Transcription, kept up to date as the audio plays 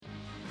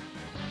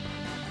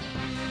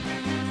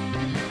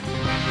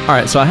All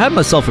right, so I had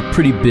myself a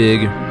pretty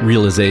big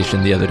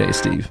realization the other day,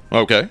 Steve.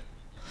 Okay.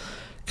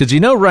 Because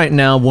right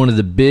now, one of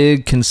the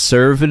big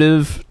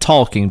conservative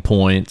talking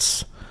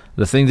points,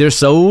 the thing they're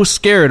so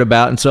scared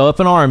about and so up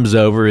in arms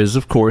over is,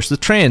 of course, the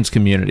trans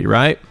community,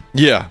 right?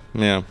 Yeah.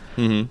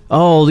 Mm-hmm.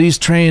 Oh, these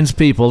trans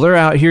people, they're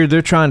out here,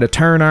 they're trying to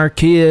turn our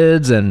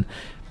kids and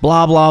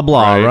blah, blah,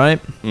 blah,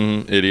 right?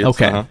 Mm-hmm. Idiots.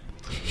 Okay. Uh-huh.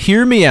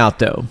 Hear me out,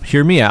 though.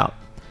 Hear me out.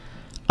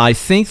 I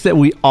think that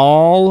we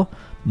all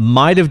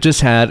might have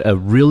just had a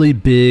really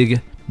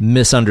big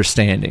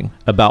misunderstanding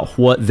about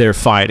what they're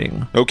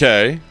fighting.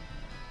 Okay.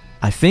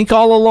 I think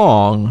all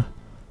along,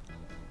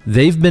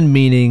 they've been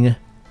meaning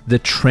the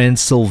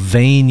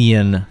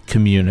Transylvanian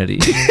community.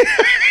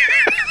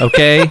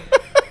 Okay?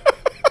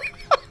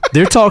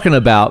 They're talking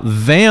about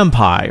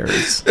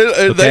vampires.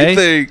 And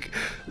okay?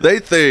 they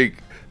think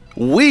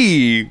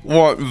we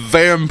want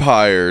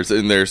vampires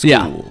in their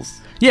schools.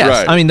 Yes,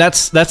 right. I mean,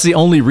 that's the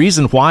only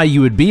reason why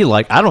you would be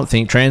like, I don't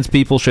think trans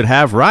people should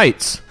have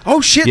rights. Oh,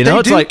 shit.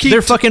 It's like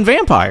they're fucking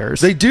vampires.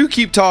 They do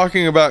keep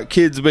talking about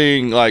kids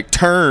being, like,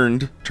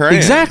 turned trans.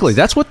 Exactly.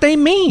 That's what they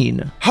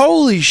mean.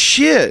 Holy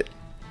shit.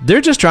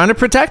 They're just trying to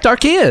protect our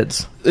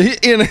kids.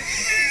 Because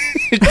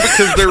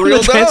they're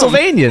real dumb.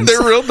 Transylvanians.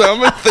 They're real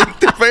dumb and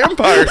think that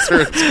vampires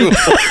are at school.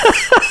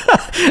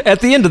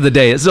 At the end of the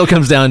day, it still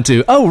comes down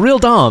to, real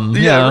dumb.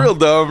 Yeah, real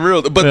dumb. But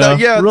real dumb.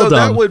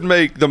 That would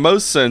make the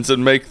most sense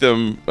and make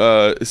them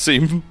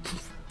seem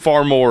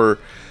far more,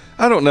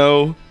 I don't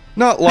know,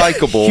 not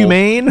likable.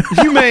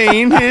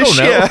 Humane-ish,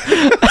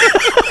 yeah.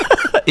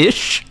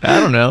 Ish. I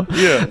don't know.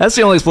 Yeah. That's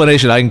the only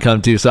explanation I can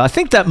come to. So I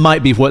think that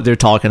might be what they're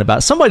talking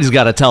about. Somebody's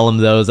got to tell them,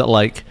 though, that,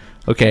 like,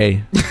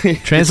 okay,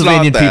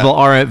 Transylvanian people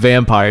aren't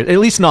vampires. At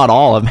least not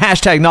all of them.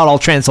 Hashtag not all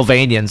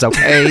Transylvanians,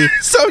 okay?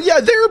 So, yeah,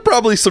 there are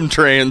probably some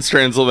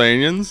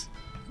Transylvanians.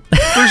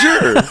 For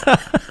sure.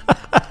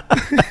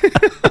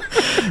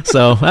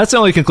 So that's the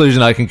only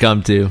conclusion I can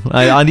come to.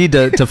 I need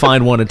to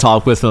find one and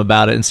talk with them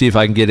about it and see if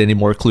I can get any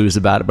more clues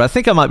about it. But I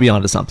think I might be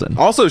onto something.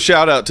 Also,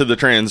 shout out to the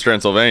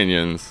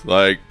Transylvanians.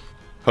 Like,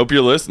 hope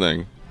you're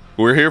listening.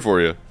 We're here for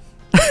you.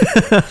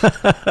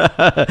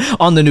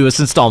 On the newest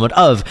installment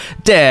of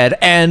Dad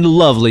and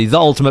Lovely, the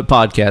ultimate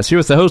podcast. Here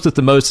with the host with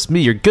the most, me,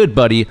 your good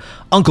buddy,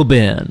 Uncle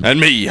Ben. And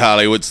me,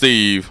 Hollywood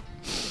Steve.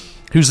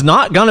 Who's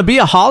not going to be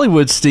a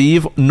Hollywood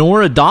Steve,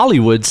 nor a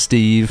Dollywood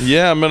Steve.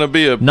 Yeah, I'm going to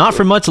be not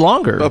for much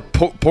longer. A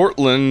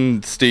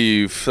Portland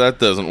Steve. That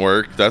doesn't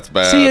work. That's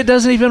bad. See, it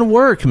doesn't even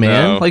work,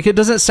 man. No. Like, it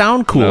doesn't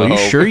sound cool. No. Are you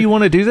sure you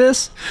want to do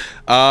this?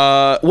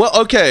 Well,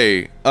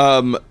 okay.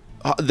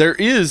 There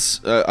is,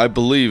 I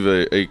believe,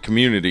 a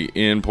community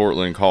in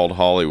Portland called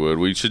Hollywood.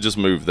 We should just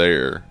move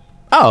there.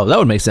 Oh, that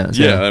would make sense.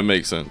 Yeah, that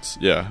makes sense.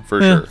 Yeah,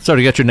 for sure. Sort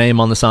of got your name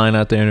on the sign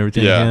out there and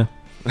everything. Yeah.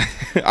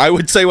 I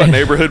would say what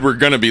neighborhood we're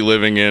going to be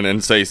living in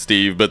and say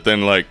Steve, but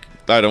then, like,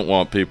 I don't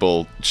want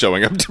people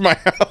showing up to my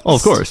house. Oh,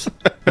 of course.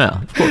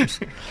 Yeah, of course.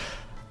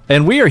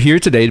 And we are here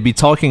today to be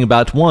talking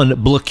about one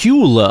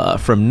Blacula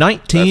from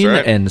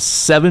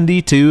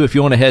 1972. If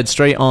you want to head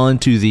straight on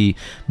to the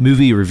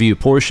movie review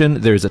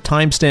portion, there's a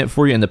timestamp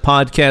for you in the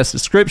podcast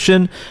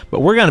description. But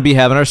we're going to be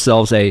having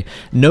ourselves a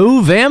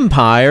No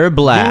Vampire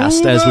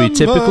blast, as we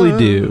typically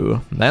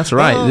do. That's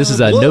right. This is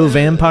a No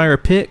Vampire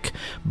pick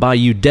by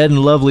you dead and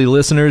lovely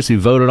listeners who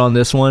voted on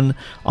this one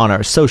on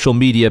our social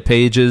media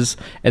pages.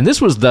 And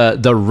this was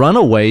the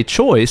runaway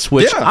choice,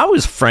 which I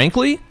was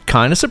frankly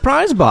kind of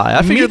surprised by.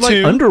 I figured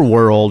like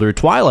Underworld or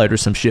Twilight or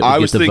some shit would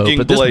get the vote,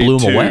 but this blew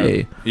them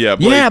away. Yeah,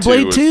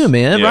 Blade 2,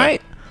 man, yeah.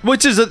 Right?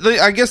 Which is,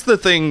 I guess the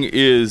thing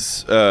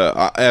is,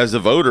 as a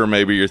voter,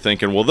 maybe you're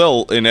thinking, well,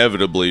 they'll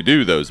inevitably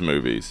do those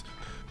movies.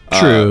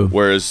 True.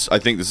 Whereas I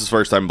think this is the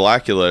first time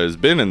Blacula has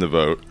been in the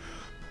vote.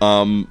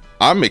 I'm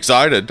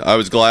excited. I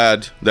was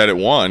glad that it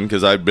won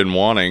because I've been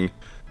wanting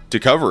to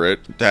cover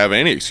it, to have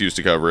any excuse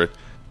to cover it.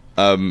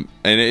 And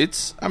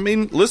it's, I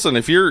mean, listen,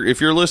 if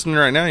you're listening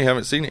right now, you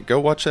haven't seen it, go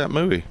watch that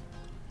movie.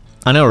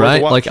 I know,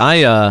 right? Like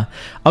I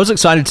was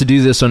excited to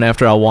do this one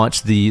after I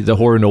watched the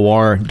horror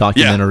noir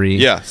documentary.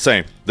 Yeah,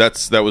 same.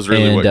 That was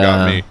really what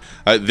got me.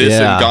 This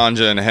and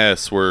Ganja and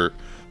Hess are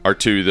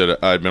two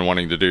that I'd been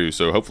wanting to do.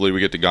 So hopefully we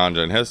get to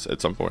Ganja and Hess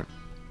at some point.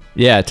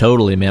 Yeah,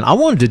 totally, man. I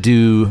wanted to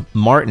do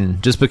Martin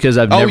just because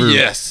I've never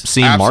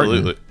seen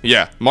absolutely. Martin.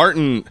 Yeah,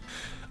 Martin.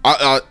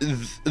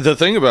 The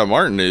thing about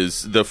Martin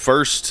is the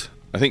first,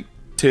 I think,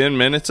 10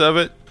 minutes of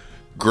it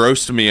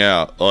grossed me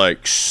out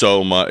like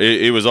so much.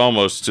 It was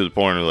almost to the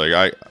point of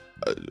like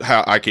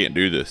I can't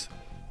do this.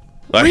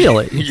 Like,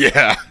 really?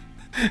 Yeah.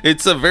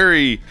 It's a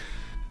very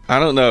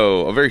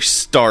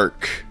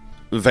stark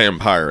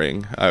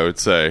vampiring, I would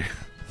say.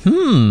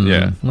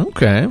 Yeah.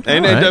 Okay.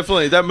 And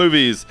definitely that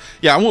movie is.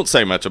 Yeah, I won't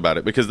say much about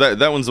it because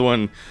that one's the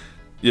one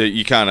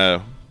you kind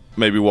of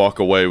maybe walk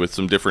away with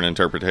some different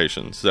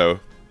interpretations. So.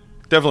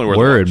 Definitely worth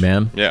Word, watch.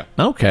 man. Yeah.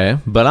 Okay.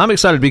 But I'm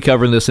excited to be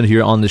covering this in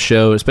here on the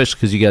show, especially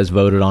because you guys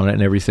voted on it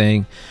and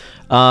everything.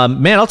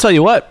 Man, I'll tell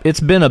you what.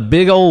 It's been a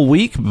big old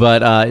week,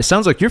 but it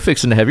sounds like you're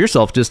fixing to have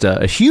yourself just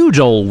a huge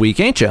old week,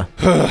 ain't you?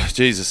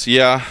 Jesus.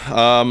 Yeah.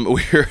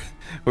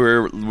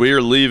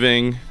 We're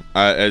leaving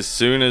As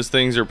soon as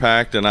things are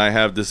packed and I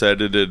have this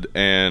edited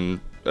and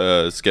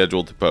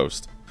scheduled to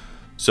post.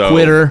 So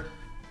Quitter.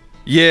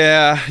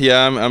 Yeah,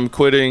 I'm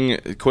quitting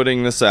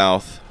the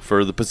South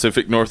for the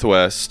Pacific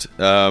Northwest,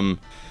 and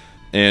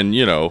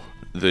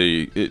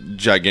the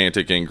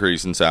gigantic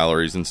increase in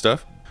salaries and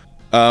stuff.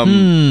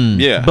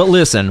 Yeah. But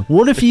listen,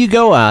 what if you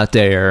go out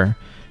there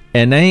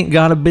and they ain't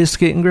got a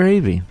biscuit and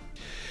gravy?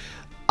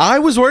 I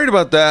was worried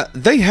about that.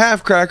 They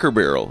have Cracker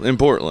Barrel in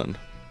Portland.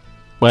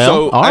 Well,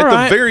 so all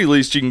right. the very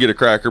least, you can get a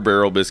Cracker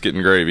Barrel biscuit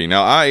and gravy.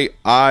 Now,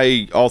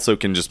 I also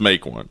can just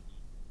make one.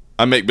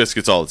 I make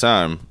biscuits all the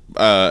time,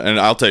 and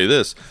I'll tell you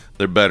this: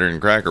 they're better than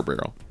Cracker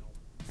Barrel.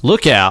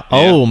 Look out! Yeah,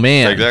 Oh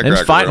man,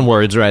 them's fighting Barrel.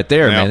 words right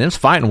there, Yeah. man. Them's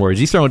fighting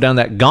words. You throwing down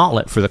that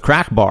gauntlet for the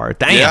crack bar?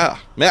 Damn. Yeah,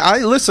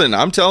 man. Listen.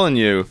 I'm telling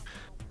you,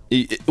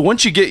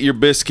 once you get your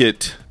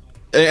biscuit,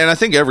 and I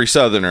think every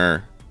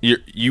Southerner,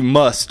 you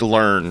must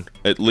learn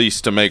at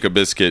least to make a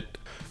biscuit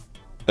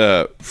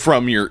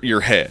from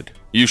your head.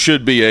 You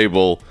should be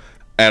able,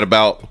 at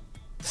about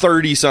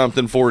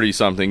 30-something,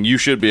 40-something, you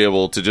should be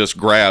able to just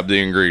grab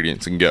the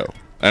ingredients and go.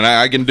 And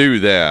I can do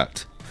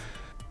that.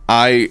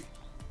 I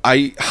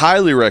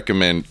highly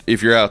recommend,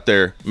 if you're out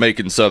there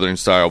making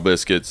Southern-style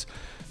biscuits,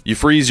 you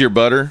freeze your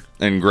butter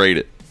and grate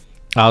it.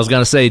 I was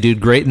gonna say,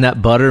 dude, grating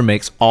that butter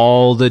makes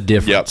all the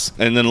difference.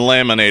 Yep, and then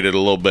laminate it a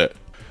little bit.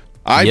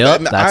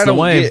 That's the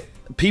way.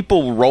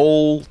 People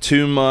roll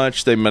too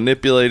much. They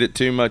manipulate it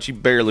too much. You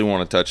barely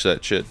want to touch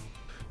that shit.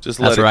 Just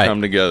let it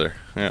come together.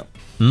 Yeah.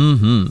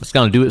 Mm-hmm. It's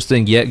going to do its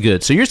thing yet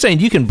good. So you're saying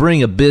you can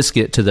bring a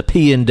biscuit to the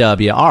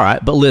P&W. All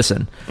right, but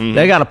listen,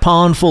 they got a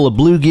pond full of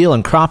bluegill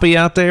and crappie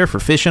out there for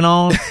fishing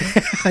on?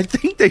 I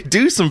think they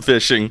do some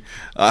fishing,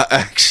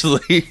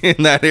 actually,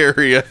 in that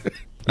area.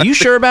 You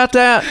sure about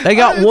that? They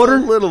got water? A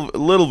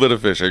little bit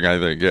of fishing, I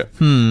think,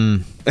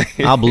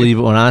 yeah. I'll believe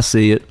it when I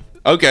see it.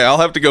 Okay, I'll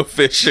have to go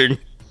fishing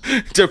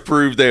to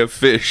prove they have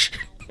fish.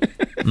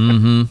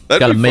 Mm-hmm.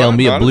 Got to mail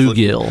me a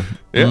bluegill.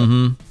 Yeah.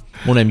 Mm-hmm.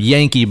 One of them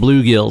Yankee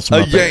bluegills.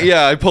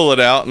 Yeah, I pull it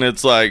out and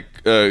it's like,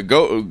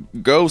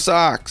 go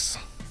Sox.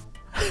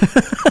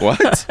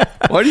 What?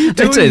 What are you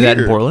doing? They'd say that in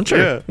here? Portland,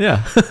 sure.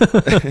 Yeah.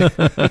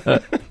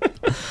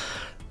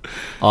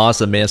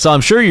 Awesome, man. So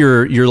I'm sure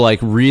you're like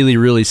really,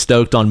 really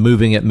stoked on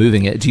moving it.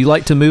 Do you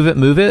like to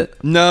move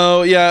it?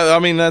 No, yeah. I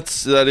mean, that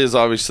is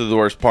obviously the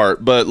worst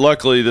part. But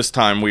luckily, this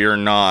time we are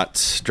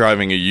not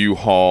driving a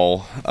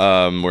U-Haul.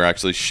 We're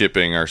actually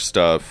shipping our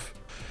stuff.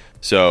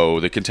 So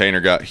the container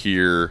got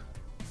here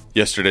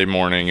yesterday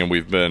morning, and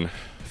we've been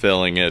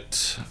filling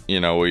it.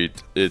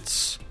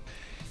 It's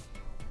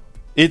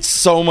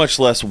so much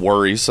less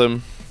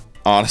worrisome,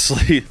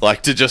 honestly.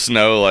 Like, to just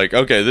know, like,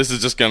 okay, this is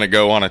just going to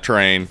go on a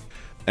train,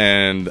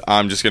 and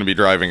I'm just going to be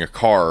driving a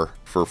car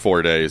for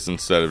 4 days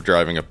instead of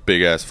driving a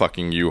big ass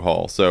fucking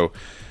U-Haul. So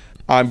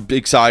I'm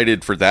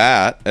excited for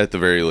that at the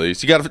very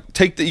least. You got to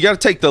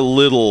take the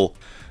little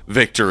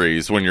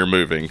victories when you're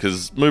moving,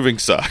 because moving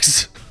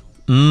sucks.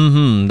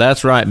 Mm-hmm.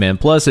 That's right, man.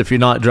 Plus, if you're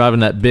not driving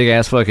that big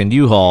ass fucking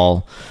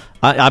U-Haul,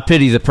 I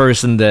pity the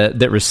person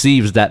that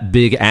receives that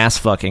big ass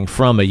fucking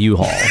from a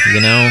U-Haul, you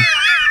know?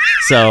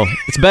 So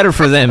it's better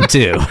for them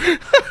too.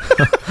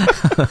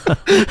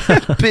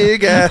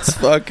 Big ass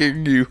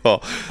fucking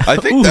U-Haul. I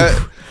think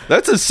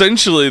that's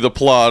essentially the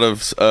plot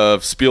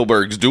of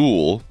Spielberg's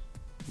Duel.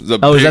 The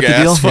is big that the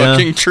ass deal?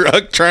 fucking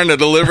truck trying to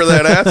deliver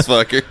that ass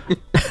fucking.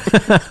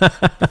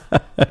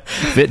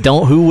 If it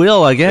don't, who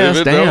will? I guess.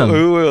 If it Damn. don't,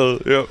 who will?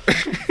 Yep.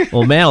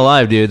 Well, man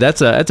alive, dude,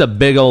 that's a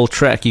big old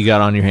trek you got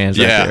on your hands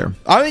right there.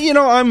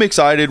 I'm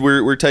excited.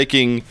 We're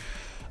taking.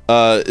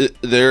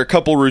 There are a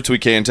couple routes we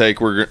can take.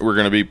 We're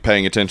going to be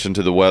paying attention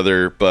to the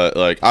weather, but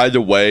like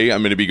either way,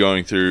 I'm going to be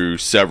going through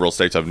several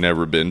states I've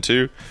never been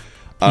to,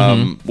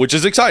 which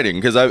is exciting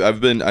because I've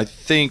been. I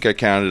think I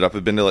counted up.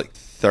 I've been to like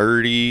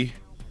 30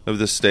 of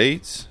the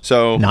states.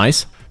 So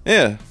nice.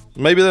 Yeah,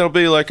 maybe that'll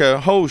be like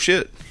a oh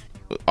shit,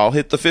 I'll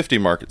hit the 50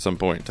 mark at some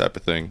point type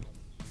of thing.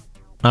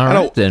 All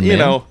right, then, man. You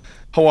know,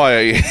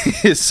 Hawaii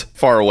is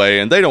far away,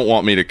 and they don't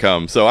want me to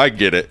come, so I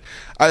get it.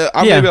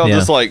 Maybe I'll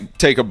just like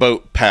take a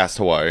boat past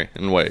Hawaii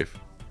and wave.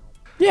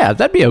 Yeah,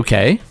 that'd be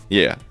okay.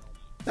 Yeah,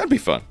 that'd be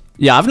fun.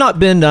 Yeah, I've not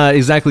been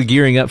exactly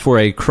gearing up for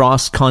a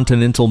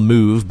cross-continental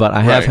move, but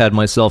I have had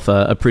myself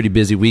a pretty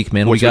busy week,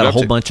 man. We got a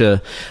whole bunch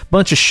of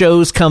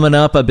shows coming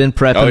up. I've been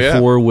prepping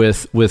for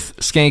with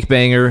Skank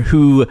Banger,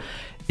 who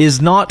is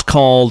not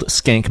called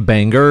Skank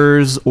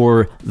Bangers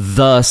or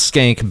the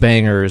Skank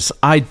Bangers.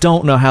 I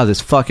don't know how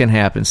this fucking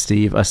happens,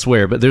 Steve. I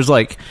swear, but there's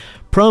like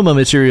promo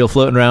material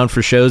floating around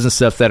for shows and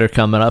stuff that are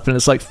coming up, and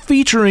it's like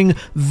featuring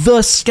the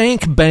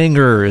Skank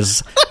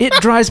Bangers. It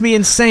drives me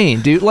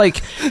insane, dude.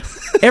 Like,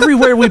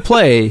 everywhere we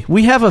play,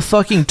 we have a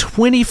fucking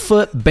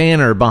 20-foot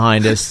banner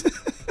behind us.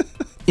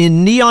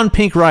 In neon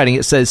pink writing,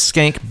 it says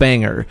Skank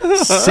Banger,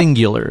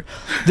 singular.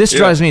 This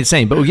drives me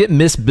insane, but we get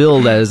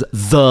misbilled as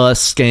the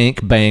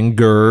Skank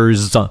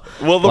Bangers.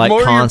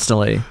 Well,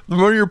 constantly. The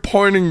more you're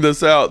pointing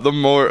this out, the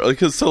more,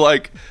 because so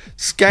like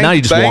Skank now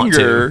you just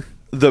Banger,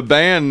 the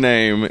band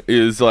name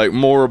is like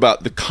more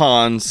about the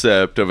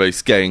concept of a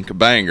skank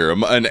banger,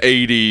 an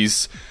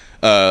 80s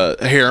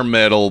hair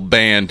metal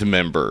band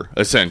member,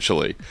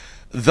 essentially.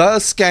 The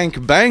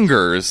Skank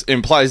Bangers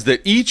implies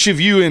that each of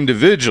you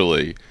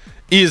individually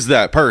is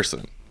that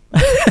person.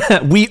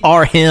 We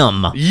are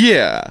him.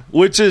 Yeah,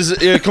 which is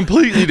a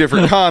completely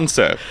different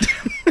concept.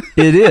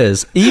 It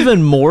is.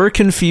 Even more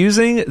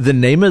confusing, the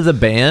name of the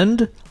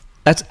band,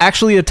 that's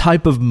actually a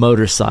type of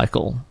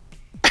motorcycle.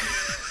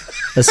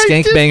 A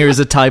Skank Banger is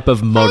a type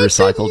of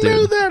motorcycle, dude. I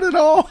didn't know that at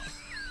all.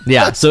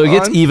 Yeah, That's so it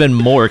gets fun. even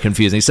more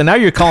confusing. So now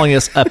you're calling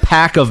us a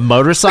pack of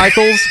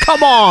motorcycles?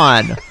 Come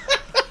on.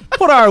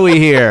 What are we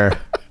here?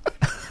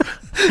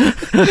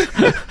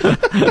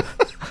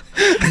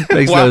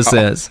 Makes no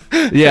sense.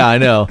 Yeah, I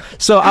know.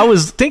 So I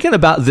was thinking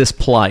about this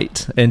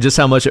plight and just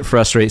how much it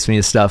frustrates me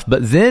and stuff.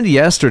 But then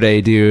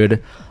yesterday,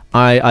 dude,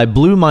 I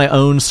blew my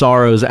own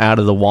sorrows out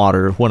of the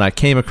water when I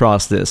came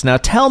across this. Now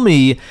tell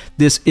me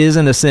this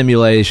isn't a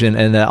simulation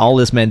and that all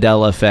this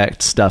Mandela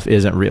effect stuff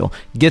isn't real.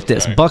 Get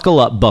this. Okay. Buckle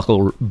up,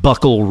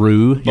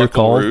 Buckaroo, you're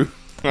called.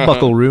 Buckaroo.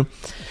 Buckaroo.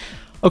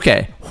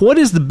 Okay, what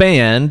is the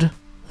band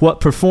what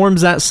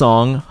performs that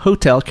song,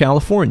 Hotel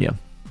California?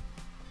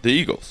 The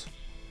Eagles.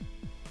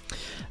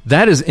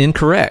 That is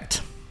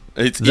incorrect.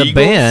 It's The Eagles?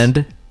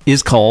 band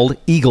is called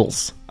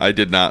Eagles. I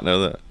did not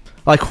know that.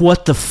 Like,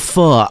 what the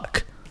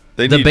fuck?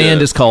 They The need band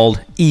to, is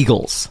called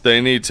Eagles. They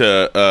need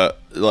to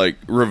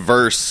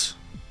reverse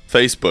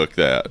Facebook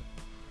that.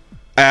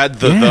 Add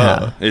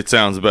the. It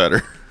sounds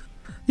better.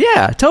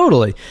 Yeah,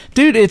 totally.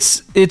 Dude,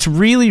 it's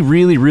really,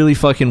 really, really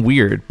fucking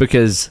weird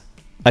because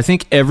I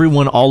think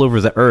everyone all over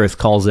the earth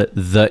calls it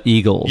the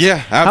Eagles. Yeah,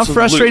 How absolutely.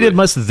 frustrated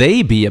must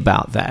they be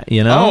about that,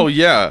 you know? Oh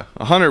yeah,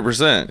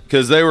 100%.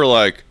 Because they were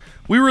like,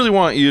 we really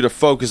want you to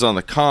focus on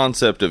the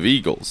concept of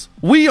eagles.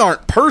 We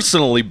aren't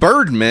personally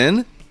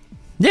birdmen.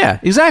 Yeah,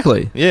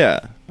 exactly.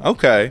 Yeah.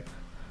 Okay.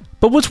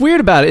 But what's weird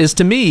about it is,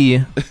 to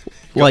me,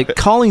 like,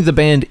 calling the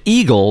band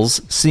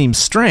Eagles seems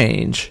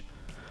strange.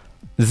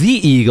 The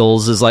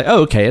Eagles is like,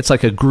 oh, okay, it's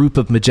like a group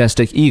of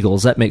majestic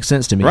eagles. That makes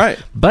sense to me.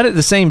 Right. But at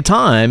the same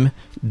time,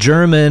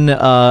 German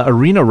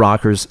arena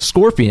rockers,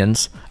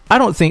 Scorpions, I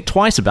don't think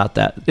twice about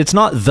that. It's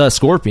not the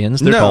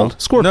Scorpions. They're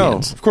called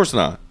Scorpions. No, of course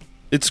not.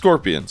 It's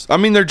Scorpions. I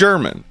mean, they're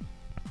German.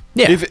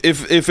 Yeah.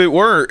 If it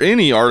were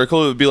any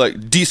article, it would be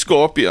like Die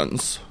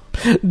Scorpions.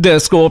 The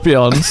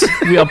Scorpions.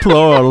 We are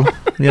plural,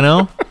 you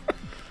know?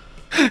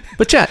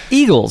 But yeah,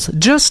 Eagles.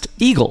 Just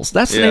Eagles.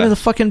 That's the Yeah. name of the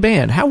fucking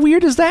band. How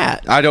weird is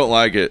that? I don't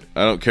like it.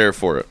 I don't care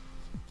for it.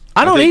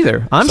 I don't think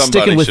either. I'm somebody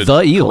sticking with should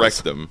the Eagles.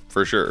 Correct them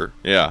for sure.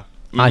 Yeah.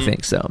 I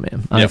think so,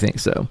 man. I Yep. think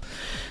so.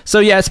 So,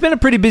 yeah, it's been a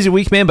pretty busy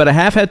week, man, but I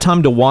have had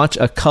time to watch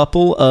a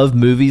couple of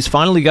movies.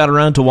 Finally got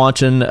around to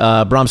watching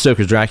Bram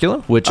Stoker's Dracula,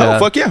 which Oh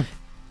fuck yeah.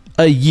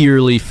 a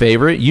yearly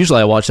favorite.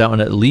 Usually I watch that one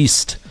at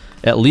least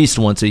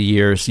once a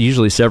year,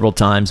 usually several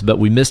times, but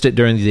we missed it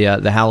during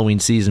the Halloween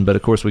season, but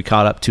of course we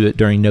caught up to it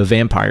during No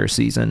Vampire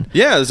season.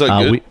 Yeah, it's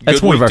like good,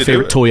 that's good one of week our to do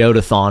favorite it.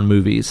 Toyota-thon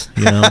movies,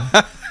 you know?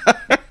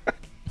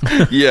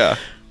 Yeah.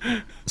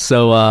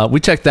 So we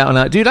checked that one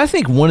out. Dude, I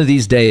think one of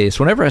these days,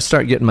 whenever I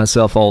start getting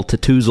myself all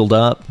tattoozled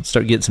up,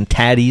 start getting some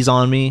tatties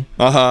on me,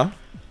 I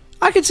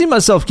could see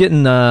myself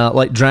getting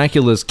like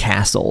Dracula's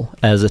castle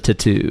as a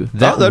tattoo.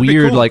 That that'd be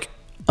weird, cool. like,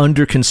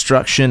 under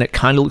construction, it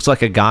kind of looks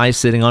like a guy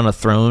sitting on a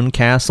throne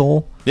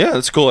castle. Yeah,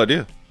 that's a cool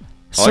idea.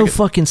 So like it.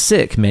 fucking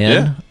sick,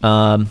 man.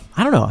 I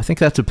don't know. I think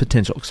that's a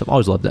potential because I've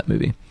always loved that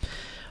movie.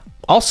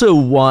 Also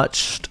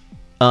watched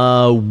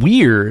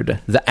Weird,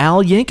 the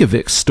Al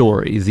Yankovic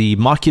story, the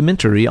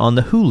mockumentary on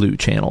the Hulu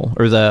channel,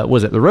 or the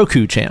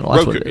Roku channel.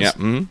 That's Roku, what it is. yeah.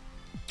 Mm-hmm.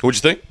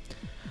 What'd you think?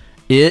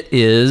 It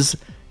is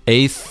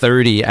a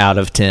 30 out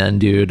of 10,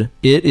 dude.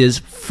 It is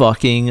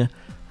fucking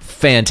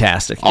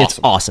fantastic. It's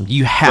Awesome. awesome.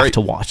 You have Great.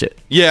 to watch it.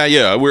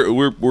 Yeah,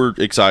 we're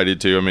excited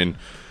too. I mean,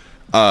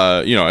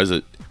 as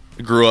a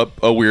grew up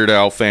a Weird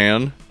Al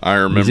fan, I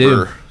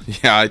remember.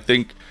 Yeah, I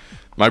think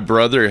my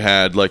brother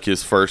had like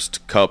his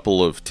first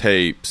couple of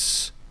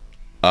tapes,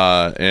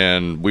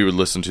 and we would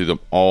listen to them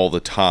all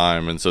the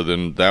time. And so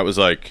then that was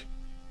like,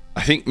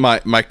 I think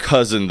my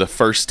cousin, the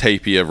first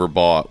tape he ever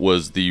bought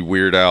was the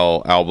Weird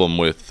Al album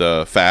with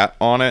Fat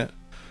on it.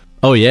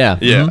 Oh, yeah.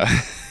 Yeah.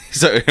 Mhm.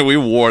 So we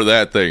wore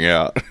that thing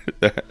out.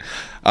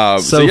 So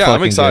So yeah, I'm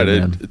fucking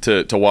excited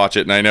good, to watch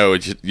it, and I know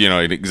it's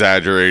an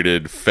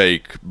exaggerated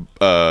fake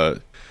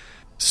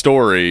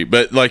story,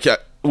 but like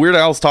Weird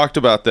Al's talked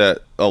about that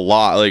a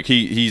lot. Like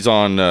he's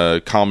on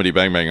Comedy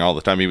Bang Bang all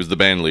the time. He was the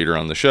band leader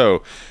on the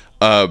show.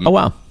 Oh,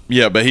 wow.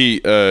 Yeah, but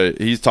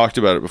he's talked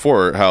about it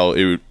before. How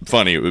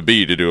funny it would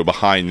be to do a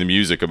behind the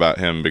music about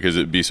him because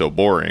it'd be so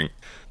boring.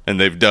 And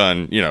they've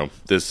done,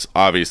 this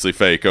obviously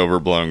fake,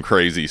 overblown,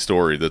 crazy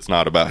story that's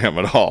not about him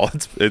at all.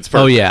 It's perfect.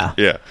 Oh, yeah.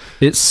 Yeah.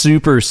 It's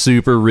super,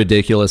 super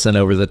ridiculous and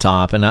over the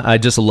top. And I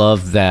just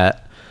love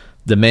that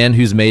the man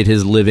who's made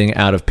his living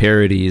out of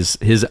parodies,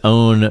 his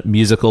own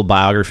musical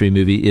biography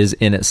movie is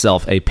in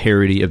itself a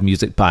parody of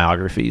music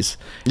biographies.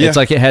 Yeah. It's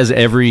like it has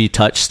every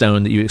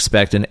touchstone that you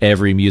expect in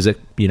every music,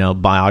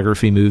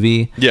 biography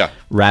movie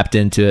wrapped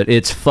into it.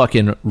 It's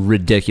fucking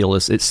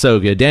ridiculous. It's so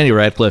good. Danny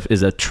Radcliffe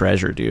is a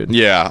treasure, dude.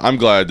 Yeah, I'm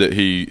glad that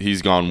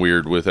he's gone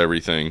weird with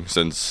everything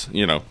since,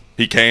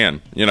 he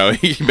can.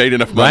 He made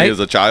enough money as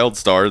a child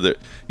star that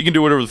he can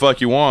do whatever the fuck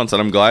he wants,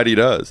 and I'm glad he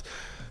does.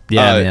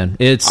 Yeah, man.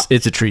 It's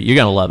a treat. You're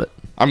going to love it.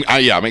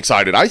 I'm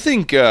excited. I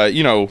think,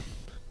 the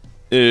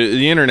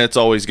internet's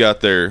always got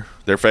their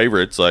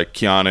favorites, like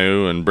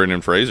Keanu and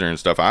Brendan Fraser and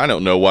stuff. I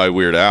don't know why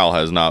Weird Al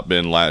has not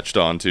been latched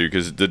onto,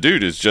 because the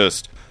dude is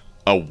just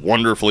a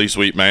wonderfully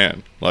sweet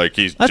man. Like,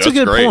 That's just a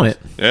good great. point.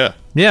 Yeah.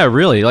 Yeah,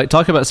 really. Like,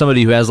 talk about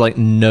somebody who has, like,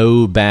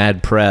 no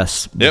bad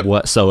press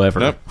whatsoever.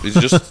 Nope. He's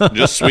just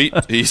sweet.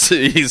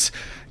 He's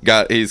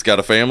got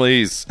a family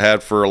he's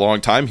had for a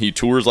long time. He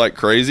tours like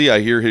crazy. I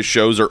hear his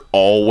shows are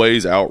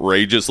always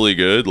outrageously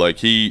good. Like,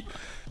 he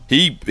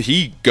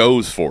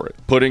goes for it,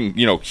 putting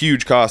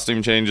huge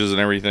costume changes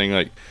and everything.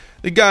 Like,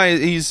 the guy,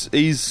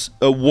 he's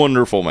a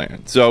wonderful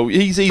man. So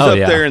he's up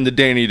there in the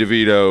Danny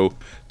DeVito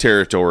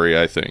territory,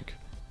 I think.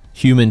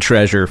 Human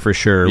treasure for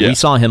sure. Yeah. We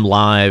saw him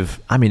live.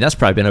 I mean, that's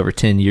probably been over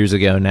 10 years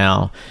ago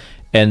now,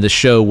 and the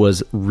show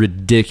was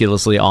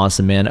ridiculously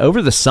awesome, man.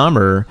 Over the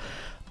summer,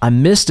 I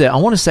missed it. I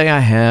want to say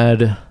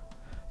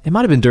it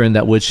might have been during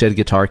that Woodshed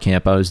guitar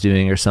camp I was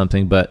doing or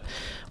something, but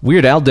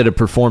Weird Al did a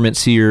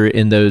performance here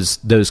in those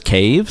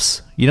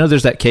caves.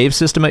 There's that cave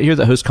system out here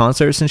that hosts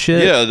concerts and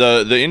shit. Yeah,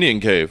 the Indian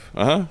cave.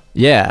 Uh-huh.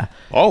 Yeah.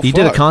 Oh, he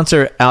did a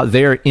concert out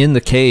there in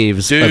the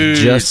caves of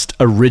just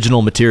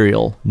original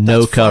material,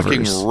 no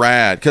covers. Fucking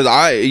rad. Because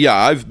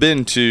I've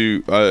been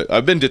to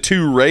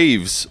 2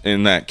 raves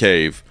in that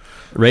cave.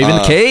 Raven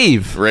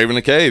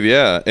the Cave,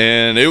 yeah,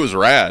 and it was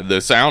rad. The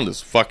sound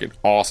is fucking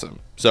awesome.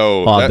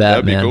 So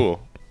that'd be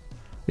cool.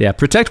 Yeah,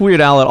 protect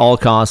Weird Al at all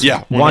costs.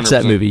 Yeah, 100%. Watch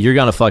that movie. You're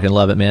gonna fucking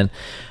love it, man.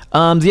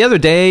 The other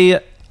day,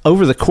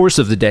 over the course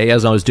of the day,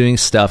 as I was doing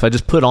stuff, I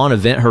just put on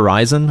Event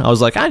Horizon. I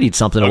was like, I need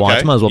something to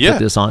watch. Might as well put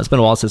this on. It's been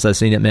a while since I've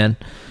seen it, man.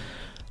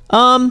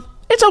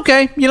 It's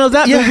okay.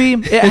 That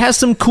movie, it has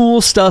some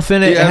cool stuff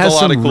in it. It has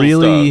some cool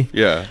really,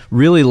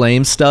 really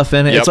lame stuff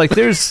in it. It's like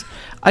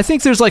I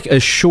think there's like a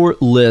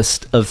short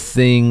list of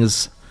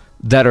things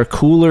that are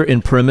cooler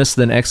in premise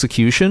than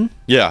execution.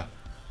 Yeah.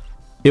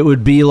 It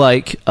would be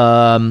like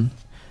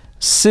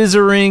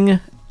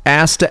scissoring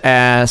ass to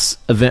ass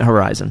Event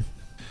Horizon.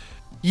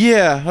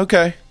 Yeah,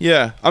 okay.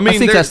 Yeah. I mean, I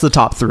think that's the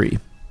top 3.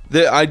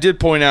 I did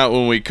point out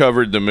when we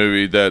covered the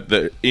movie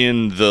that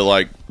in the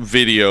like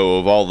video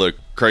of all the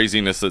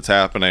craziness that's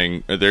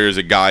happening, there is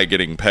a guy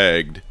getting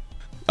pegged.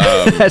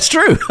 That's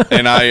true.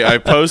 And I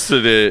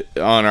posted it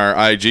on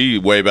our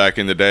IG way back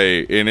in the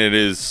day, and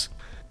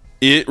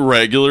it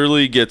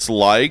regularly gets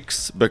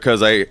likes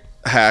because I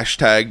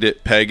hashtagged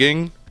it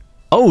pegging.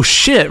 Oh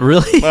shit,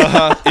 really?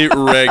 It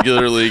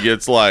regularly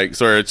gets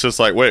likes, or it's just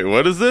like, wait,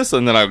 what is this?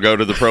 And then I'll go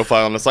to the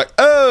profile and it's like,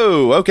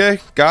 oh, okay,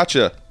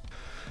 gotcha.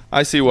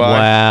 I see why.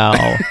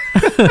 Wow.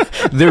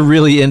 They're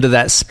really into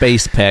that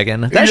space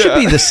pegging. That should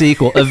be the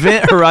sequel.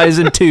 Event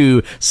Horizon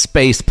 2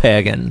 Space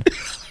Pegging.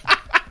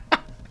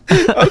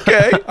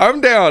 Okay,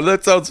 I'm down.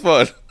 That sounds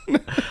fun.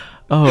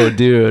 Oh,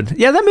 dude.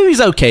 Yeah, that movie's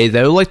okay,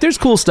 though. Like, there's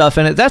cool stuff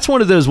in it. That's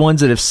one of those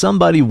ones that if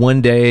somebody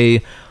one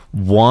day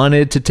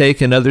wanted to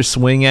take another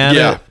swing at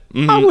it,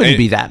 I wouldn't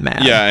be that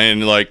mad. Yeah,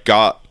 and like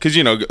because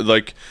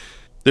like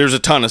there's a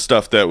ton of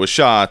stuff that was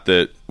shot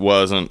that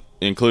wasn't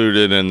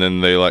included, and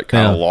then they like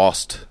kind of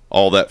lost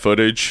all that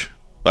footage.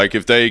 Like,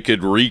 if they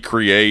could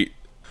recreate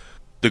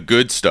the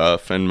good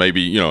stuff and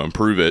maybe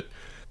improve it,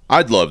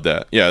 I'd love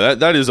that. Yeah,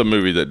 that is a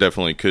movie that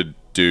definitely could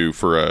do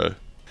for a.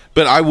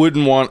 But I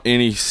wouldn't want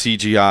any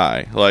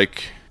CGI,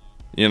 like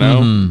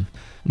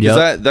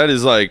that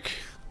is like,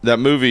 that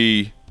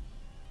movie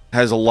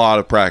has a lot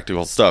of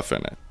practical stuff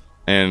in it.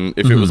 And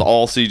if it was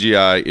all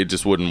CGI, it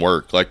just wouldn't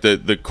work. Like,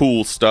 the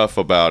cool stuff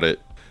about it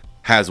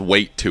has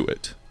weight to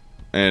it.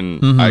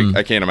 And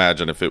I can't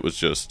imagine if it was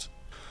just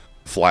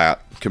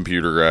flat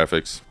computer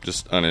graphics,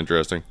 just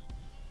uninteresting.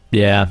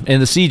 Yeah,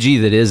 and the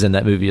CG that is in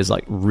that movie is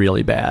like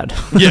really bad.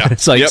 Yeah.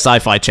 It's like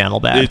Sci-Fi Channel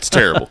bad. It's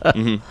terrible.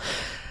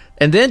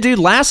 And then, dude,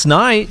 last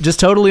night, just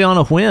totally on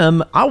a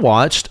whim, I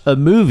watched a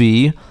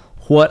movie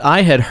what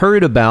I had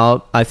heard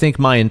about, I think,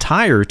 my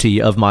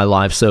entirety of my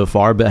life so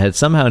far, but had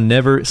somehow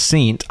never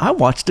seen. I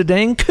watched a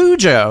dang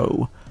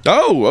Cujo.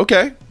 Oh,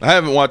 okay. I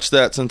haven't watched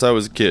that since I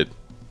was a kid.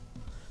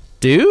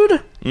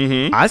 Dude,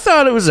 I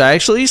thought it was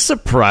actually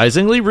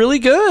surprisingly really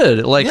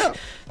good. Like, yeah,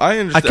 I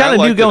understand. I kind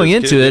of knew going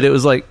into it, it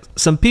was like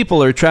some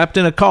people are trapped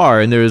in a car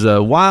and there's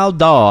a wild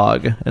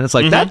dog. And it's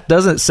like, that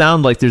doesn't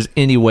sound like there's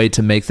any way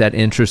to make that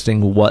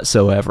interesting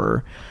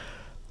whatsoever.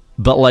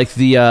 But like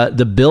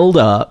the build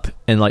up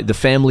and like the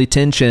family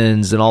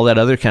tensions and all that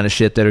other kind of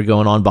shit that are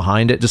going on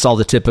behind it, just all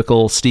the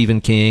typical Stephen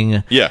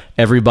King. Yeah.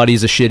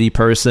 Everybody's a shitty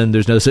person.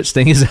 There's no such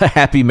thing as a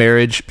happy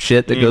marriage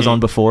shit that goes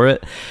on before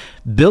it.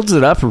 Builds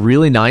it up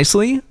really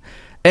nicely.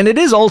 And it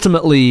is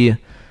ultimately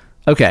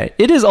Okay,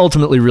 it is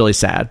ultimately really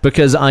sad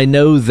because I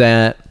know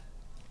that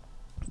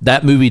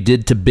movie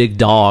did to big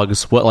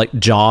dogs what like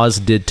Jaws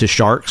did to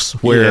sharks,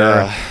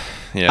 where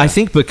I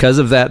think because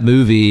of that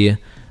movie,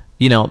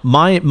 you know,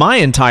 my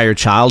entire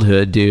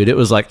childhood, dude, it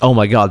was like, oh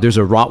my God, there's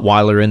a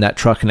Rottweiler in that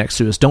truck next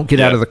to us. Don't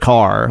get out of the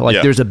car.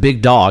 Like, there's a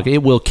big dog.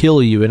 It will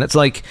kill you. And it's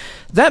like,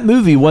 that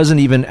movie wasn't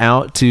even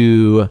out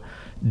to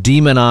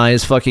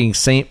demonize fucking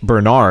Saint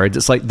Bernards.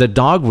 It's like the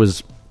dog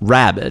was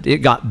rabid. It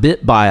got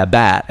bit by a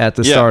bat at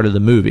the start of the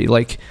movie.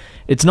 Like,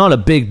 it's not a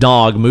big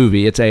dog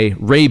movie. It's a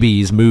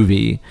rabies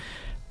movie.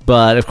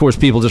 But, of course,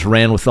 people just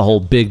ran with the whole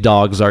big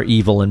dogs are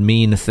evil and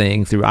mean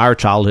thing through our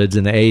childhoods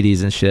in the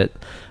 80s and shit.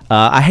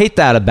 I hate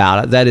that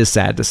about it. That is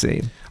sad to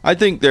see. I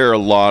think there are a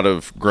lot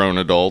of grown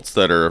adults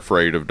that are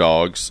afraid of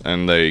dogs,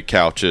 and they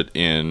couch it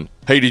in,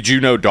 hey, did you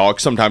know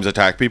dogs sometimes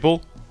attack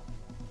people?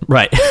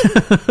 Right.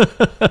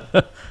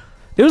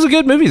 It was a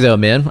good movie, though,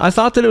 man. I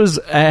thought that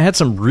it had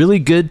some really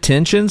good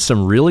tension,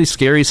 some really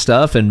scary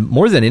stuff, and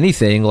more than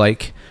anything,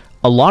 like,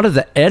 a lot of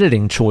the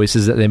editing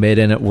choices that they made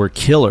in it were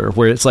killer,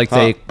 where it's like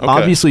they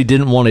obviously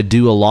didn't want to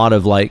do a lot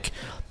of, like,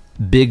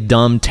 big,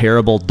 dumb,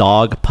 terrible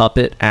dog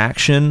puppet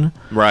action.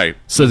 Right.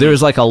 So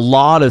there's like a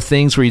lot of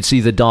things where you'd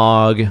see the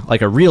dog,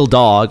 like a real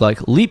dog,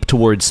 like leap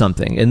towards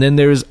something. And then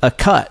there's a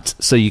cut.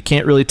 So you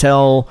can't really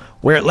tell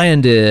where it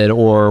landed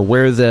or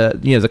where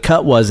the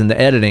cut was in the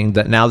editing,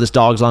 that now this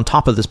dog's on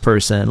top of this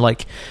person.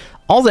 Like,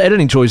 all the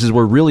editing choices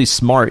were really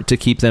smart to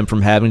keep them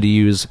from having to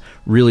use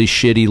really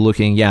shitty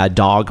looking,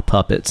 dog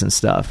puppets and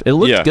stuff. It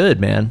looked good,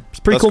 man. It's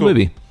a pretty cool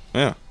movie.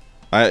 Yeah.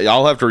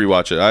 I'll have to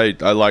rewatch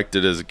it. I liked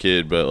it as a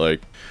kid, but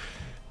like,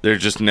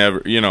 there's just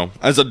never,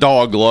 as a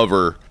dog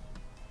lover,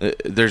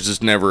 there's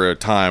just never a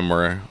time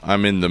where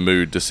I'm in the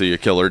mood to see a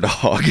killer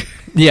dog.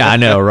 Yeah, I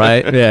know,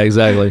 right? Yeah,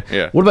 exactly.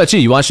 Yeah. What about you?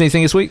 You watched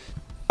anything this week?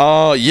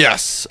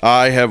 Yes,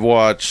 I have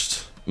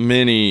watched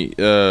many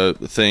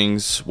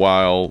things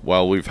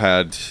while we've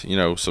had,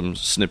 some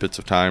snippets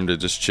of time to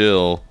just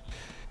chill.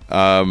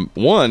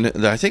 One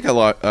that I think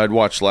I'd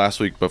watched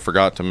last week but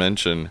forgot to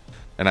mention,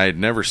 and I had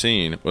never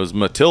seen, was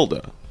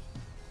Matilda.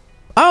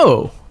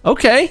 Oh,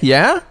 okay,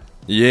 yeah?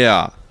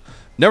 Yeah.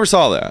 Never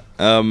saw that.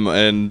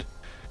 And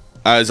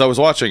as I was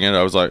watching it,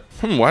 I was like,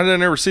 why did I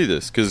never see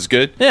this? Because it's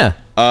good. Yeah.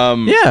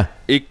 Yeah.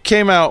 It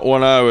came out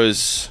when I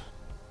was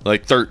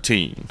like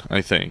 13,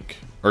 I think,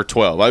 or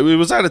 12. It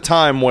was at a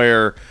time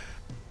where,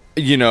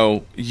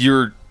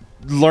 you're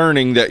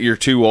learning that you're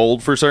too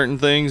old for certain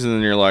things, and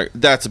then you're like,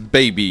 that's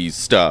baby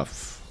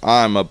stuff.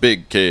 I'm a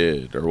big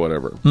kid, or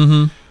whatever.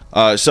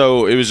 Mm-hmm.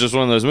 So it was just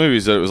one of those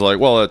movies that it was like,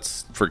 well,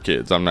 that's for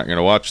kids. I'm not going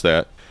to watch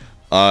that.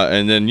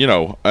 And then,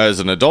 as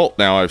an adult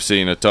now, I've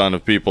seen a ton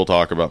of people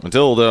talk about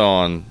Matilda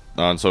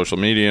on social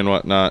media and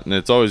whatnot, and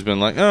it's always been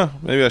like,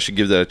 maybe I should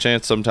give that a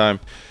chance sometime.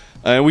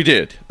 And we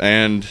did,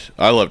 and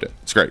I loved it.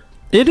 It's great.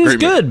 It is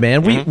good,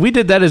 man. We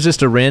did that as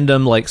just a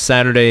random, like,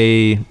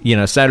 Saturday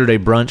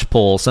brunch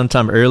poll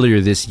sometime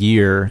earlier this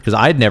year, because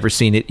I'd never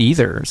seen it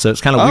either. So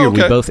it's kind of weird.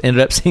 Okay. We both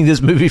ended up seeing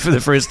this movie for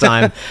the first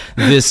time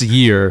this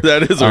year.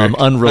 That is weird.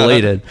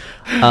 Unrelated.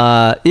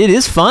 It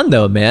is fun,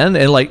 though, man.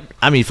 And, like,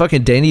 I mean,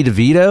 fucking Danny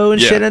DeVito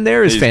and shit in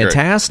there is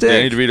fantastic.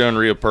 Great. Danny DeVito and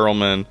Rhea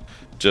Perlman,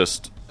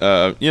 just,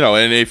 and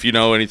if you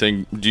know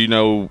anything, do you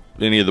know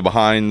any of the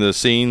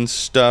behind-the-scenes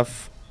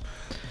stuff?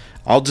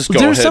 I'll just go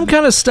There's ahead. some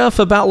kind of stuff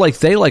about, like,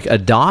 they, like,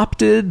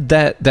 adopted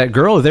that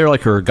girl. They're,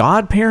 like, her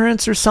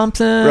godparents or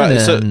something. Right.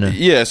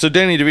 And So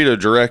Danny DeVito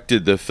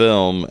directed the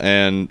film,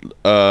 and,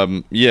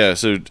 Mara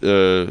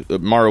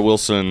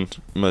Wilson,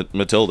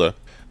 Matilda,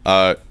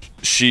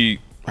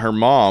 her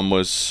mom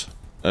was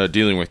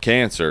dealing with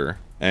cancer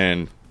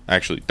and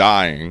actually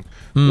dying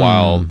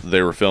while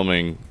they were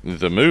filming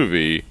the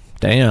movie.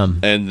 Damn.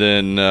 And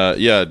then,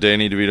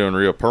 Danny DeVito and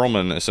Rhea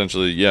Perlman,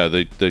 essentially,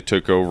 they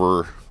took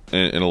over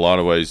in a lot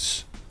of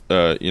ways,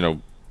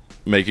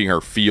 making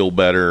her feel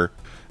better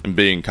and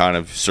being kind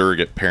of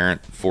surrogate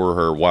parent for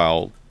her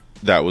while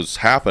that was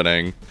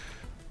happening.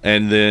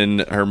 And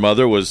then her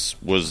mother was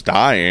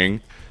dying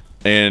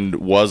and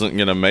wasn't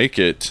going to make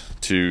it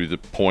to the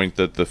point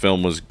that the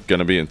film was going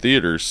to be in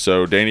theaters.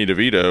 So Danny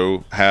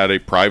DeVito had a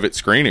private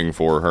screening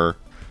for her,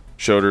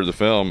 showed her the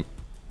film.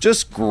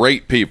 Just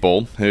great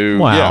people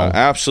who,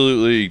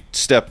 absolutely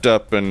stepped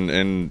up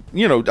and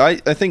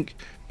I think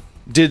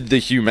did the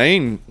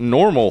humane,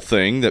 normal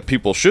thing that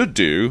people should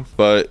do,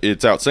 but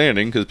it's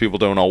outstanding because people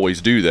don't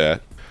always do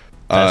that.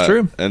 That's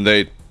true. And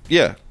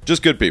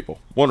just good people.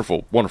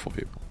 Wonderful, wonderful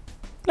people.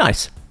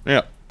 Nice.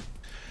 Yeah.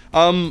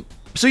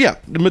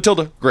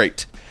 Matilda,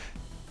 great.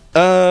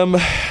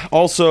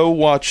 Also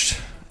watched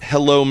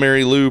Hello,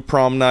 Mary Lou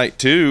Prom Night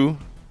 2.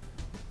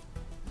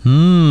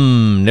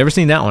 Never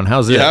seen that one.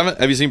 How's it? You haven't?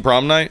 Have you seen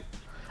Prom Night?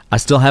 I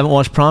still haven't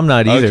watched Prom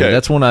Night either. Okay.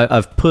 That's one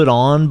I've put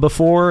on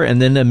before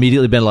and then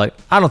immediately been like,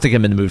 I don't think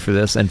I'm in the mood for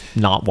this, and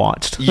not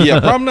watched.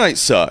 Yeah, Prom Night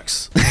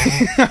sucks.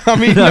 I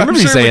mean, I I'm remember you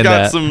sure we saying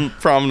got that. some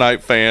Prom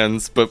Night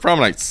fans, but Prom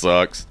Night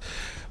sucks.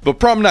 But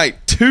Prom Night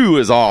 2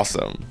 is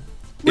awesome.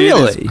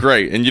 Really? It is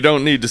great, and you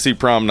don't need to see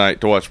Prom Night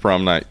to watch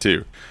Prom Night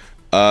 2.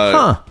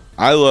 Huh.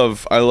 I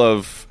love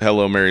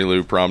Hello Mary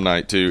Lou Prom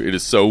Night too. It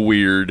is so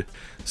weird,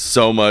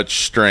 so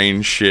much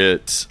strange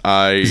shit.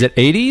 Is it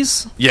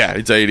 80s? Yeah,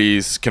 it's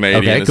 80s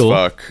Canadian Okay, as cool.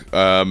 fuck.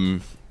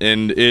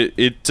 And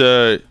it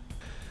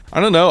I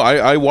don't know.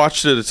 I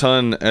watched it a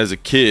ton as a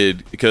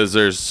kid because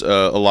there's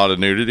a lot of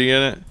nudity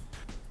in it.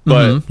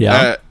 But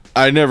yeah.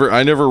 I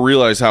never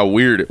realized how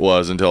weird it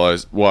was until I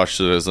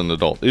watched it as an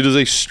adult. It is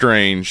a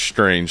strange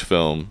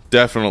film.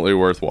 Definitely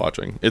worth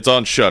watching. It's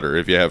on Shudder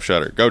if you have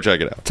Shudder. Go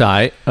check it out.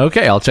 Tight.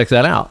 Okay, I'll check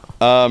that out.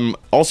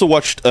 Also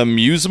watched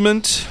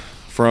Amusement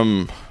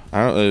from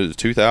I don't know, the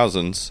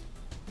 2000s.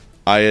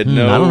 I had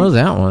I don't know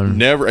that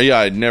one.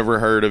 I'd never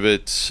heard of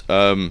it.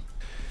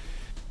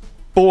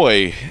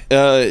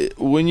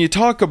 When you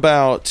talk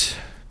about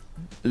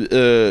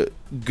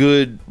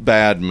good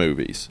bad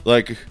movies,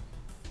 like,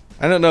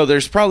 I don't know,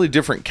 there's probably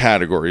different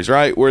categories,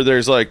 right? Where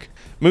there's like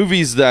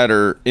movies that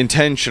are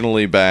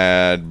intentionally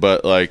bad,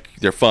 but like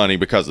they're funny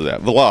because of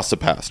that.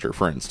 Velocipaster,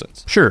 for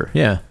instance. Sure,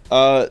 yeah.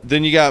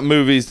 Then you got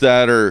movies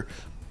that are,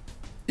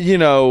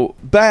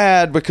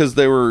 bad because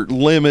they were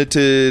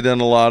limited in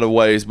a lot of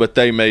ways, but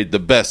they made the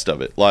best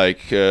of it, like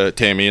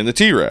Tammy and the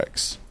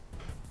T-Rex.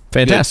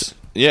 Fantastic.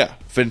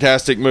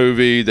 Fantastic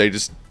movie. They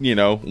just,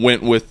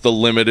 went with the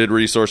limited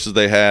resources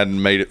they had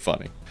and made it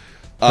funny.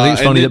 I think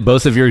it's funny that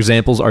both of your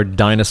examples are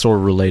dinosaur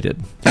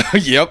related.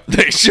 Yep,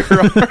 they sure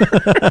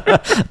are.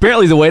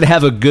 Apparently the way to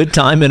have a good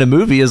time in a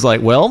movie is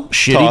like, well,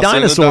 shitty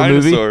dinosaur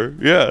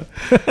movie. Yeah.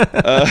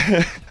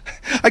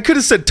 I could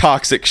have said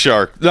Toxic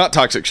Shark. Not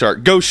Toxic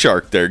Shark. Ghost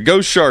Shark there.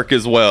 Ghost Shark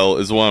as well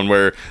is one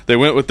where they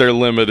went with their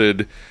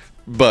limited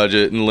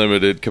budget and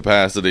limited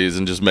capacities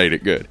and just made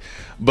it good.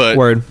 But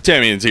Word.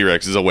 Tammy and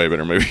T-Rex is a way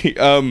better movie.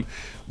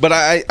 But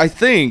I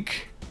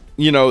think,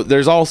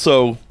 there's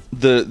also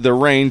the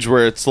range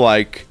where it's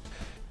like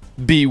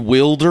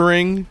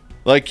bewildering.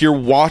 Like you're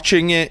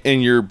watching it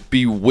and you're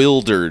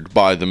bewildered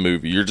by the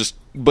movie.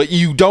 But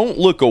you don't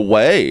look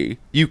away.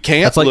 You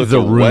can't That's like look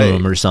The away.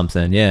 Room or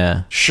something,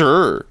 yeah.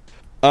 Sure.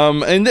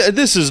 And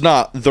this is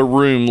not The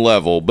Room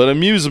level, but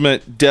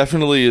Amusement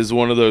definitely is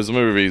one of those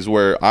movies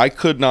where I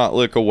could not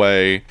look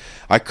away.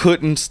 I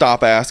couldn't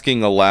stop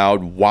asking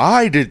aloud,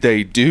 why did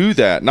they do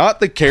that? Not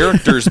the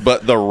characters,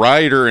 but the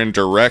writer and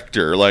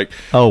director. Like,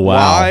 oh,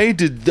 wow.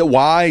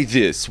 Why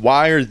this?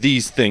 Why are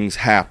these things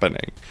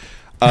happening?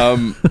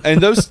 And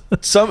there's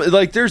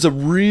a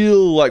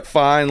real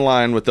fine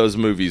line with those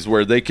movies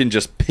where they can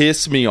just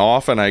piss me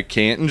off and I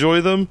can't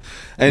enjoy them.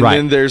 And Right.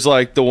 then there's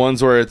the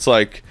ones where it's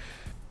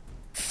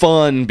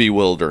fun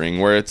bewildering,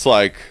 where it's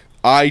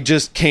I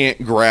just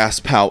can't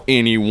grasp how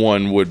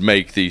anyone would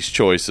make these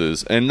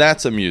choices, and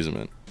that's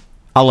Amusement.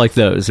 I like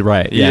those,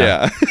 right?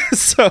 Yeah.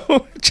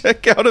 So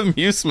check out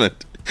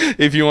Amusement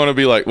if you want to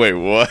be like, wait,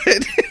 what?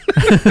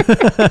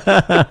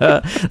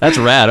 That's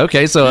rad.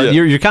 Okay, so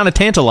you're kind of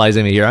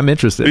tantalizing me here. I'm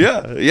interested.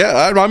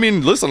 Yeah. I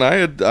mean, listen, I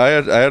had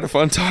a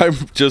fun time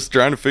just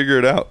trying to figure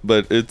it out,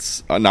 but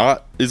it's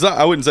not.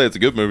 I wouldn't say it's a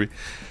good movie.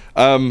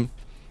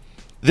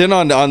 Then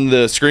on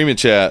the Screaming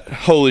Chat,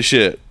 holy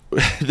shit,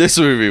 this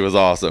movie was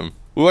awesome.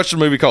 We watched a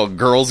movie called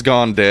Girls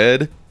Gone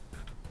Dead.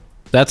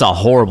 That's a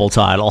horrible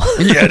title.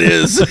 Yeah, it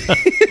is.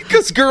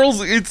 Because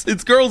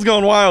it's Girls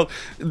Gone Wild.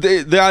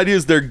 The idea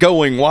is they're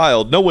going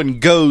wild. No one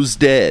goes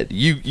dead.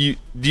 You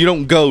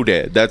don't go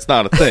dead. That's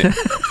not a thing.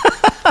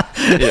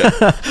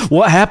 Yeah.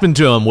 What happened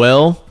to him?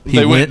 Well,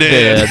 he went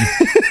dead.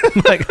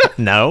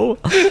 No.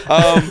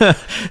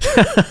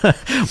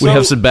 We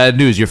have some bad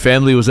news. Your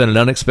family was in an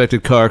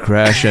unexpected car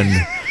crash and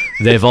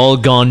they've all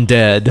gone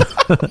dead.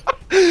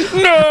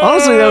 No.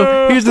 Honestly,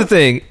 though, here's the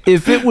thing.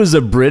 If it was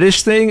a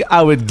British thing,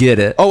 I would get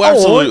it. Oh,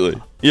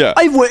 absolutely. Yeah.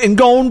 I went and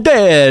gone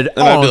dead, And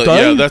I'd be aren't like,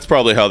 they? yeah, that's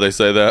probably how they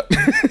say that.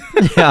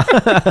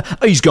 Yeah.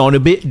 He's gone a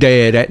bit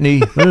dead, hasn't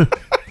he?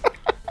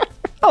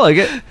 I like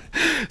it.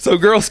 So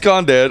Girls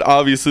Gone Dead,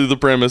 obviously the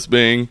premise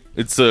being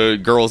it's a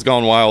Girls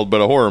Gone Wild, but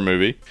a horror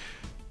movie.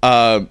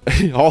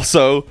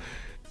 Also,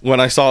 when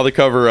I saw the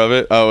cover of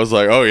it, I was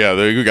like, oh yeah,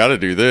 we got to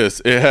do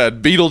this. It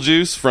had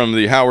Beetlejuice from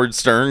the Howard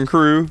Stern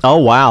crew. Oh,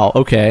 wow.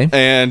 Okay.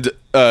 And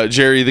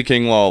Jerry the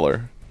King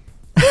Lawler.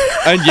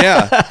 And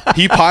yeah,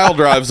 he pile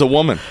drives a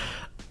woman.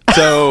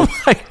 So,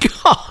 Oh, my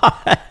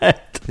God.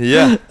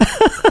 yeah.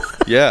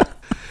 Yeah.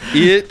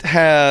 It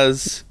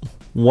has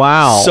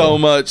Wow. so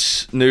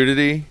much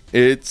nudity.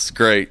 It's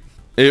great.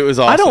 It was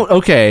awesome.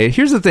 Okay,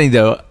 here's the thing,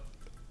 though.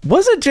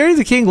 Wasn't Jerry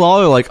the King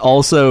Lawler,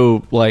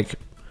 also,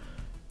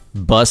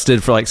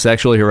 busted for,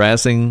 sexually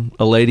harassing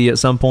a lady at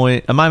some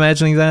point? Am I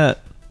imagining that?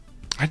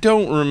 I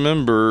don't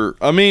remember.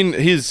 I mean,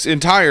 his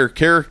entire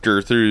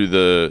character through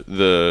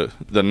the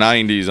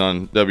 90s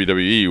on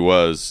WWE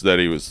was that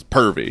he was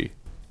pervy.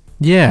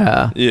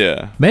 Yeah.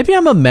 Yeah. Maybe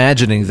I'm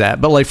imagining that,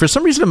 but for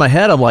some reason in my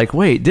head, I'm like,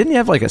 wait, didn't he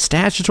have a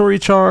statutory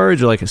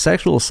charge or a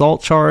sexual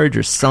assault charge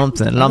or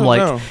something? And I'm like,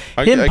 know.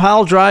 him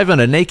pile driving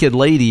a naked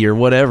lady or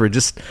whatever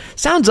just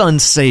sounds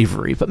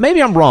unsavory, but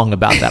maybe I'm wrong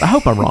about that. I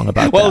hope I'm wrong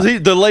about Well,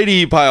 that. the lady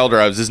he pile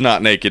drives is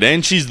not naked,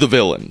 and she's the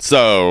villain.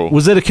 So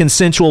Was it a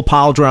consensual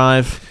pile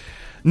drive?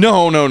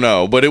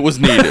 no, but it was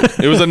needed.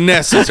 It was a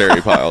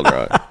necessary pile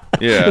drive.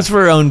 Yeah. It's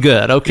for her own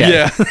good. Okay.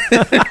 Yeah.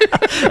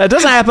 It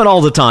doesn't happen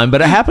all the time,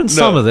 but it happens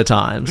some of the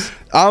times.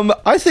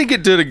 I think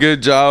it did a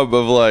good job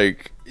of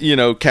like, you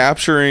know,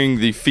 capturing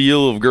the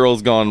feel of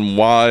Girls Gone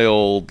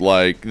Wild,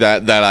 like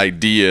that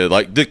idea,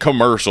 like the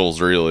commercials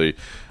really.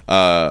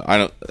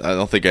 I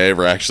don't think I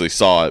ever actually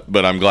saw it,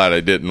 but I'm glad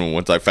I didn't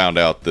once I found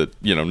out that,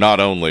 you know, not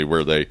only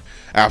were they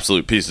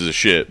absolute pieces of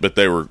shit, but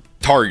they were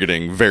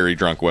targeting very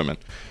drunk women.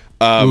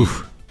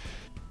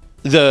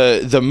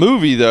 The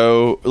movie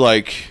though,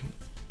 like,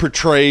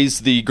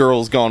 portrays the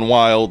Girls Gone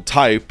Wild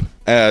type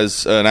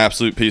as an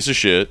absolute piece of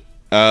shit.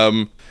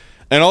 And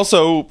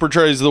also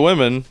portrays the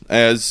women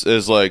as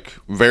like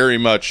very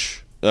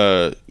much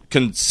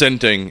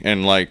consenting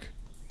and like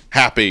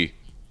happy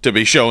to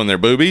be showing their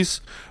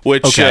boobies,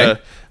 which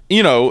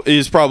you know,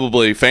 is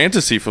probably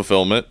fantasy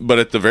fulfillment, but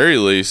at the very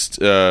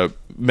least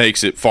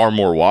makes it far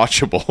more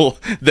watchable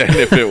than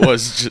if it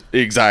was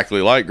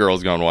exactly like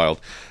Girls Gone Wild.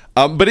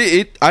 But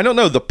it I don't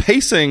know, the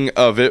pacing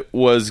of it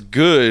was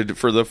good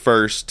for the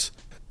first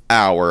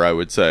hour, I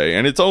would say,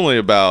 and it's only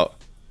about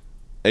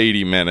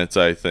 80 minutes,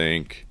 I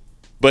think.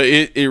 But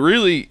it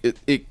really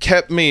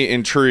kept me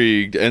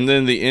intrigued, and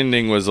then the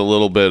ending was a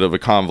little bit of a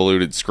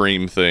convoluted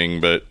Scream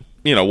thing, but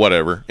you know,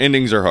 whatever.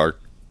 Endings are hard.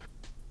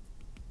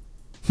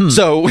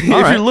 So if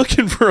you're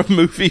looking for a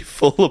movie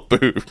full of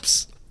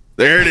boobs,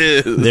 there it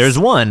is. There's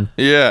one.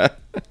 Yeah.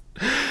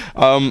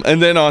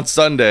 And then on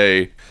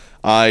Sunday,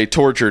 I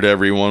tortured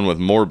everyone with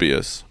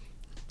Morbius.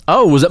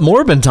 Oh, was it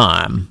Morbin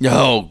time?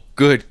 Oh,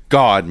 good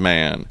God,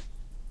 man.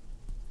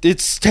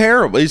 It's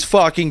terrible. It's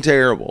fucking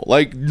terrible.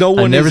 Like, no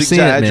one is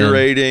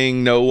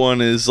exaggerating. No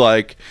one is,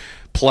 like,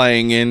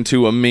 playing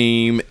into a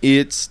meme.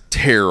 It's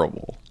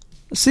terrible.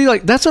 See,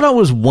 like, that's what I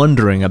was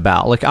wondering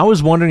about. Like, I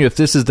was wondering if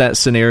this is that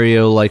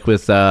scenario, like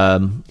with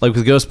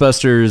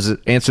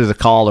Ghostbusters Answer the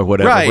Call or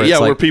whatever. Right, yeah,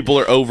 like, where people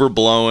are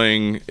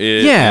overblowing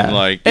it. Yeah,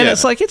 and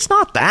it's like, it's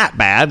not that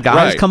bad,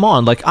 guys. Right. Come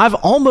on. Like, I've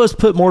almost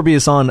put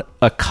Morbius on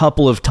a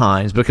couple of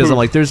times because I'm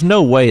like, there's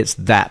no way it's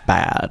that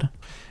bad.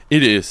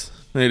 It is.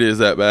 It is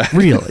that bad.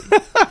 Really?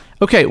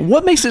 Okay,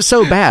 what makes it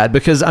so bad?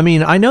 Because, I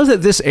mean, I know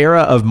that this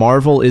era of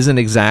Marvel isn't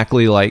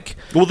exactly like...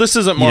 Well, this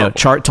isn't Marvel. You know,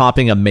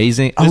 chart-topping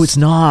amazing. It's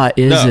not,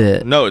 is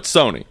it? No, it's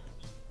Sony.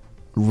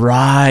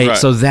 Right.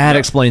 So that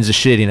explains the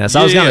shittiness.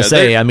 I was going to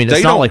say, I mean,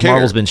 it's not like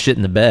Marvel's been shit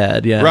in the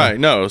bed. Yeah. Right,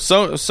 no.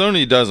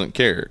 Sony doesn't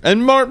care.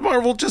 And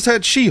Marvel just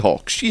had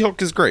She-Hulk.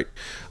 She-Hulk is great.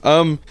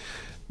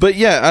 But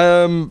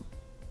yeah,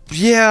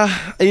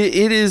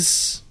 it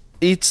is...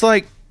 It's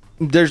like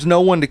there's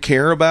no one to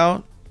care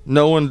about.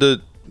 No one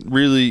to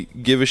really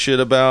give a shit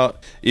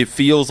about. It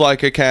feels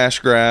like a cash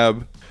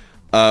grab.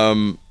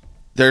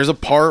 There's a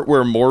part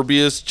where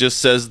Morbius just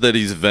says that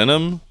he's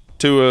Venom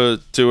to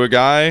a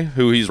guy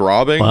who he's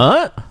robbing.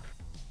 What?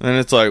 And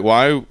it's like,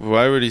 why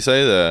would he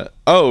say that?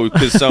 Oh,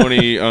 because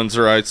Sony owns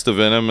the rights to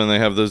Venom and they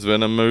have those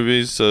Venom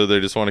movies, so they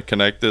just want to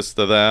connect this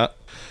to that.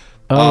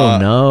 Oh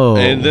no.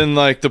 And then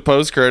like the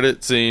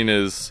post-credit scene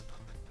is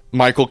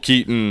Michael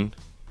Keaton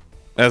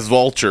as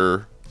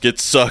Vulture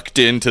gets sucked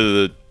into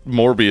the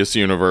Morbius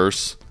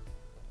universe,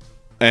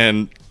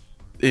 and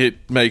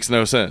it makes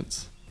no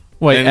sense.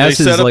 Wait, and as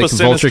his like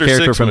Vulture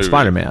character from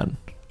Spider-Man.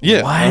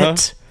 Yeah.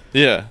 What?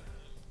 Yeah.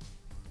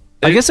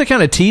 I guess I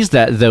kind of teased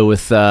that though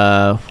with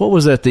what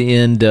was at the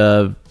end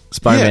of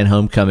Spider-Man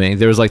Homecoming?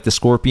 There was like the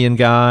Scorpion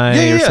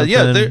guy. or something.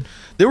 Yeah.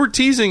 They were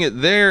teasing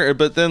it there,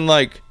 but then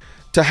like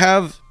to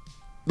have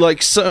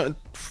like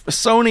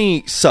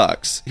Sony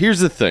sucks. Here's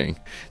the thing.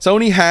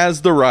 Sony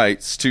has the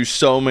rights to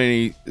so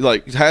many,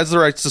 like, has the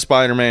rights to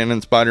Spider-Man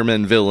and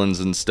Spider-Man villains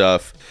and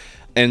stuff.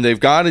 And they've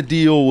got a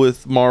deal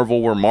with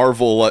Marvel where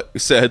Marvel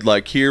said,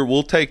 like, here,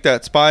 we'll take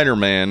that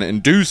Spider-Man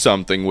and do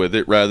something with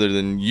it rather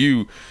than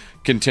you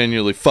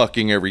continually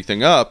fucking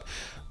everything up.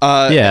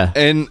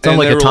 And sounds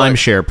like a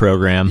timeshare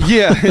program.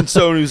 Yeah, and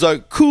Sony's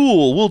like,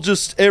 cool, we'll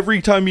just,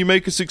 every time you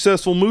make a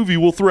successful movie,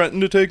 we'll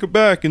threaten to take it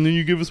back, and then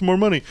you give us more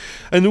money.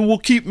 And then we'll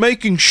keep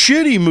making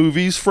shitty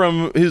movies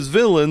from his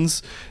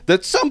villains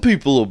that some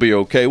people will be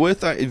okay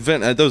with.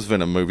 Those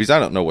Venom movies, I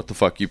don't know what the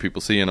fuck you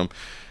people see in them.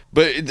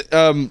 But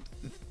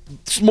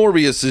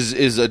Morbius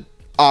is a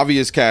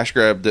obvious cash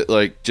grab that,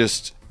 like,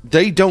 just,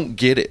 they don't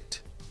get it.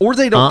 Or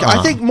they don't.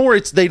 I think more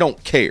it's they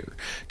don't care.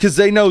 Because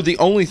they know the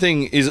only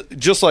thing is,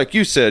 just like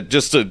you said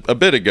just a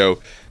bit ago,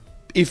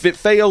 if it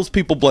fails,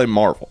 people blame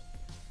Marvel.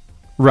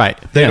 Right.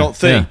 They don't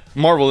think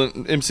Marvel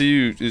and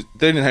MCU, they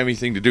didn't have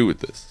anything to do with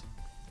this.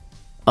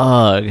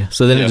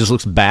 So then it just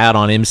looks bad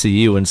on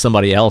MCU and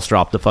somebody else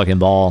dropped the fucking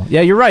ball.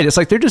 Yeah, you're right. It's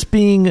like they're just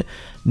being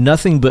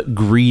nothing but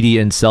greedy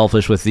and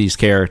selfish with these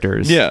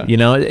characters. Yeah. You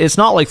know, it's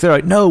not like they're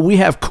like, no, we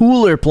have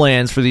cooler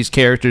plans for these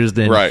characters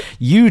than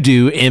you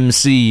do,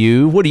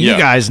 MCU. What do you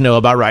guys know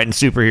about writing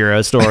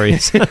superhero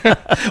stories?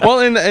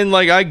 Well, and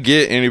like, I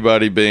get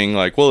anybody being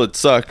like, well, it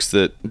sucks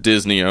that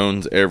Disney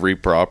owns every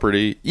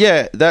property.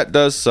 Yeah, that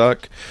does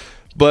suck.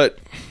 But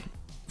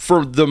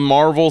for the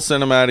Marvel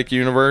Cinematic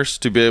Universe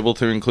to be able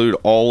to include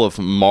all of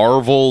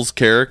Marvel's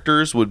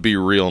characters would be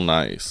real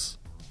nice.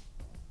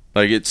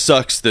 Like, it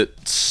sucks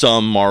that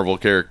some Marvel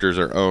characters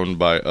are owned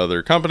by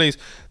other companies.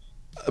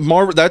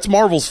 that's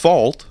Marvel's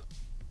fault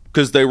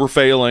because they were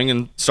failing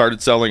and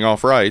started selling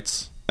off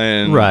rights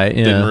and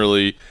didn't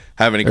really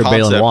have any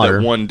concept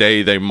that one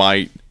day they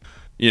might,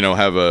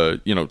 have a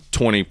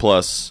 20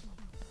 plus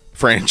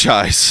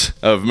franchise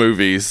of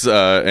movies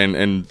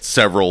and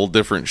several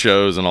different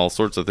shows and all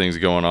sorts of things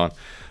going on.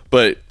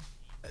 But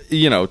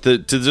to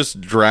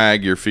just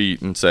drag your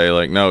feet and say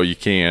like, no, you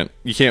can't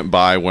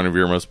buy one of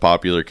your most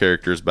popular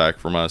characters back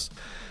from us.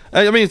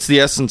 I mean, it's the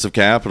essence of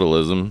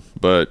capitalism,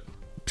 but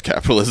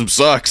capitalism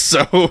sucks,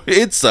 so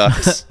it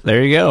sucks.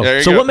 There you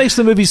go. So what makes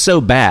the movie so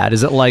bad?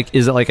 Is it like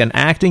an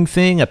acting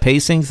thing, a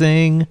pacing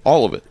thing?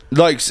 All of it.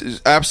 Like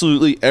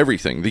absolutely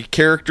everything. The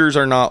characters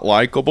are not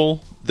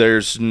likable.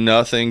 There's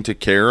nothing to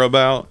care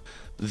about.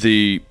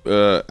 The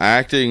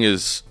acting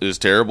is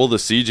terrible. The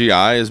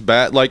CGI is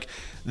bad. Like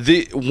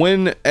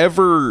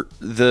whenever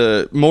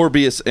the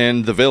Morbius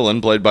and the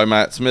villain, played by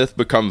Matt Smith,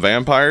 become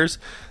vampires,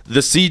 the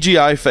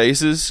CGI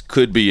faces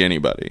could be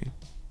anybody.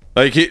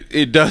 Like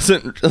it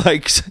doesn't,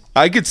 like,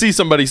 I could see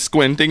somebody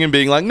squinting and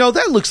being like, no,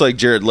 that looks like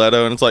Jared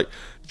Leto, and it's like,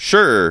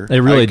 sure, it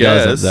really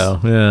doesn't though.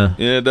 Yeah,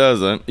 it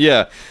doesn't.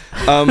 Yeah.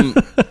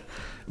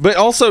 But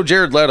also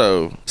Jared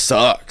Leto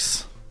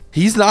sucks.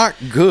 He's not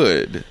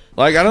good.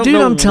 Like, I don't know.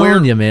 Dude, I'm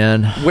telling you,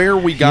 man, where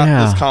we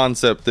got this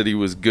concept that he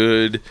was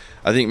good.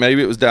 I think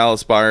maybe it was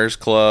Dallas Buyers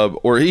Club,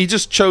 or he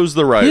just chose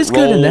the right roles. He's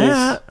good in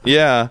that.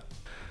 Yeah.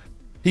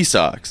 He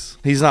sucks.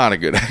 He's not a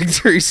good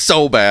actor. He's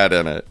so bad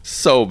in it.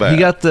 So bad. He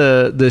got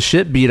the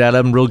shit beat out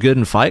of him real good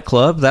in Fight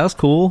Club. That was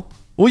cool.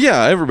 Well,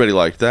 yeah, everybody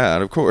liked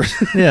that, of course.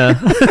 Yeah.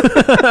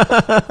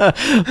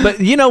 But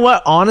you know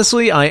what?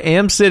 Honestly, I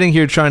am sitting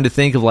here trying to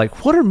think of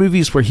like, what are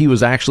movies where he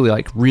was actually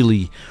like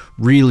really,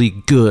 really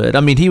good?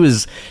 I mean, he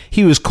was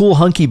cool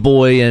hunky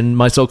boy in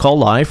My So-Called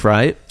Life,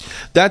 right?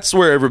 That's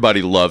where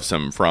everybody loves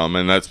him from,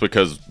 and that's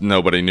because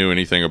nobody knew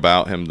anything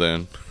about him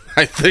then.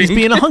 I think he's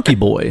being a hunky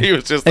boy. He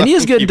was just, and he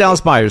is good in Dallas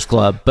Buyers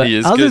Club. But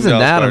other than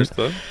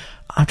that,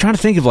 I'm trying to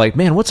think of like,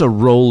 man, what's a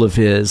role of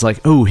his? Like,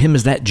 oh, him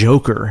as that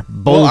Joker.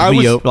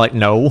 Like,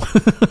 no.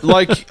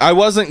 Like, I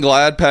wasn't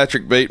glad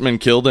Patrick Bateman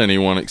killed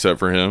anyone except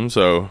for him.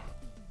 So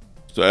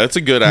that's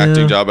a good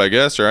acting job, I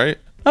guess, right?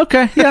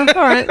 Okay, yeah,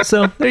 all right.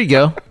 So there you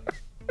go.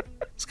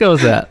 Let's go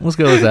with that,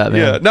 man.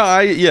 Yeah, no,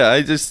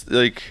 I just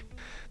like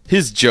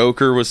his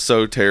Joker was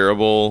so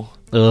terrible.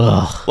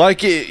 Ugh.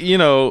 Like,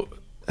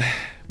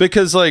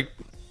 because like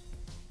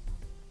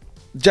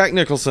Jack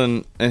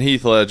Nicholson and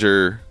Heath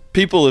Ledger,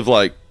 people have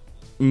like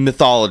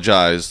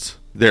mythologized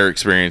their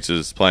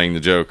experiences playing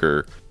the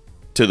Joker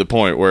to the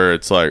point where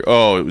it's like,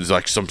 oh, it was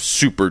like some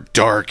super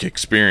dark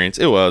experience.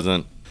 It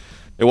wasn't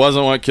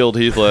what killed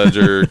Heath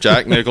Ledger.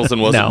 Jack Nicholson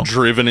wasn't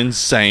driven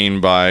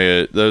insane by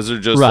it. Those are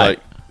just like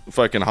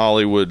fucking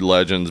Hollywood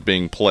legends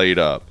being played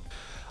up.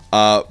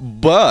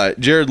 But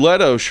Jared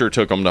Leto sure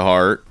took them to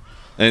heart.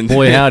 And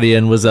boy howdy,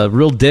 and was a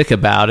real dick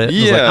about it.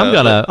 Yeah,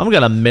 like, I'm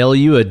gonna mail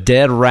you a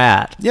dead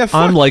rat. Yeah,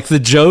 I'm like the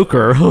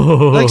Joker.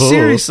 Like,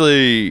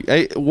 seriously,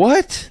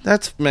 what?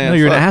 That's, man. No,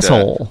 you're an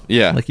asshole. That.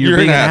 Yeah, like you're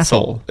being an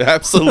asshole.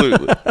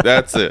 Absolutely,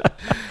 that's it.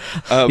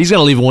 He's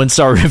gonna leave a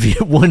 1-star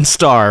review. 1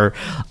 star.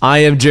 I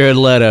am Jared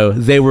Leto.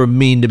 They were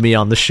mean to me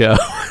on the show.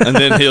 And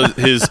then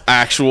his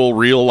actual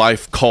real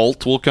life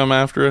cult will come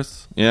after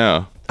us.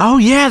 Yeah. Oh,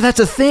 yeah,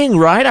 that's a thing,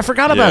 right? I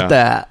forgot about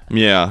that.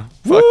 Yeah.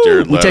 Fuck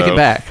Jared Leto. We take it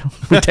back.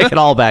 We take it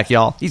all back,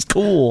 y'all. He's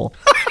cool.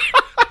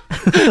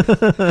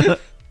 So,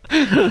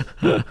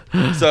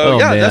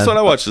 that's what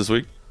I watched this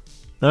week.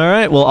 All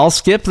right. Well, I'll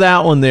skip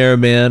that one there,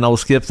 man. I'll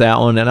skip that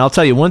one. And I'll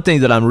tell you one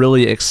thing that I'm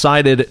really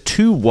excited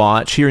to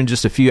watch here in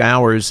just a few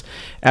hours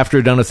after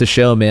we're done with the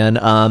show,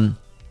 man.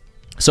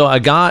 So I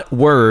got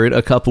word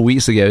a couple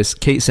weeks ago,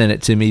 Kate sent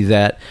it to me,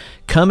 that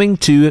coming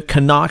to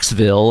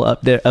Knoxville,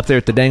 up there at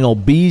the dang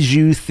old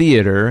Bijou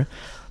Theater,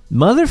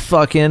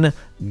 motherfucking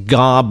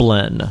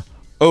Goblin.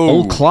 Oh.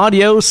 Old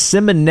Claudio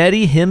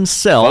Simonetti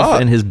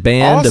himself and his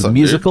band of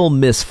musical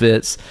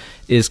misfits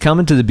is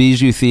coming to the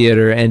Bijou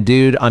Theater. And,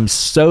 dude, I'm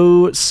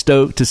so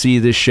stoked to see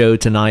this show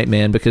tonight,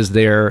 man, because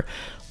they're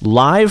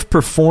live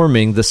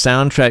performing the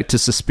soundtrack to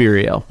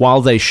Suspiria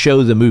while they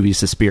show the movie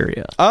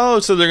Suspiria. Oh,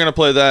 so they're going to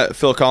play that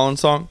Phil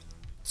Collins song?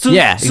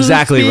 Yeah,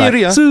 exactly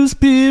right.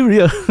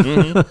 Suspiria.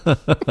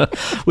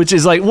 Mm-hmm. Which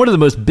is like one of the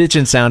most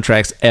bitchin'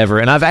 soundtracks ever.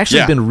 And I've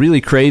actually been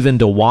really craving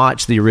to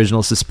watch the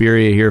original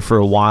Suspiria here for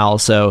a while.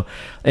 So,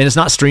 and it's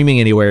not streaming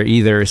anywhere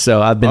either.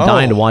 So I've been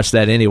dying to watch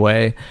that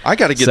anyway. I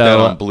got to get that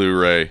on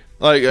Blu-ray.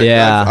 Like,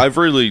 I've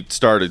really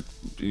started,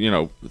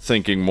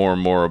 thinking more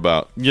and more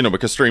about,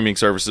 because streaming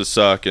services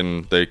suck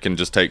and they can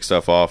just take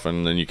stuff off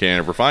and then you can't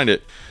ever find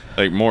it.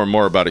 Like, more and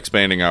more about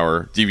expanding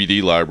our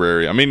DVD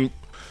library. I mean,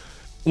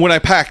 when I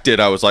packed it,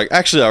 I was like,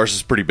 actually, ours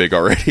is pretty big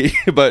already.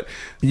 But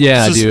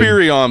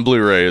Suspiria on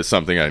Blu-ray is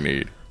something I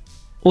need.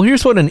 Well,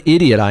 here's what an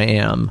idiot I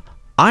am.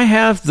 I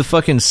have the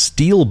fucking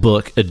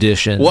Steelbook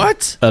edition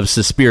of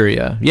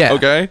Suspiria. Yeah.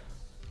 Okay.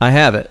 I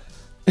have it.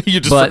 You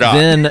just forgot. But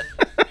then,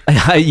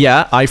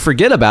 I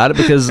forget about it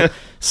because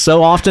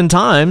so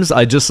oftentimes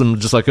I just am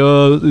just like,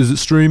 oh, is it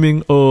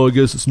streaming? Oh, I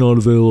guess it's not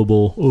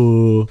available.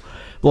 Oh.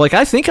 But like,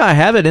 I think I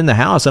have it in the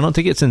house. I don't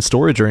think it's in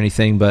storage or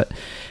anything. But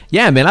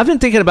yeah, man, I've been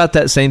thinking about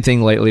that same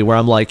thing lately where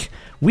I'm like,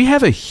 we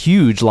have a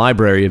huge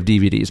library of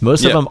DVDs.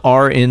 Most of them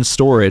are in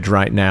storage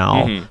right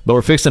now, but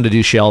we're fixing to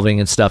do shelving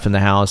and stuff in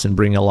the house and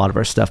bring a lot of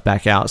our stuff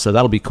back out. So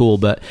that'll be cool.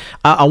 But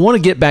I want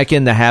to get back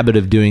in the habit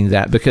of doing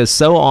that because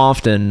so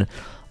often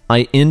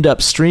I end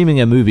up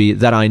streaming a movie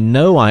that I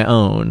know I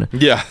own.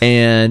 Yeah.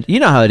 And you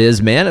know how it is,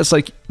 man. It's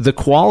like the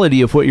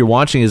quality of what you're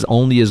watching is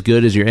only as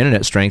good as your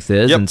internet strength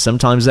is. And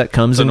sometimes that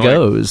comes and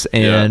goes.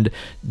 And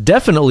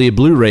definitely a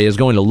Blu-ray is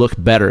going to look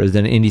better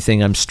than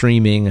anything I'm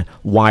streaming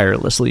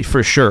wirelessly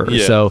for sure.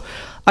 Yeah. So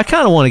I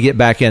kind of want to get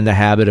back in the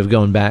habit of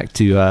going back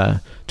to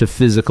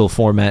physical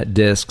format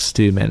discs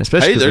too, man.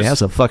 Especially because we have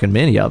so fucking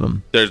many of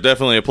them. There's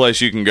definitely a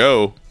place you can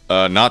go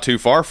not too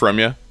far from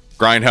you.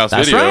 Grindhouse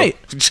That's Video.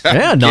 Right.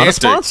 Yeah, not a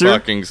sponsor.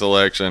 Fucking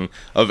selection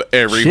of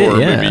every horror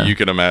movie you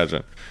can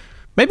imagine.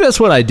 Maybe that's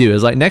what I do.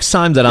 Is like next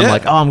time that I'm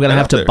like, oh, I'm going to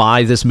have to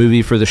buy this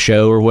movie for the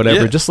show or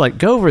whatever, just like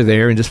go over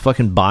there and just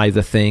fucking buy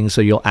the thing so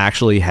you'll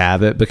actually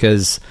have it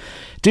because,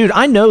 dude,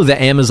 I know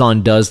that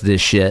Amazon does this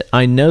shit.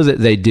 I know that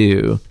they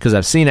do because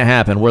I've seen it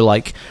happen where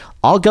like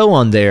I'll go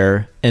on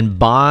there and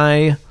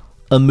buy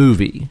a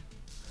movie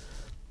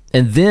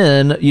and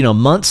then, you know,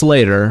 months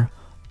later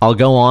I'll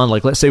go on,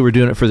 like, let's say we're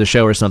doing it for the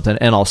show or something,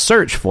 and I'll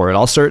search for it.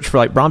 I'll search for,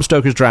 like, Bram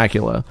Stoker's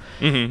Dracula,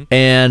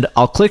 and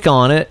I'll click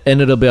on it,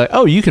 and it'll be like,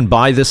 oh, you can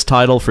buy this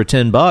title for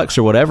 $10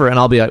 or whatever, and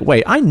I'll be like,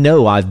 wait, I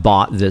know I've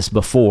bought this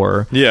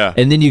before. Yeah.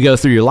 And then you go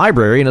through your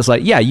library, and it's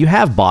like, yeah, you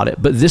have bought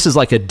it, but this is,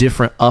 like, a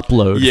different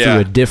upload through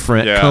a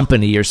different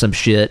company or some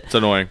shit. It's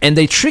annoying. And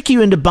they trick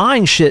you into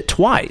buying shit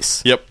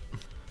twice. Yep.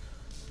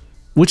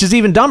 Which is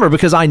even dumber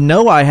because I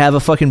know I have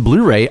a fucking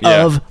Blu-ray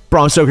of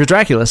Bram Stoker's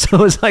Dracula.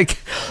 So it's like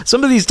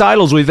some of these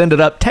titles we've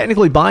ended up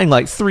technically buying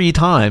like 3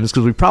 times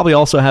because we probably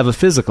also have a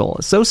physical.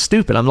 It's so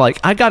stupid. I'm like,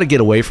 I got to get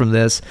away from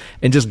this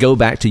and just go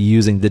back to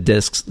using the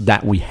discs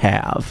that we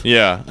have.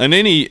 Yeah, and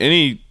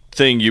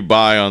anything you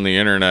buy on the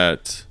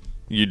internet,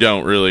 you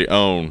don't really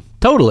own.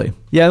 Totally.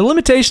 Yeah,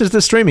 limitations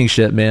to streaming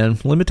shit, man.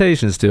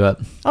 Limitations to it.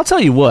 I'll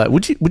tell you what.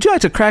 Would you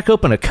like to crack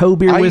open a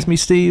co-beer with me,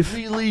 Steve?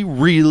 Really,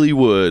 really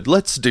would.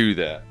 Let's do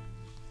that.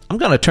 I'm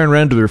going to turn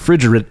around to the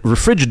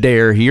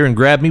Refrigerator here and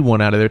grab me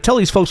one out of there. Tell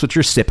these folks what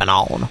you're sipping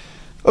on.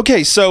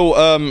 Okay,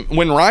 so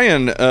when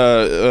Ryan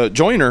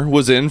Joyner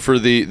was in for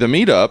the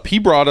meetup, he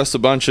brought us a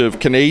bunch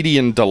of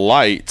Canadian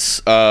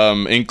delights,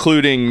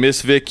 including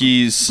Miss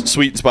Vicky's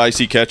sweet and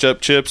spicy ketchup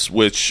chips,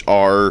 which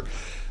are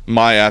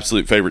my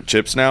absolute favorite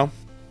chips now.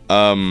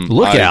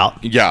 Look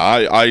out. Yeah,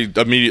 I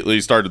immediately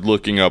started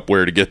looking up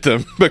where to get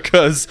them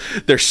because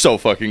they're so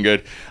fucking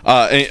good.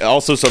 And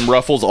also some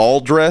Ruffles all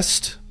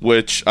dressed,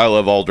 which I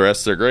love all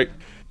dressed. They're great.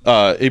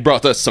 He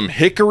brought us some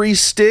hickory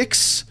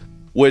sticks,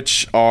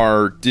 which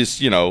are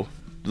just, you know,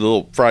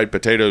 little fried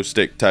potato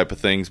stick type of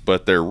things,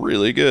 but they're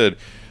really good.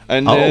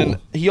 And then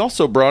he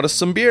also brought us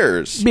some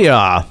beers.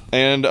 Yeah.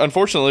 And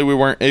unfortunately, we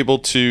weren't able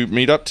to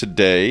meet up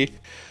today,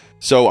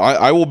 so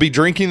I will be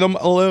drinking them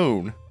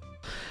alone.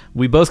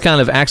 We both kind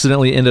of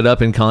accidentally ended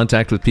up in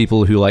contact with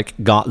people who like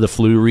got the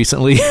flu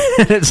recently.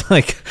 And it's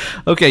like,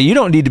 okay, you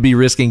don't need to be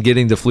risking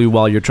getting the flu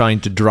while you're trying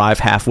to drive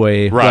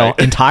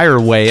entire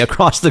way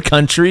across the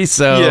country.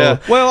 So yeah,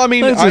 well, I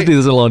mean, let's just do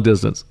this a long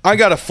distance. I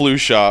got a flu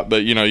shot,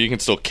 but you know, you can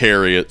still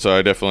carry it. So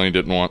I definitely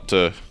didn't want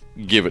to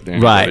give it to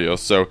anybody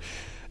else. So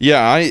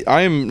yeah,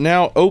 I am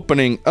now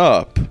opening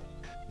up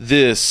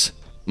this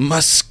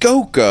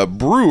Muskoka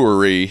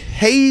Brewery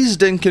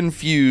Hazed and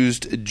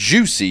Confused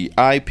Juicy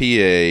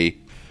IPA.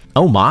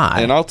 Oh my.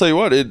 And I'll tell you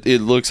what, it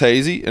looks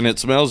hazy and it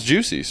smells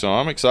juicy, so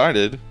I'm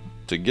excited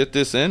to get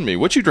this in me.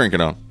 What you drinking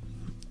on?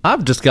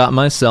 I've just got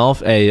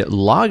myself a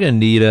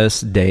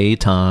Lagunitas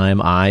Daytime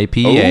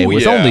IPA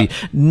with only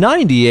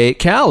 98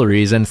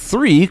 calories and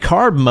 3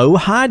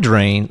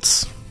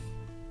 carbohydrates.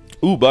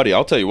 Ooh, buddy,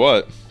 I'll tell you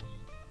what.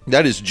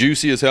 That is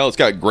juicy as hell. It's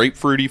got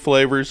grapefruity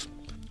flavors.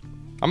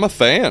 I'm a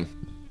fan.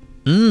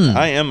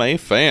 I am a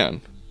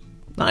fan.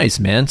 Nice,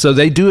 man. So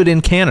they do it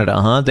in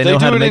Canada, huh? They know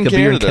how to make a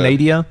beer in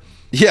Canada?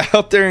 Yeah,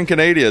 up there in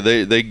Canada,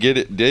 they get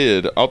it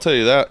did. I'll tell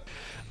you that.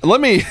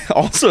 Let me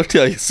also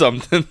tell you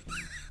something.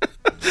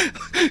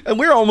 And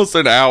we're almost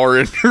an hour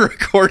into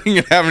recording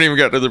and haven't even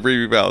got to the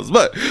preview balance.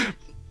 But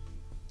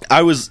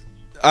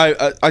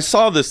I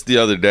saw this the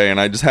other day, and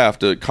I just have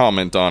to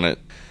comment on it.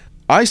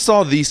 I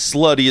saw the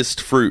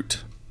sluttiest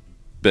fruit,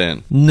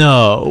 Ben.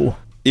 No.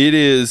 It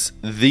is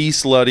the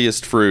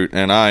sluttiest fruit,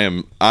 and I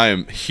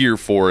am here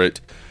for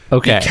it.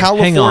 Okay,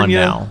 hang on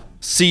now.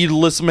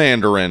 Seedless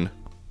mandarin.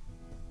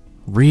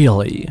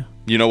 Really?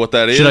 You know what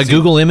that is? Should I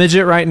Google image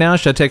it right now?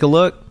 Should I take a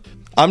look?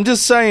 I'm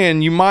just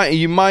saying you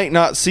might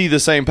not see the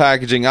same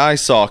packaging I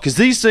saw, because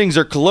these things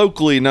are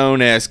colloquially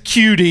known as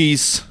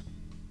cuties.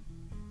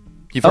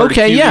 You've heard of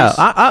cuties? Yeah.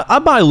 I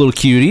buy little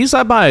cuties.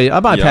 I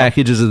buy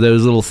packages of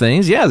those little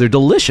things. Yeah, they're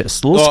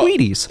delicious. Little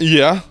sweeties.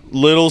 Yeah,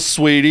 little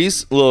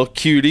sweeties, little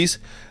cuties.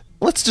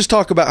 Let's just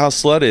talk about how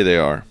slutty they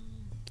are.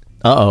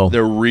 Uh-oh.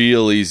 They're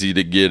real easy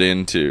to get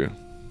into.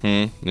 You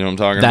know what I'm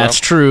talking That's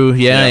about? true.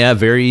 Yeah,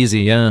 very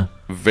easy, yeah.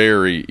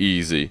 Very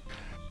easy.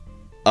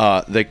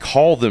 They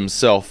call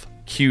themselves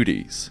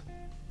cuties.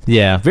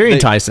 Yeah, very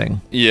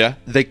enticing. Yeah,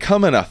 they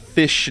come in a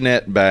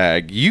fishnet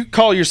bag. You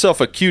call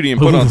yourself a cutie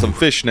and put on some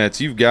fishnets,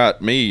 you've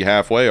got me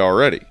halfway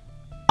already.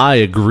 I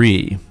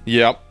agree.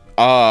 Yep.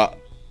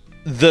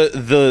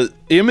 The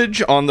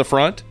image on the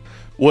front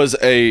was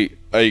a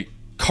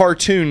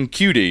cartoon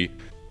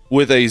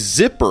with a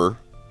zipper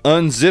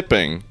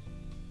unzipping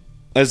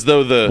as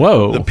though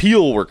the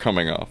peel were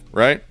coming off,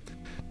 right?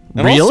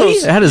 And really?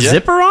 Also, it had a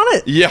zipper on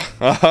it?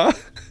 Yeah.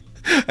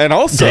 And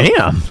also,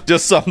 damn,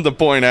 just something to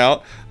point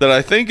out that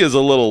I think is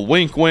a little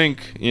wink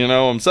wink, you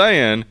know what I'm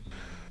saying?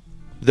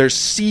 They're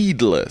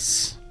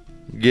seedless.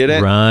 Get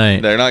it?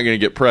 Right. They're not going to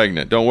get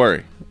pregnant. Don't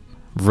worry.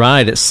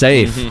 Right, it's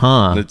safe,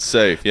 huh? It's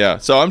safe, yeah.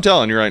 So I'm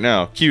telling you right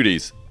now,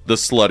 cuties, the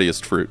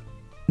sluttiest fruit.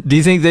 Do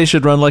you think they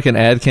should run like an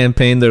ad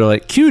campaign? They're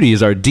like,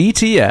 cuties are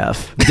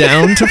DTF,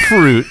 down to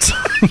fruit.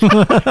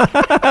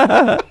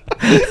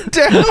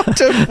 Down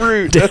to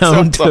fruit.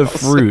 Down to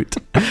fruit.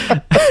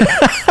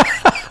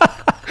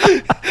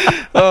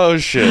 Oh,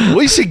 shit.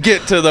 We should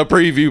get to the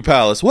Preview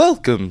Palace.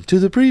 Welcome to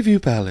the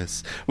Preview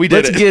Palace. We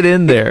did Let's get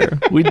in there.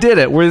 We did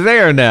it. We're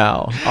there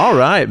now. All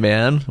right,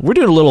 man. We're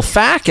doing a little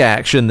FAQ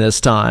action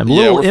this time. A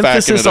little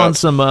emphasis on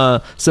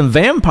some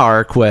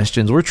vampire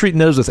questions. We're treating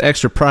those with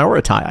extra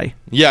priority.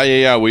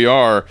 Yeah, we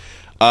are.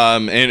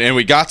 And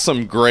we got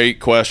some great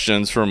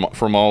questions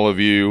from all of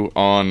you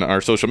on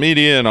our social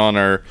media and on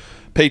our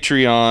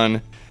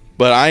Patreon.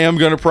 But I am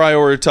going to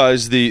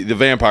prioritize the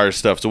vampire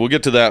stuff, so we'll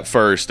get to that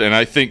first. And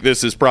I think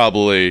this is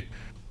probably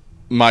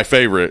my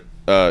favorite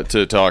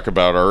to talk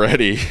about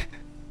already.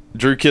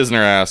 Drew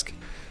Kisner asked,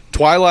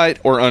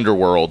 Twilight or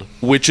Underworld,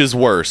 which is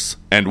worse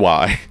and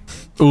why?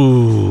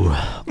 Ooh,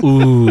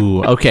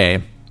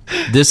 okay.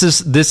 This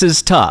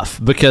is tough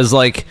because,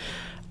 like,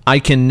 I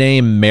can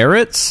name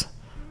merits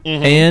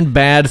and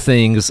bad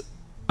things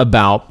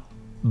about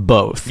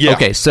both. Yeah,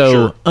 okay, so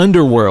sure.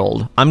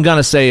 Underworld, I'm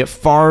gonna say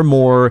far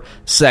more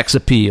sex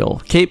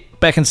appeal. Kate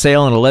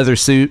Beckinsale in a leather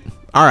suit.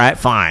 All right,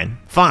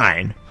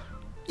 fine.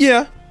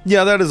 Yeah,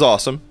 that is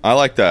awesome. I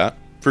like that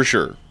for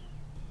sure.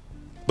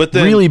 But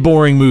then, really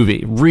boring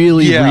movie.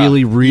 Really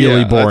boring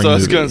movie. That's what I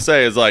was gonna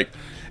say. Is like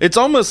it's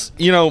almost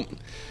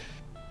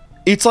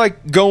it's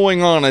like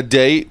going on a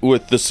date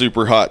with the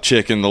super hot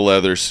chick in the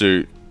leather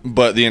suit.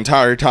 But the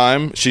entire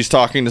time, she's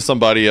talking to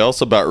somebody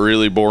else about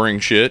really boring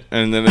shit.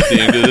 And then at the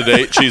end of the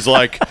date, she's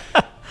like,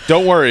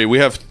 don't worry, we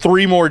have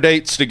 3 more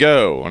dates to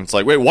go. And it's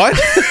like, wait, what?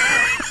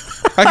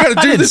 I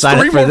got to do this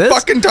 3 more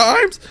fucking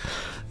times?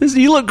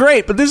 You look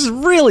great, but this is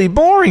really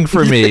boring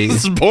for me.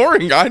 This is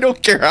boring. I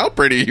don't care how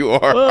pretty you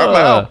are. I'm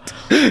out.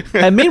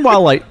 And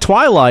meanwhile, like,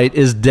 Twilight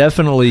is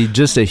definitely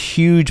just a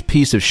huge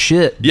piece of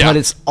shit, but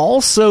it's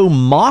also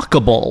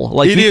mockable.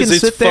 Like,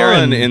 it's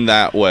fun in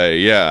that way,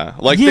 yeah.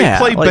 Like, they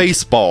play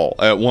baseball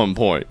at one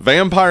point.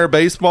 Vampire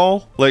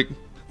baseball? Like,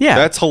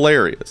 that's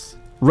hilarious.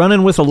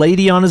 Running with a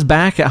lady on his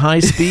back at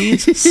high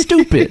speeds?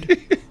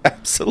 Stupid.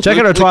 Absolutely. Check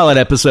out our Twilight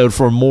episode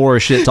for more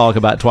shit talk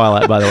about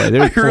Twilight, by the way.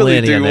 There's I really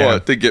plenty in do there.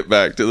 want to get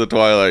back to the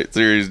Twilight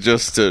series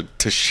just to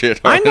shit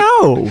on it. I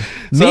know.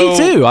 Me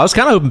too. I was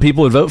kind of hoping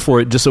people would vote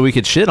for it just so we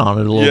could shit on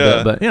it a little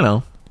bit, but, you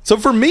know. So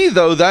for me,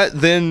 though, that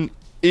then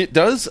it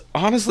does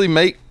honestly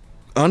make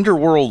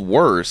Underworld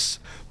worse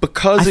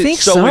because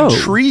it's so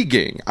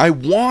intriguing. I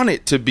want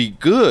it to be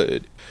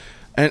good.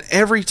 And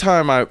every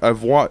time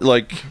I've watched,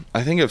 like,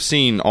 I think I've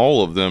seen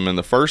all of them, and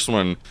the first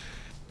one,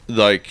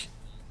 like,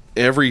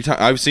 every time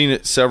I've seen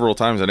it several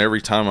times, and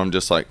every time I'm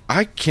just like,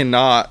 I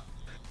cannot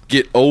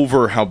get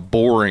over how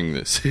boring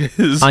this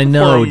is. I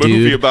know, for a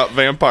movie dude. about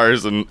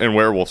vampires and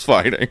werewolves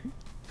fighting.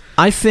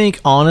 I think,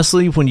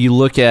 honestly, when you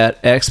look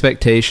at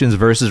expectations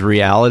versus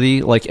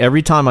reality, like,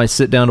 every time I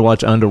sit down to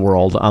watch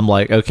Underworld, I'm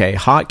like, okay,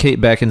 hot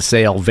Kate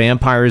Beckinsale,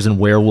 vampires and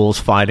werewolves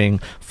fighting,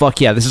 fuck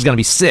yeah, this is going to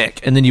be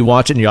sick. And then you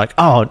watch it and you're like,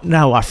 oh,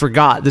 no, I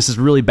forgot. This is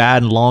really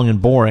bad and long and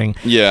boring.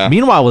 Yeah.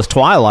 Meanwhile, with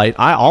Twilight,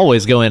 I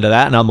always go into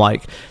that and I'm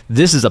like,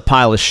 this is a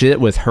pile of shit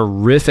with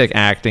horrific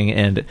acting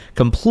and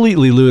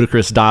completely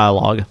ludicrous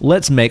dialogue.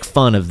 Let's make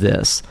fun of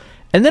this.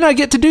 And then I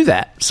get to do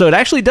that. So it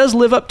actually does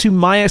live up to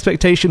my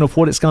expectation of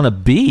what it's going to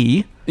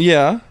be.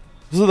 Yeah.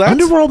 So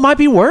Underworld might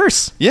be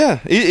worse. Yeah.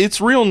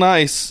 It's real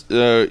nice,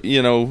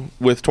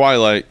 with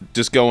Twilight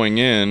just going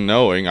in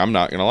knowing I'm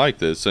not going to like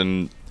this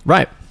and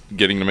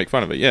getting to make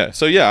fun of it. Yeah.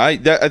 So, yeah, I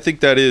think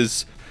that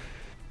is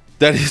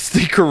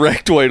the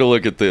correct way to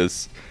look at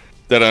this,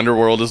 that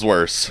Underworld is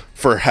worse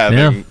for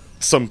having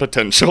some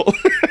potential.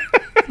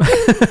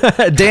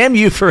 Damn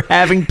you for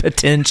having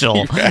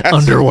potential,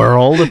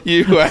 Underworld.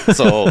 You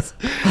assholes.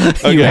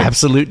 Okay. You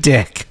absolute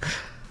dick.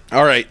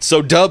 All right,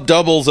 so Dub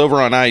Doubles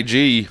over on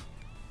IG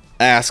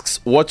asks,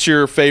 what's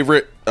your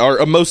favorite or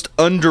a most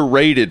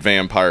underrated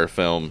vampire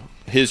film?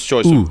 His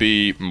choice would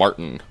be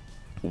Martin.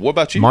 What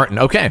about you? Martin,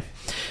 okay.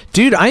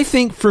 Dude, I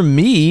think for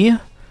me,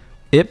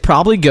 it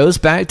probably goes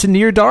back to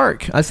Near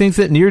Dark. I think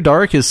that Near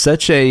Dark is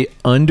such a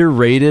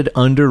underrated,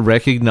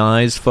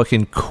 under-recognized,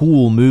 fucking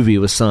cool movie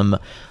with some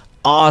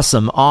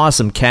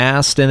awesome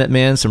cast in it,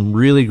 man. Some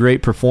really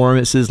great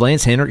performances.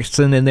 Lance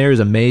Henriksen in there is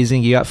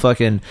amazing. You got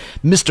fucking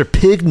Mr.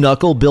 Pig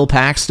Knuckle Bill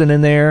Paxton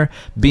in there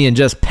being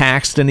just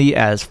Paxton-y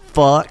as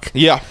fuck.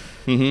 Yeah.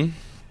 Mm-hmm.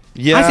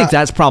 Yeah. I think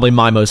that's probably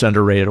my most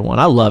underrated one.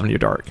 I love Near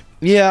Dark.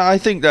 Yeah, I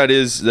think that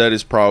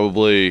is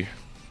probably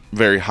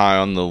very high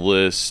on the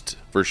list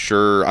for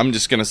sure. I'm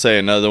just gonna say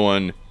another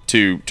one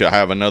to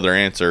have another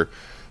answer.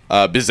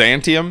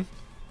 Byzantium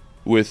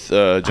with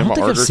Gemma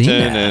Arterton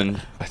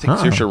and I think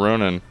Saoirse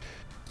Ronan.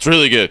 It's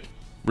really good,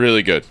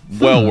 really good.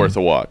 Well worth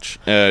a watch.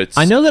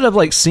 I know that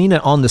I've seen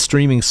it on the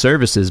streaming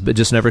services, but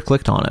just never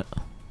clicked on it.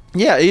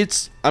 Yeah,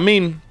 it's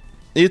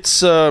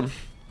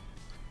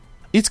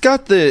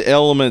got the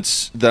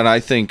elements that I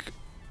think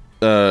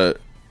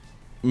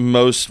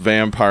most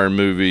vampire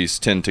movies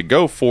tend to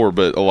go for,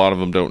 but a lot of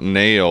them don't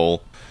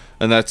nail.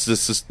 And that's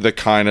just the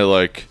kind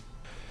of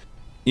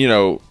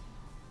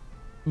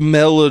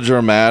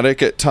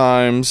melodramatic at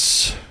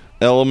times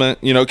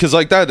element, because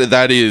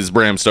that is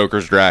Bram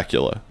Stoker's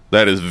Dracula.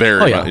 That is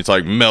very much, it's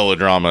like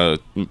melodrama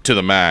to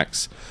the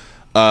max.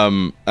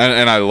 And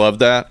I love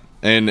that.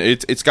 And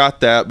it's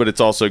got that, but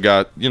it's also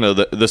got,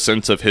 the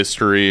sense of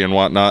history and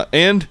whatnot,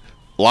 and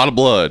a lot of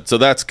blood. So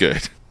that's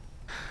good.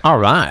 All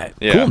right.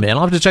 Yeah. Cool, man.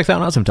 I'll have to check that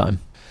one out sometime.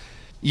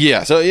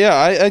 Yeah, so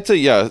I'd say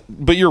yeah,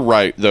 but you're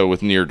right though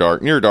with Near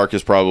Dark. Near Dark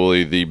is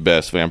probably the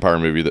best vampire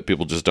movie that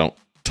people just don't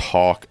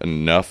talk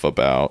enough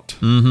about.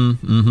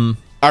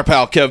 Our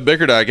pal Kev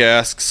Bickerdike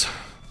asks,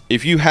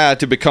 if you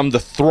had to become the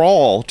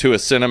thrall to a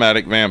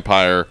cinematic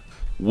vampire,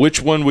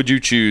 which one would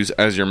you choose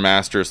as your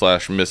master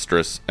 /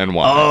 mistress and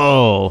why?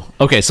 Oh,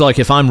 okay. So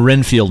if I'm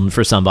Renfielding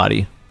for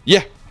somebody,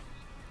 yeah,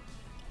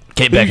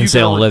 Kate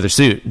Beckinsale in a leather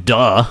suit,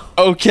 duh.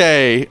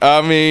 Okay,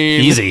 I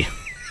mean, easy.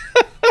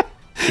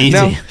 Easy,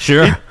 now,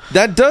 sure.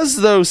 That does,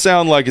 though,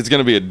 sound like it's going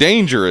to be a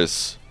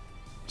dangerous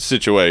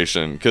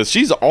situation, because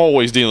she's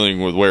always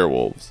dealing with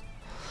werewolves.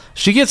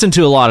 She gets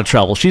into a lot of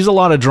trouble. She's a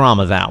lot of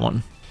drama, that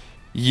one.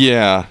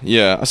 Yeah.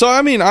 So,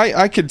 I mean,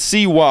 I could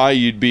see why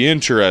you'd be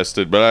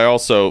interested, but I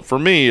also, for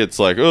me, it's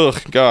like,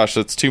 ugh, gosh,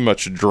 that's too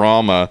much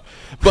drama.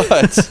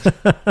 But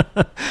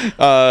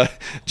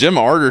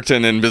Gemma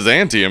Arterton in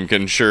Byzantium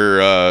can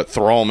sure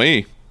thrall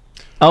me.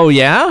 Oh,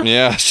 yeah?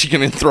 Yeah, she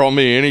can enthrall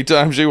me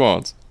anytime she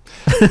wants.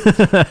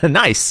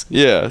 Nice.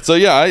 Yeah. So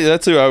yeah,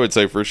 that's who I would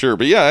say for sure.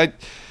 But yeah,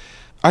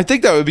 I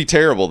think that would be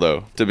terrible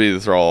though, to be the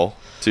thrall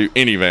to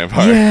any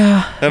vampire.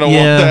 Yeah. I don't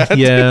want that.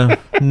 Yeah.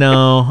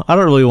 No, I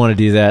don't really want to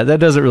do that. That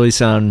doesn't really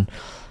sound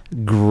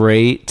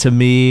great to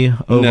me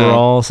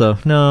overall. No. So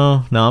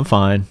no, I'm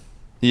fine.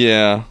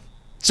 Yeah.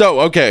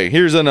 So okay,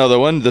 here's another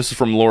one. This is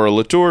from Laura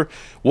Latour.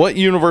 What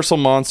Universal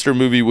monster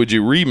movie would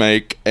you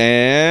remake,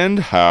 and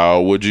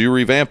how would you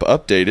revamp,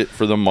 update it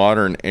for the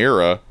modern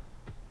era?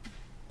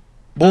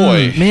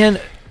 Boy, man,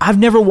 I've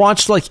never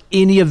watched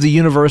any of the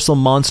Universal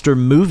monster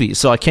movies,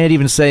 so I can't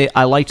even say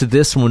I liked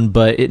this one,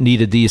 but it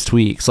needed these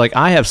tweaks.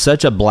 I have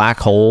such a black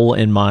hole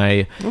in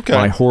my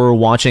horror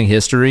watching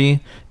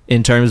history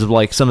in terms of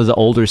some of the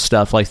older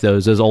stuff,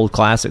 those old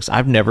classics.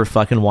 I've never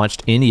fucking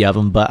watched any of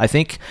them, but I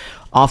think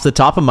off the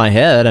top of my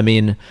head, I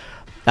mean,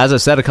 as I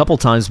said a couple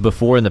times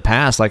before in the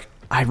past,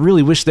 I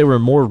really wish there were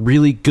more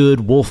really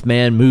good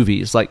Wolfman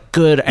movies,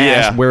 good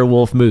ass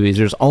werewolf movies.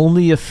 There's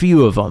only a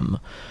few of them.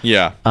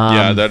 Yeah,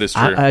 that is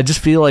true. I just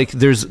feel like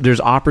there's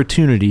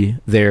opportunity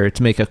there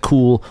to make a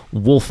cool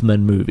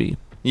Wolfman movie.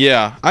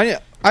 Yeah,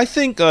 I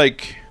think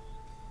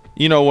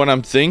when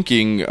I'm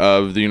thinking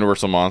of the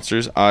Universal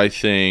monsters, I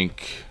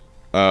think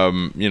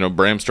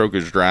Bram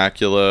Stoker's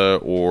Dracula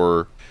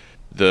or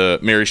the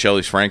Mary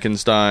Shelley's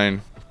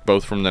Frankenstein,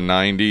 both from the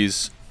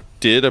 90s,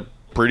 did a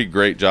pretty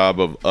great job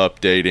of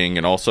updating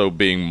and also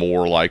being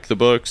more like the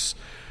books.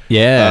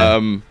 Yeah.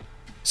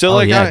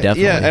 So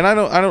definitely. Yeah, and I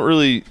don't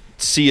really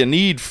see a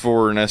need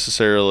for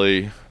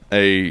necessarily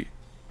a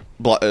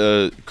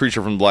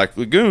Creature from Black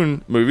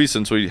Lagoon movie,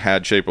 since we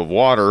had Shape of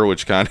Water,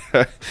 which kind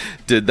of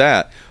did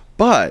that.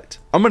 But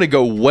I'm going to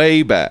go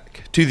way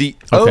back to the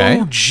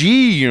OG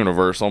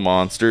Universal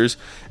monsters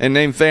and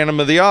name Phantom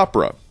of the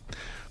Opera.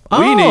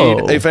 We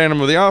need a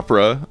Phantom of the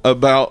Opera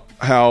about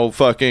how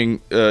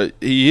fucking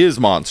he is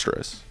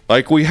monstrous.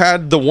 We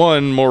had the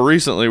one more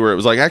recently where it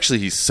was actually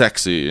he's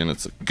sexy and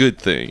it's a good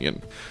thing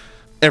and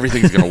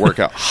everything's gonna work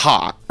out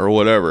hot or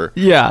whatever.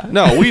 Yeah.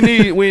 No, we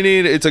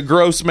need it's a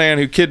gross man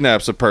who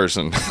kidnaps a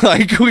person.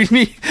 We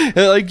need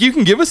you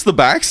can give us the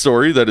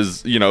backstory that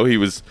is, he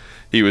was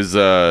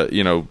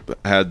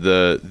had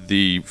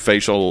the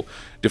facial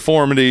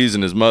deformities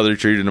and his mother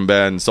treated him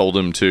bad and sold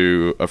him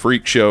to a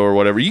freak show or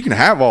whatever. You can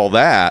have all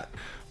that,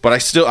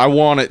 but I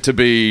want it to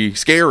be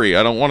scary.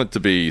 I don't want it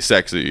to be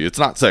sexy. It's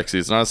not sexy.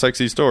 It's not a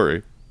sexy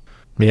story.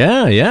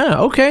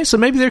 Yeah. Okay, so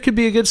maybe there could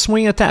be a good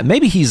swing at that.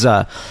 Maybe he's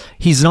not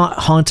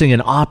haunting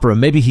an opera.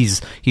 Maybe he's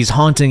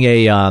haunting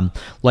a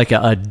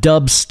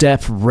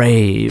dubstep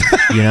rave,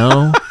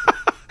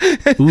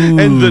 Ooh.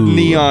 And the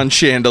neon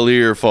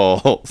chandelier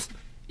falls.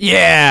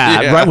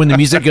 Yeah, right when the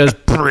music goes.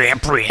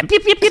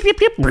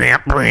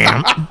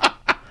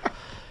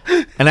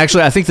 And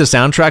actually, I think the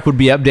soundtrack would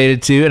be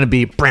updated too, and it'd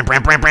be pew,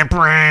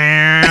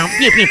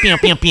 pew, pew,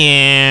 pew,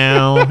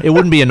 pew. It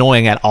wouldn't be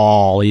annoying at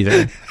all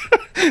either.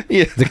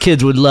 Yeah, The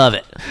kids would love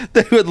it.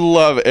 they would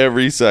love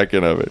every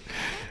second of it.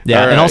 Yeah,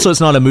 All and right. also it's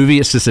not a movie;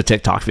 it's just a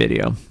TikTok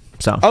video.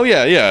 So, Oh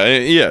yeah,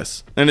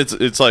 yes, and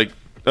it's like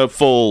a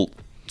full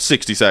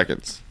 60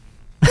 seconds.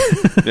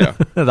 Yeah,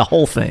 the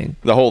whole thing.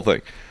 the whole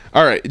thing.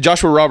 All right,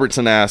 Joshua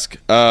Robertson asked,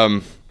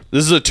 this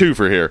is a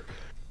twofer here.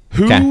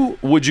 Who Okay.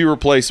 would you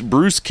replace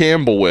Bruce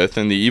Campbell with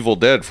in the Evil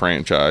Dead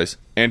franchise,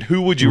 and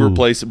who would you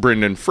replace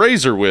Brendan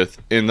Fraser with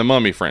in the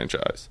Mummy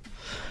franchise?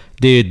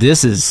 Dude,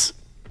 this is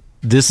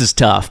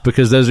tough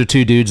because those are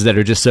two dudes that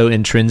are just so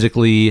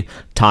intrinsically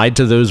tied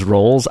to those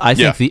roles. I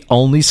think Yeah. the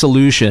only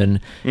solution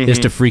is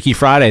to Freaky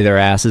Friday their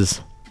asses.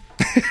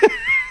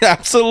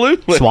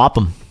 Absolutely. Swap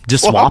them.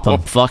 Just Swap swap them.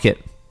 'em. Fuck it.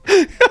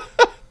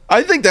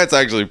 I think that's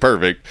actually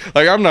perfect.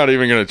 Like, I'm not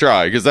even going to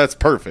try because that's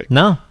perfect.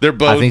 No, They're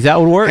both I think that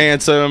would work.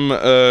 handsome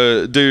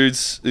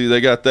dudes.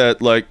 They got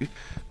that, like,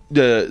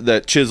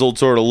 that chiseled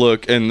sort of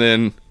look, and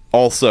then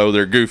also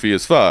they're goofy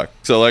as fuck.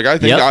 So, like, I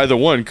think Yep. either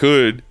one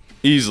could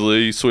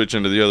easily switch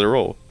into the other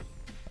role.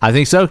 I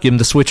think so. Give them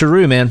the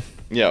switcheroo, man.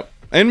 Yep.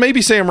 And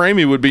maybe Sam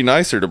Raimi would be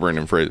nicer to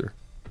Brendan Fraser.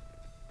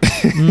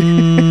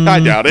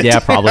 I doubt it. Yeah,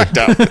 probably. I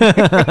doubt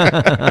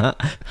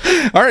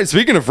it. All right,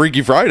 speaking of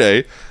Freaky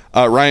Friday,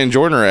 Ryan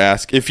Jorner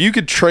asked, if you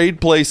could trade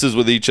places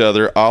with each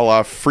other a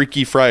la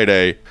Freaky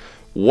Friday,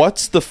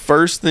 what's the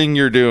first thing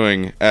you're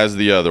doing as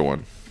the other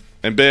one?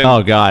 And Ben,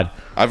 Oh, God.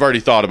 I've already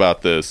thought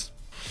about this.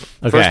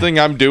 Okay. First thing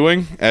I'm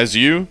doing as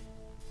you,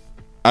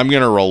 I'm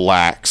going to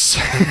relax.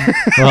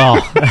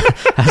 Oh,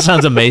 that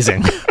sounds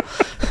amazing.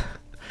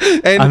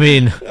 And I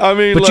mean, but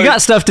you like,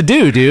 got stuff to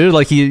do, dude.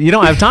 Like, you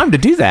don't have time to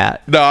do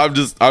that. no,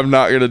 I'm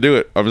not going to do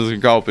it. I'm just going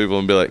to call people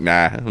and be like,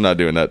 nah, I'm not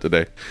doing that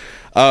today.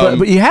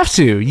 But you have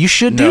to. You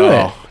should do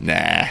it.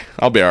 Nah,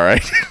 I'll be all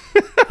right.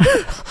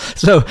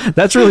 So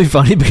that's really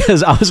funny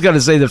because I was going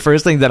to say the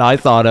first thing that I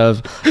thought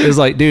of is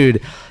like,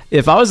 dude,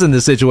 if I was in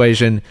this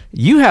situation,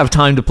 you have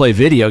time to play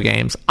video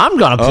games. I'm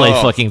going to play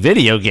fucking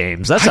video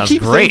games. That I sounds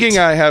keep great. thinking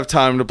I have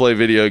time to play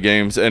video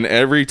games, and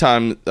every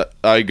time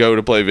I go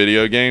to play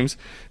video games,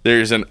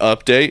 there's an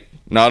update,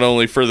 not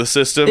only for the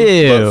system,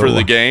 but for Ew.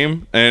 the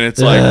game, and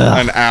it's like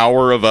an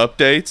hour of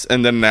updates,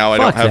 and then now I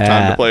don't Fuck have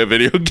time to that. play a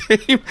video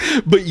game.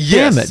 But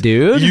yes, Damn it,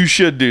 dude. you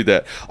should do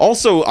that.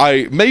 Also,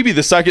 maybe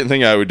the second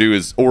thing I would do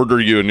is order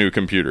you a new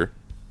computer.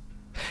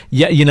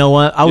 Yeah, you know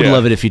what? I would Yeah.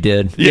 love it if you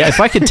did. Yeah. Yeah, if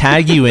I could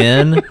tag you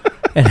in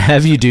and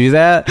have you do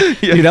that.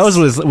 Dude, I was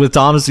with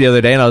Thomas the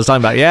other day, and I was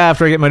talking about,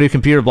 after I get my new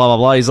computer, blah, blah,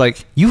 blah. He's like,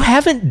 you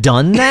haven't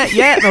done that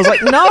yet? And I was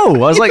like, no. I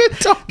was like, been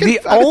talking the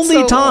about it only so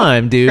long."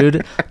 time,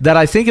 dude, that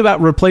I think about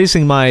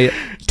replacing my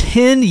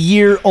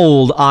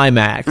 10-year-old iMac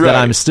Right. that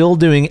I'm still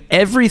doing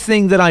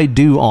everything that I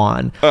do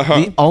on,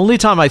 the only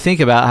time I think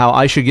about how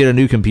I should get a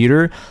new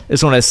computer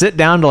is when I sit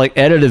down to, like,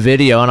 edit a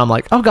video, and I'm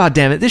like, oh, God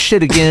damn it, this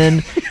shit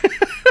again.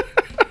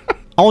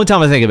 Only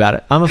time I think about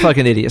it. I'm a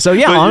fucking idiot. So,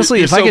 yeah, But honestly,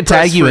 you're if I so could tag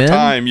pressed you for in.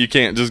 time, you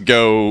can't just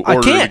go I order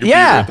a can't, computer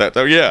yeah. at that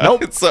time. Yeah.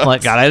 Nope. It sucks.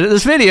 Like, gotta edit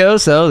this video,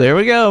 so there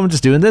we go. I'm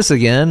just doing this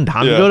again.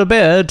 Time Yeah. to go to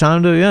bed.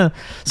 Time to,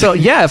 So,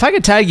 yeah, if I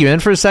could tag you in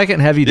for a second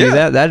and have you do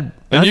Yeah. that'd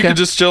and you okay. can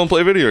just chill and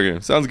play video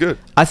games. Sounds good.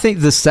 I think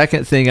the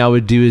second thing I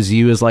would do as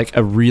you is like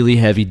a really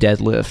heavy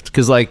deadlift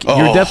because like you're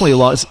Oh. definitely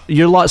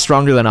a lot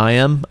stronger than I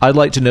am. I'd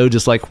like to know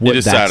just like what It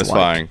is that's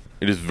satisfying.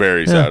 It is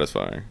very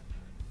satisfying.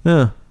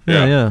 like.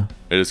 Yeah.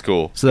 It is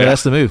cool. So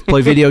that's the move.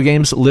 Play video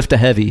games, lift a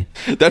heavy.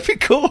 That'd be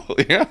cool.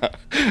 Yeah.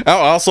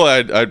 Also,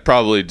 I'd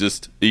probably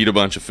just eat a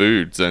bunch of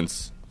food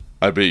since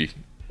I'd be,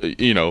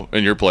 in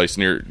your place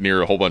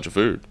near a whole bunch of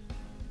food.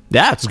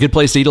 Yeah, it's a good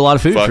place to eat a lot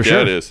of food Fuck for yeah,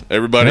 sure. it is.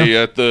 Everybody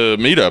at the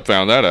meetup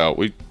found that out.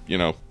 We,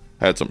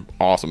 had some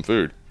awesome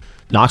food.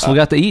 Knoxville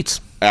got the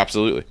eats.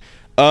 Absolutely.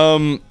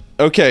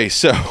 Okay,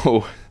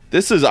 so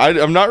this is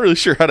I'm not really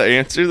sure how to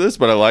answer this,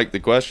 but I like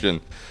the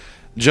question.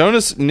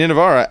 Jonas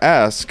Ninevara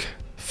asks,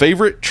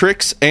 favorite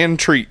tricks and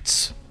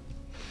treats.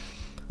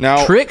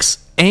 Now,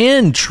 Tricks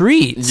and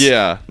treats.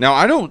 yeah. Now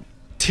I don't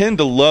tend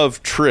to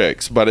love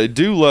tricks, but I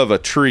do love a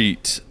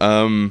treat.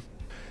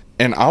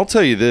 And I'll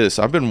tell you this,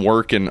 I've been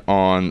working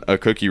on a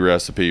cookie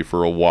recipe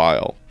for a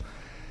while.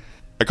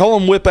 I call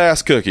them whip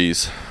ass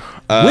cookies.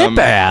 Whip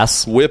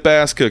ass. Whip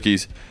ass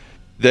cookies.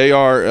 They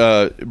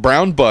are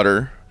brown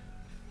butter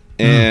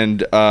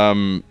and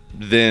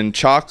then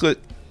chocolate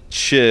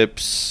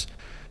chips,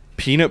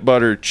 peanut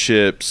butter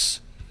chips,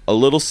 a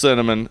little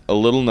cinnamon, a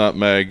little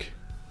nutmeg,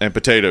 and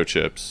potato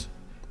chips.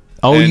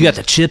 Oh, and- you got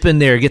the chip in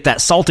there. Get that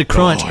salted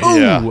crunch. Oh,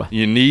 yeah, Ooh.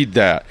 you need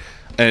that.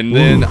 And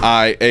then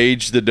I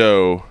age the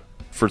dough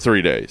for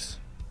 3 days.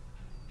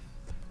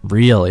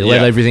 Really?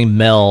 Let Yeah. everything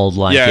meld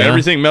like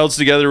Everything melts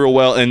together real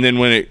well, and then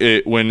when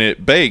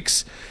it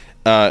bakes,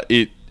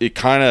 it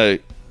kind of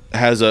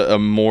has a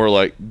more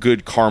like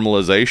good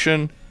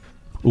caramelization.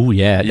 Ooh,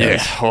 yeah, it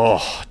does.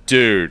 Oh,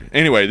 dude.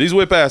 Anyway, these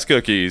whip ass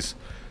cookies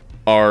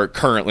are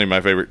currently my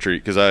favorite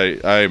treat because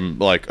I'm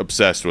like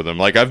obsessed with them.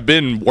 Like I've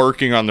been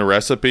working on the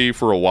recipe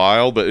for a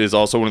while, but it's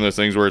also one of those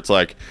things where it's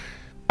like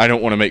I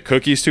don't want to make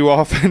cookies too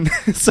often.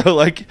 So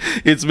like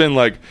it's been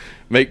like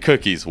make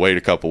cookies, wait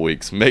a couple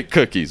weeks, make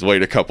cookies,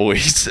 wait a couple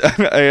weeks.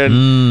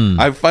 And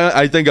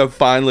I think I've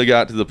finally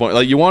got to the point,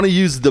 like you want to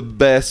use the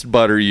best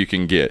butter you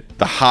can get,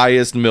 the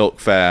highest milk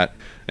fat,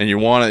 and you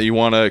want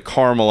to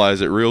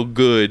caramelize it real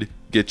good,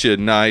 get you a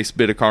nice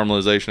bit of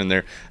caramelization in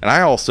there. And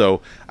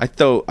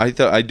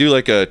I do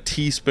like a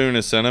teaspoon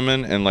of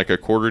cinnamon and like a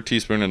quarter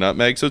teaspoon of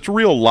nutmeg, so it's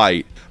real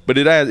light, but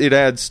it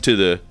adds to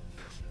the,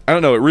 I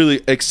don't know, it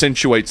really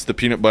accentuates the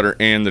peanut butter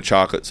and the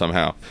chocolate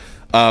somehow.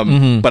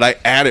 But I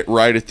add it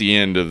right at the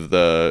end of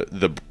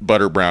the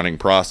butter browning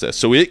process,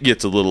 so it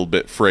gets a little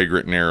bit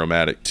fragrant and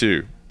aromatic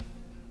too.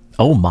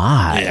 Oh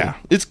my. Yeah,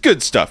 it's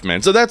good stuff,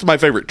 man. So that's my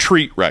favorite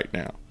treat right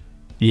now.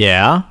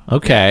 Yeah.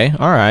 Okay.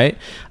 All right.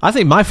 I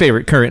think my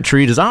favorite current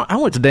treat is I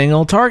went to dang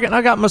old Target and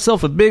I got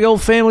myself a big old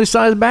family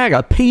size bag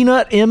of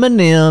peanut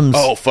M&Ms.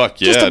 Oh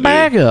fuck yeah! Just a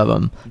bag of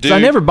them. So I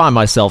never buy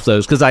myself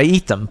those because I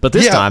eat them. But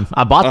this time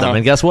I bought them,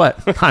 and guess what?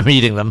 I'm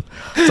eating them.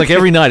 It's like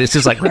every night. It's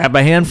just like grab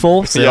a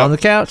handful, sit on the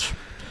couch.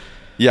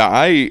 Yeah,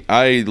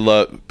 I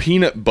love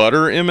peanut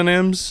butter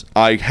M&Ms.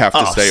 I have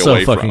to stay so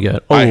away from. fucking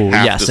good. I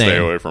have to stay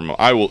away from them.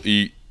 I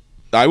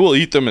will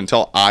eat them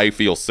until I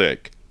feel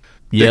sick.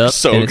 Yep,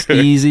 so and it's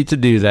easy to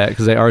do that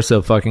because they are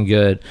so fucking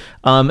good.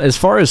 As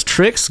far as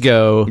tricks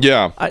go,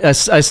 yeah, I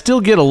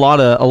still get a lot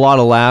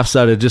of laughs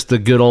out of just the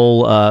good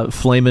old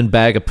flaming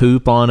bag of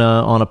poop on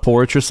a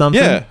porch or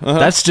something. Yeah,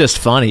 that's just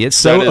funny. It's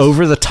so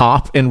over the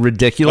top and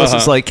ridiculous.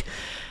 It's like,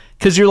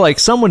 because you're like,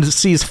 someone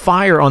sees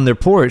fire on their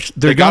porch,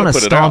 they're gonna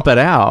stomp it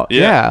out.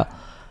 Yeah.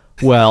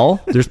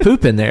 Well, there's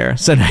poop in there,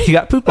 so now you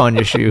got poop on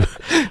your shoe,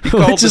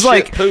 which is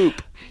like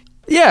poop.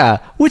 Yeah,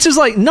 which is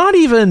like not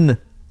even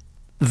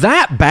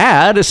that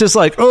bad. It's just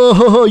like,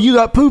 oh, you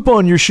got poop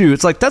on your shoe.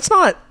 It's like, that's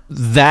not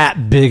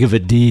that big of a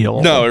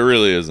deal. No, it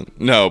really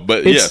isn't. No,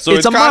 but so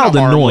it's a mild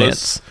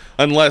annoyance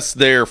unless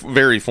they're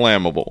very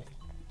flammable.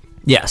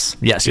 Yes.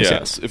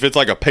 If it's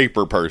like a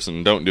paper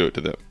person, don't do it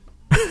to them.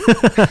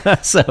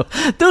 So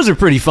those are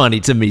pretty funny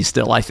to me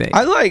still, I think.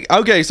 I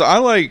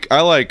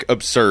like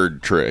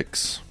absurd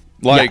tricks.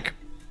 Like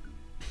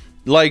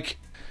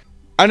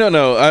I don't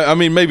know. I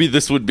mean, maybe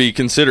this would be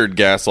considered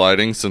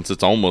gaslighting since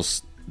it's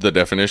almost the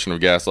definition of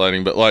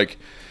gaslighting, but like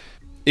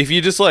if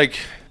you just like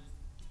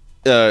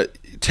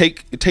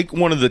take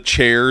one of the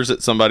chairs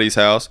at somebody's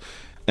house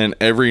and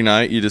every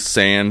night you just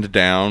sand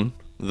down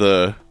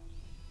the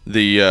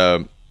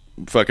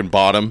fucking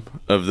bottom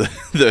of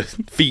the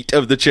feet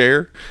of the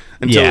chair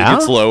until it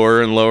gets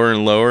lower and lower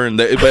and lower, and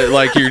but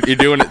like you're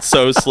doing it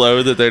so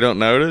slow that they don't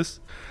notice.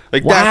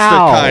 Like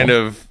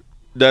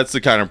that's the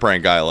kind of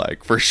prank I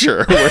like, for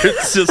sure. Where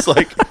it's just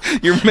like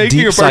you're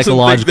making a person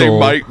think they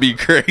might be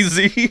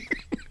crazy.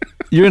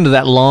 You're into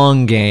that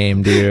long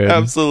game, dude.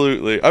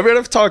 Absolutely. I mean,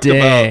 I've talked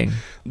about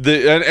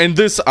and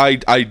this I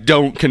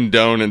don't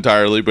condone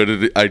entirely, but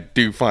I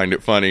do find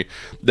it funny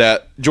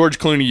that George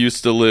Clooney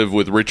used to live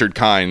with Richard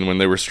Kind when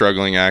they were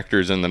struggling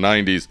actors in the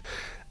 90s,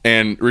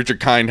 and Richard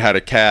Kind had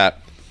a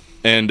cat.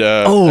 And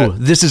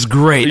this is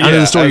great. I know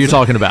the story you're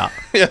talking about.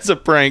 As a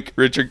prank,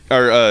 George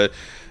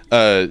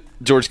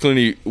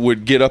Clooney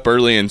would get up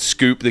early and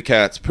scoop the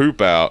cat's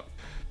poop out.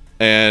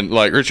 And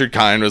like Richard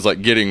Kind was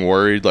like getting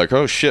worried, like,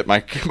 oh shit,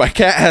 my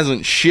cat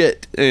hasn't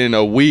shit in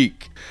a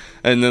week.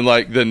 And then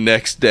like the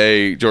next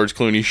day, George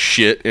Clooney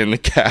shit in the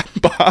cat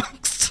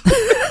box.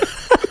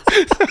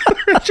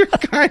 Richard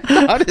Kind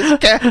thought his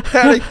cat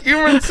had a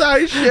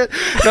human-sized shit.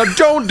 Now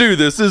don't do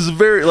this. This is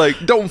very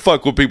like, don't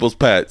fuck with people's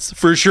pets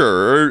for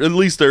sure, or at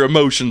least their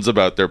emotions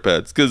about their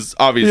pets, because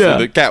obviously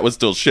the cat was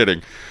still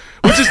shitting.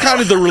 Which is kind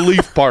of the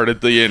relief part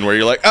at the end where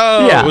you're like,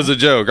 oh, it was a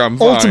joke. I'm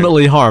fine.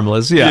 Ultimately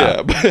harmless,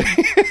 yeah. But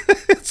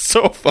it's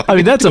so funny. I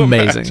mean, that's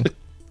amazing.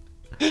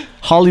 Imagine.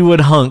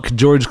 Hollywood hunk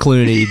George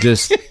Clooney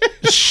just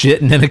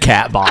shitting in a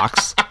cat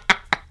box.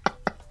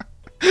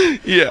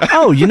 Yeah.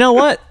 Oh, you know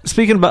what?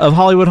 Speaking of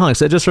Hollywood hunks,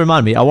 that just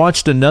reminded me. I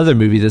watched another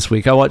movie this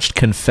week. I watched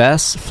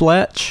Confess,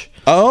 Fletch.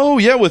 Oh,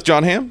 yeah, with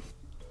John Hamm?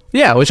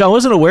 Yeah, which I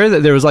wasn't aware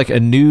that there was like a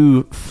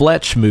new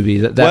Fletch movie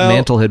that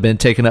mantle had been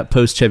taken up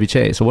post Chevy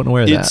Chase. I wasn't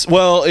aware of that.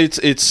 Well,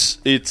 it's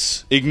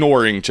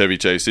ignoring Chevy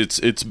Chase.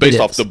 It's based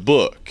off the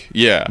book.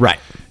 Yeah. Right.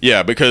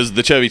 Yeah, because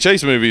the Chevy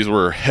Chase movies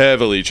were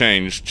heavily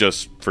changed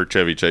just for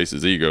Chevy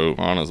Chase's ego,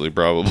 honestly,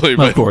 probably.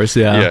 But, of course,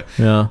 yeah.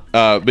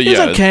 But it was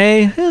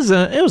okay.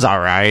 It was all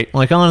right.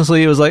 Like,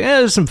 honestly, it was like,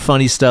 there's some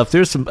funny stuff.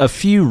 There's a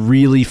few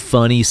really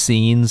funny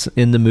scenes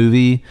in the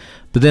movie,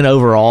 but then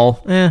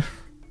overall,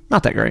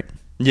 not that great.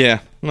 Yeah,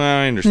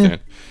 I understand.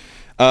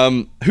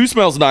 Who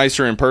smells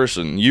nicer in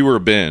person, you or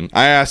Ben?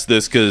 I asked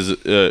this because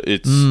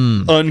it's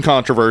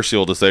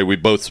uncontroversial to say we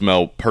both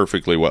smell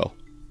perfectly well.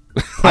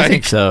 I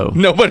think so.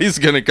 Nobody's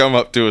going to come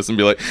up to us and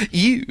be like,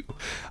 ew.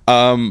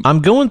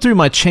 I'm going through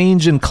my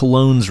change in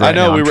colognes right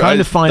now. I'm trying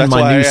to find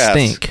my new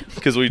stink.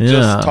 Because we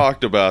just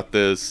talked about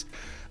this.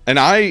 And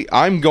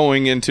I'm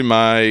going into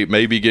my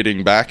maybe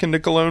getting back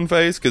into cologne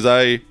phase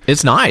because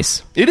it's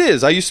nice. It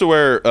is. I used to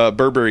wear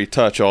Burberry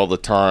Touch all the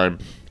time.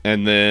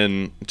 And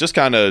then just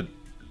kind of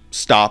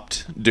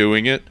stopped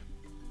doing it.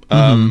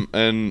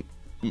 And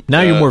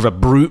Now you're more of a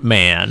brute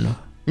man.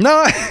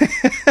 No,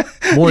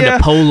 More into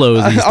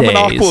polos these I'm days. an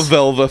Aqua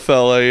Velva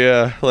fella.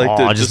 Yeah, like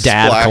to just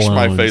splash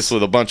my colognes. face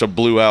with a bunch of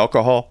blue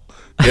alcohol.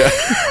 Yeah.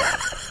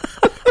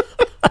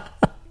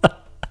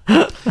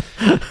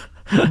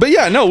 But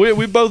yeah, no,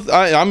 we both.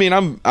 I mean,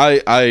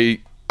 I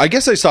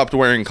guess I stopped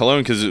wearing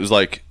cologne because it was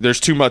like there's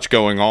too much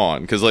going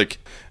on. Because like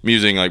I'm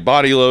using like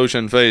body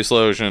lotion, face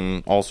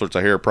lotion, all sorts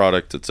of hair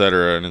products,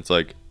 etc. And it's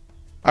like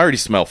I already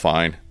smell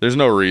fine. There's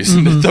no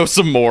reason to throw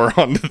some more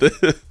onto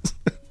this.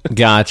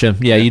 Gotcha.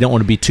 Yeah, you don't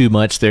want to be too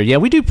much there. Yeah,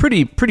 we do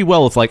pretty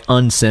well with like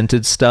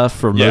unscented stuff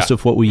for most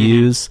of what we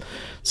use.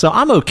 So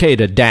I'm okay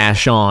to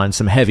dash on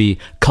some heavy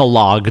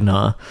Cologne.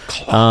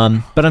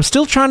 But I'm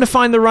still trying to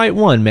find the right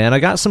one, man. I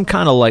got some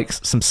kind of like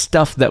some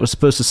stuff that was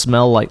supposed to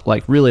smell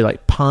like really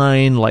like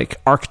pine, like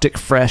Arctic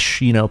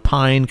fresh,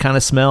 pine kind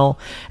of smell.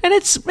 And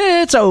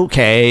it's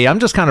okay. I'm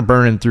just kind of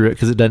burning through it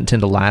because it doesn't tend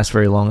to last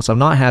very long. So I'm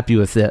not happy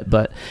with it.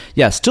 But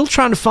yeah, still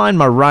trying to find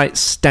my right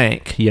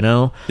stank,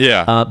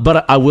 Yeah.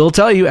 But I will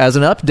tell you, as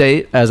an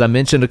update, as I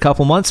mentioned a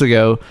couple months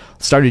ago,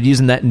 started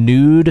using that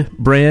Nude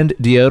brand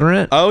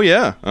deodorant. Oh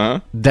yeah.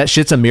 Uh-huh. That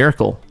shit's a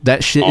miracle.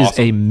 That shit is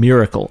a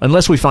miracle.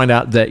 Unless we find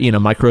out that,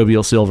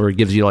 microbial silver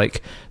gives you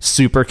like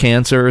super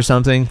cancer or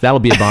something. That'll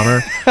be a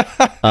bummer.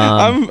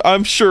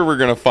 I'm sure we're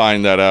gonna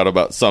find that out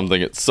about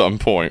something at some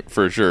point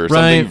for sure. Right.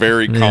 Something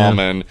very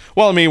common.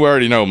 Well, I mean, we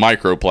already know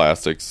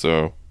microplastics,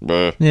 so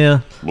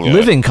yeah.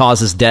 Living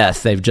causes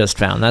death. They've just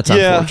found. That's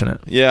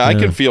unfortunate. Yeah, I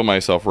can feel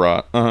myself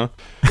rot.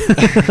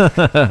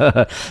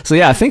 So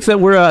yeah, I think that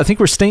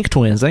we're stink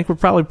twins. I think we're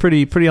probably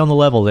pretty on the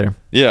level there.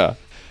 Yeah.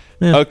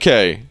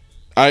 Okay.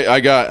 I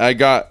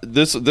got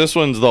this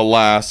one's the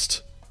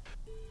last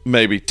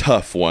maybe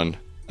tough one,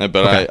 but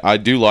okay. I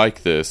do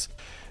like this.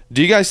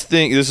 Do you guys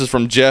think, this is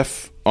from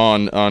Jeff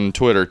on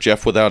Twitter,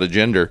 Jeff without a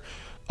gender.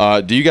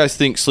 Do you guys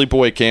think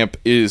Sleepaway Camp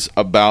is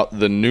about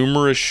the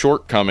numerous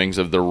shortcomings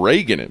of the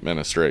Reagan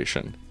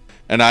administration?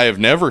 And I have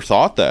never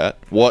thought that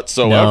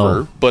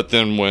whatsoever. No. But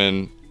then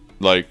when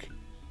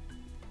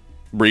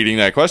reading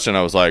that question,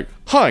 I was like,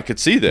 I could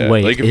see that.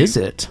 Wait, is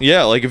it?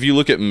 Yeah, like if you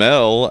look at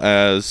Mel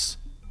as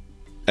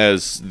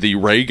the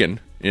Reagan,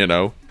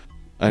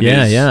 and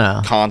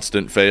his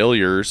constant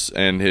failures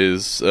and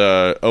his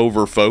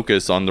over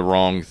focus on the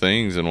wrong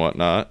things and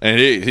whatnot, and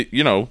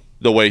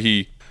the way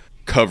he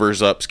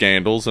covers up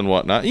scandals and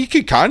whatnot, you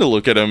could kind of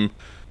look at him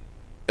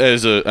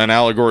as an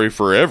allegory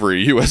for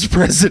every U.S.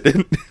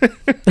 president.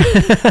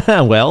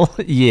 Well,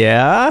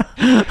 yeah.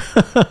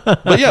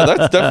 But yeah,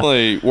 that's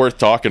definitely worth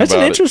talking about.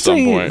 That's an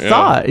interesting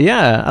thought.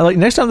 Yeah. Like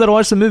next time that I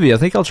watch the movie, I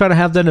think I'll try to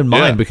have that in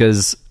mind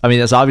because I mean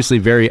that's obviously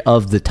very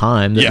of the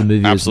time that the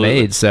movie was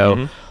made.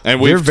 So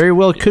and there very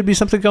well could be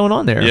something going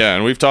on there. Yeah,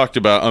 and we've talked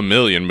about a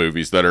million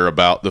movies that are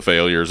about the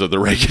failures of the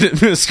Reagan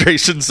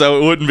administration,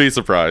 so it wouldn't be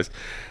surprised.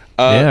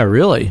 Yeah,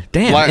 really.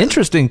 Damn,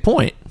 interesting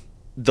point.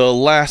 The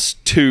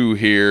last two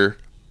here.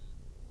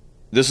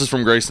 This is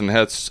from Grayson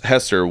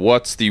Hester.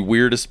 What's the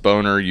weirdest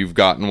boner you've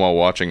gotten while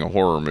watching a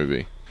horror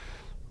movie?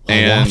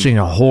 Watching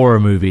a horror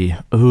movie.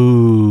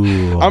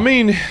 Ooh. I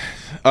mean,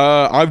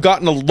 I've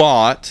gotten a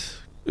lot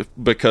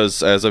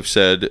because, as I've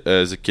said,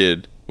 as a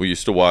kid, we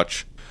used to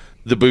watch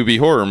the booby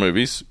horror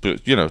movies,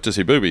 to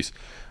see boobies.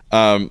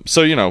 So,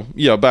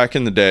 back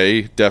in the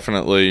day,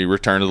 definitely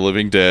Return of the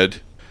Living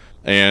Dead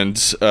and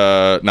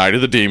Night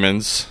of the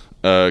Demons,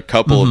 a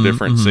couple of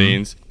different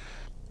scenes.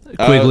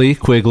 Quigley.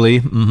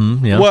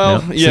 Yeah.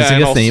 Well, yeah.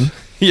 And also, theme.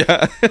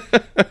 Yeah.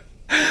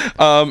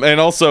 And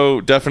also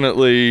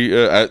definitely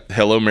at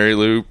Hello Mary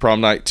Lou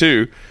Prom Night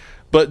 2.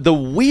 But the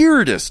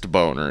weirdest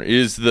boner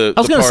is I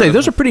was going to say,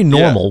 those are pretty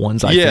normal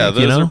ones, I think. Yeah,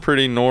 those are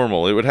pretty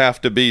normal. It would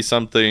have to be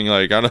something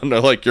like, I don't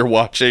know, like you're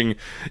watching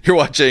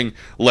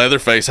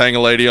Leatherface hang a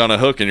lady on a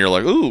hook and you're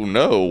like, ooh,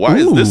 no, why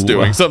is this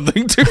doing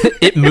something to me?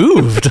 It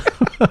moved.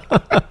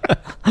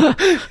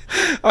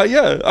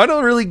 Yeah, I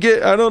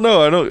don't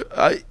know.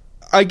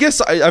 I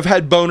guess I've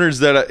had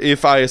boners that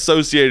if I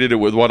associated it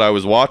with what I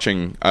was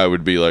watching, I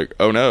would be like,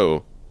 oh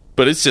no.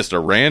 But it's just a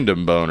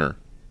random boner.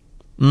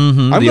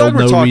 Mm-hmm. I'm glad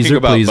we're talking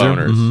about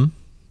boners.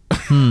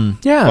 Mm-hmm.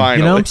 Yeah,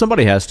 finally.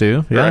 Somebody has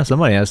to. Yeah, right.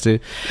 Somebody has to.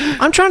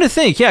 I'm trying to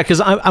think. Yeah, because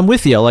I'm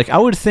with you. Like I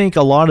would think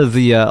a lot of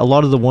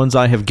the ones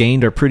I have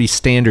gained are pretty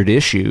standard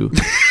issue.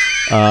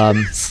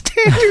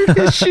 Standard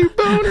issue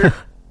boner.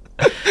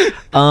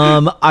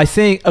 I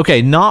think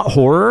not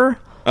horror,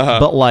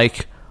 but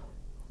like.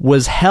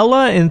 Was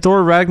Hela in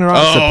Thor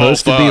Ragnarok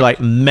supposed to be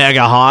like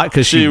mega hot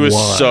because she was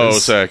so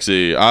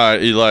sexy?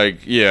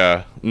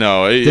 No.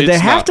 Did they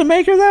have to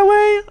make her that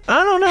way?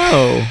 I don't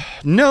know.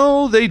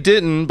 No, they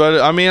didn't. But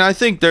I mean, I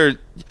think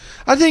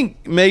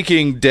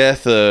making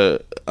death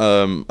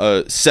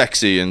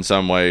sexy in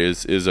some way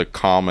is a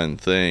common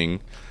thing.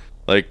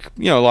 Like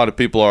a lot of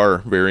people are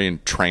very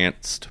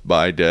entranced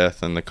by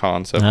death and the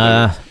concept.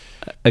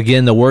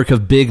 Again, the work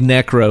of Big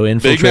Necro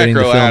infiltrating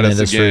the film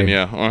industry.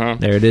 Again, yeah.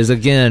 There it is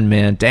again,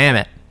 man. Damn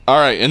it. All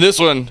right, and this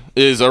one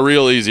is a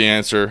real easy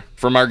answer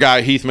from our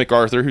guy Heath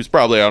MacArthur, who's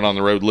probably out on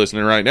the road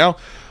listening right now.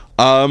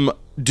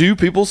 Do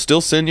people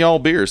still send y'all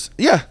beers?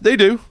 Yeah, they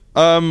do.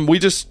 We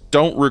just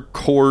don't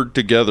record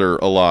together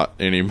a lot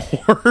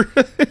anymore.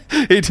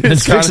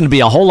 It's fixing to be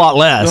a whole lot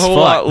less. A whole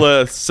lot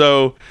less.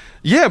 So,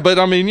 yeah, but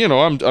I mean,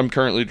 I'm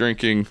currently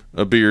drinking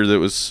a beer that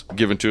was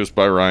given to us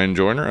by Ryan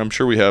Joyner. I'm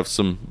sure we have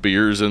some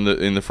beers in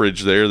the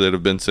fridge there that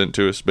have been sent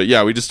to us. But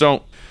yeah, we just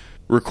don't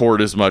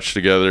record as much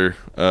together,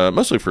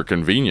 mostly for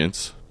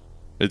convenience.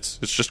 It's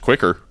just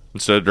quicker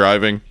instead of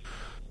driving,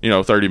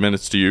 30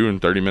 minutes to you and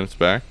 30 minutes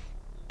back.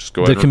 Just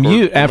go ahead. The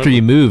commute after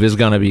you move is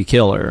going to be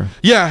killer.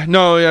 Yeah,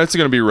 it's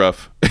going to be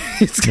rough.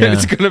 It's going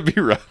to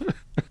be rough.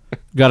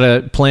 Got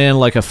to plan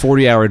like a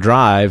 40-hour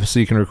drive so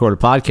you can record a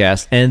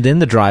podcast and then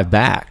the drive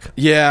back.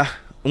 Yeah.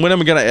 When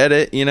am I going to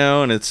edit,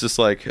 and it's just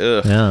like,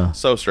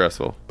 so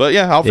stressful. But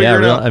yeah, I'll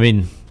figure it out. I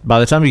mean, by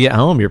the time you get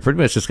home, you're pretty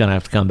much just going to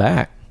have to come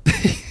back.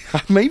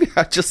 Maybe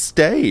I just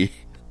stay.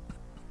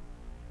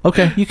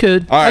 Okay, you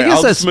could. All right,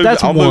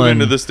 I'll move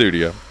into the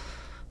studio.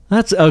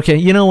 That's okay.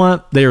 You know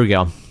what? There we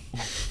go.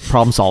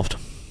 Problem solved.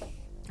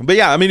 But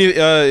yeah, I mean,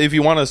 if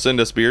you want to send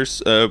us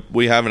beers,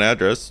 we have an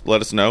address.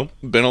 Let us know.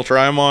 Ben will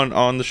try them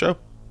on the show.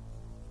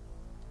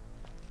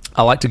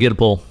 I like to get a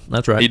pull.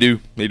 That's right. You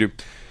do.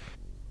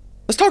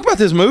 Let's talk about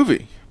this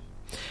movie.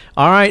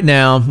 All right,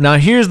 now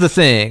here's the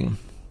thing.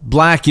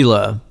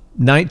 Blackula,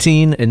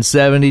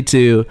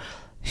 1972.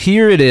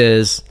 Here it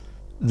is.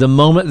 The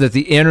moment that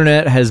the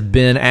internet has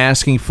been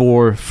asking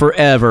for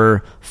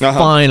forever.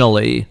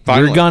 Finally,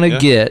 we're going to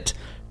get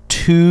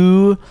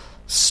two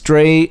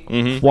straight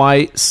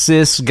white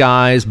cis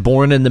guys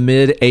born in the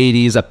mid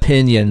 80s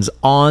opinions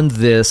on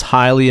this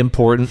highly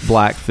important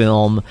black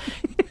film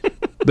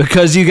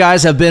because you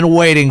guys have been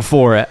waiting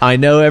for it. I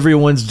know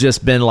everyone's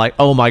just been like,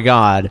 oh my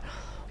God,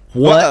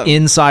 what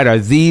insight are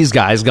these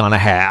guys gonna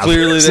have?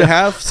 Clearly they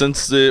have,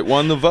 since it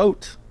won the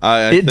vote.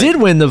 It did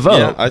win the vote.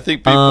 Yeah, I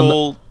think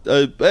people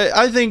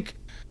I think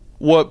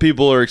what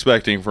people are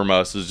expecting from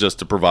us is just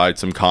to provide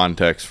some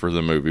context for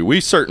the movie. We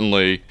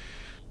certainly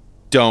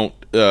don't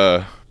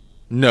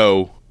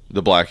know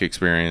the black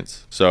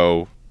experience.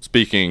 So,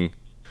 speaking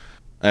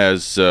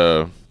as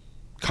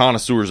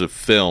connoisseurs of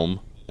film,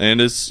 and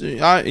as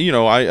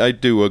I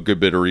do a good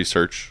bit of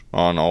research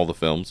on all the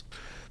films.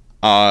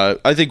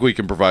 I think we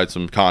can provide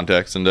some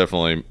context and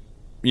definitely,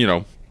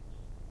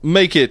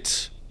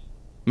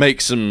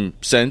 make some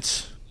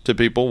sense to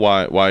people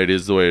why it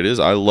is the way it is.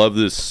 I love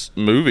this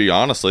movie,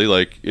 honestly.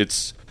 Like,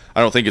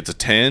 I don't think it's a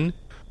 10,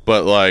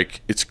 but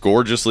like, it's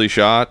gorgeously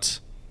shot.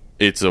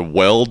 It's a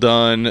well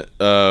done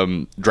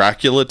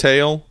Dracula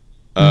tale,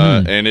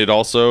 and it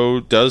also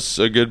does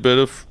a good bit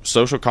of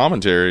social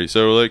commentary.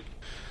 So like,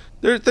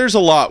 there's a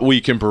lot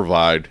we can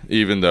provide,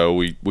 even though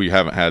we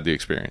haven't had the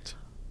experience.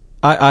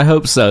 I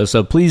hope so.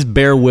 So please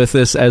bear with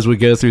us as we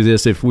go through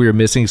this if we're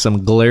missing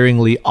some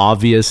glaringly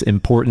obvious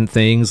important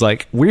things.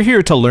 Like, we're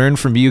here to learn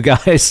from you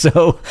guys,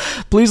 so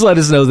please let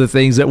us know the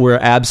things that we're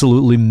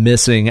absolutely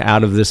missing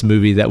out of this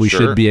movie that we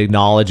should be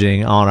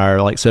acknowledging on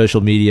our like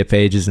social media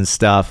pages and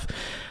stuff.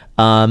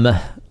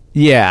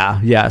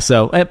 Yeah.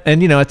 So,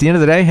 and at the end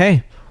of the day,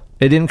 hey,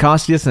 it didn't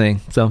cost you a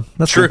thing. So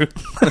that's true.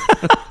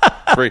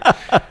 Free.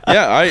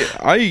 Yeah,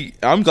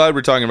 I'm glad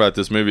we're talking about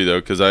this movie though,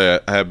 because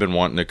I have been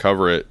wanting to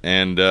cover it,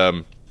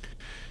 and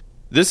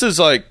this is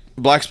like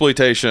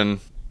blaxploitation,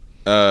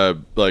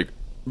 like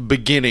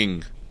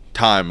beginning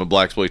time of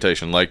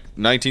blaxploitation, like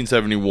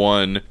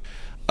 1971.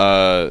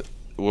 What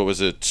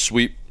was it?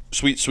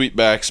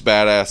 Sweetback's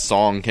Badass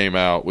Song came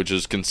out, which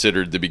is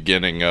considered the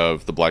beginning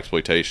of the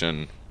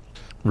blaxploitation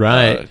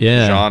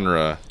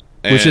genre.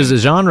 Which is a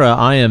genre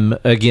I am,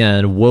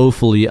 again,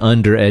 woefully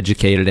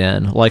undereducated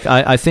in. Like,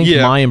 I think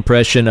my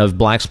impression of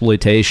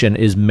blaxploitation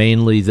is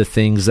mainly the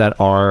things that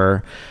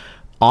are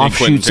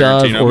offshoots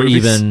of, or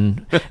movies.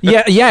 Even...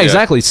 Yeah,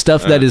 exactly.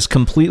 Stuff that is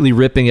completely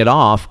ripping it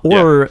off,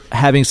 or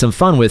having some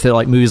fun with it,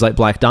 like movies like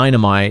Black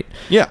Dynamite.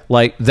 Yeah.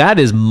 Like, that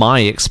is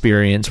my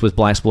experience with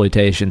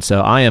blaxploitation,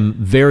 so I am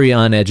very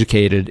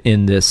uneducated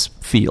in this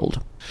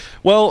field.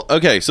 Well,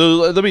 okay, so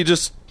let me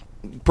just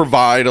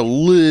provide a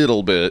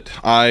little bit.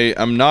 I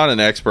am not an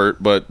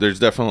expert, but there's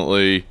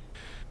definitely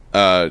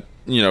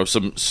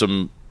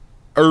some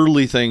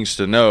early things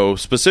to know,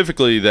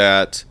 specifically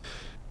that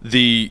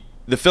the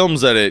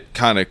films that it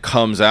kind of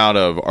comes out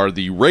of are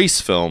the race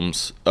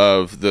films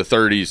of the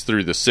 30s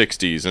through the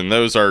 60s, and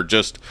those are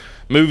just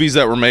movies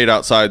that were made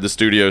outside the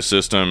studio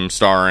system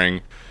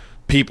starring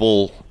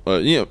people,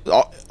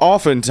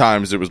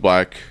 oftentimes it was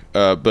black,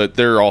 but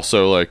there are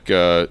also like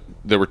there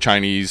were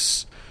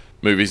Chinese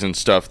movies and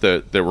stuff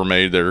that were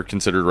made that are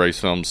considered race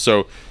films.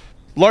 So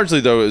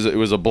largely though, it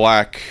was a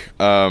black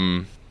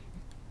run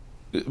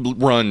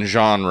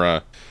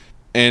genre,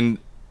 and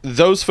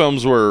those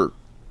films were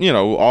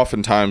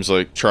oftentimes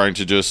like trying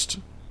to just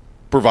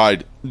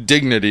provide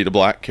dignity to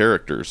black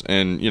characters,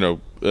 and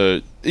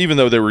even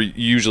though they were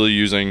usually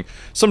using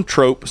some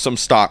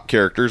stock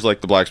characters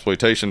like the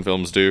blaxploitation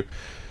films do,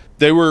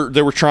 they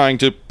were trying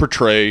to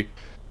portray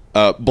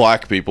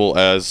black people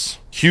as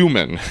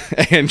human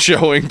and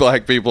showing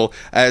black people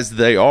as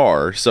they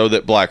are, so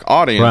that black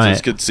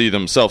audiences could see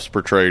themselves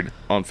portrayed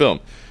on film.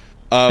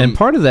 And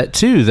part of that,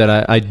 too,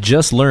 that I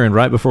just learned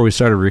right before we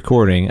started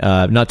recording,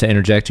 not to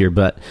interject here,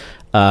 but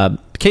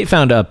Kate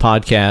found a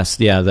podcast,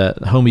 the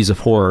Homies of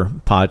Horror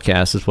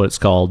podcast is what it's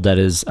called, that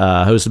is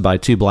hosted by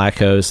two black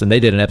hosts, and they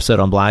did an episode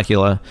on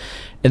Blackula,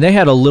 and they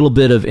had a little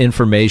bit of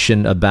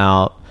information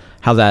about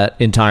how that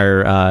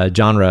entire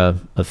genre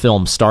of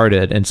film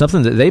started, and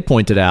something that they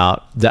pointed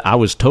out that I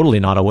was totally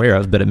not aware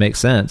of, but it makes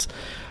sense.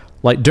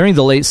 Like, during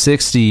the late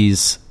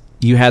 60s,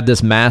 you had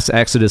this mass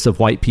exodus of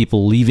white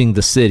people leaving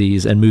the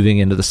cities and moving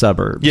into the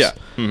suburbs. Yeah.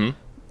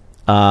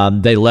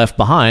 Mm-hmm. They left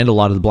behind a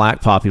lot of the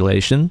black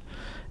population,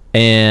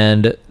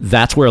 and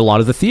that's where a lot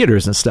of the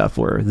theaters and stuff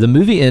were. The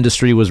movie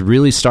industry was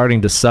really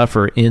starting to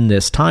suffer in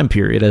this time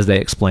period, as they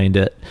explained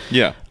it.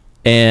 Yeah.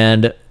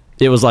 And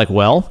it was like,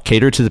 well,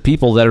 cater to the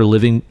people that are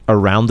living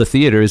around the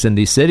theaters in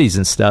these cities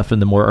and stuff in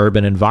the more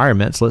urban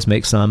environments. Let's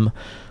make some,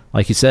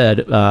 like you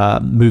said,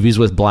 movies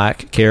with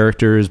black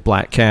characters,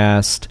 black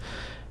cast,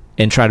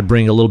 and try to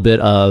bring a little bit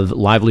of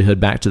livelihood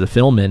back to the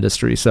film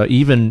industry. So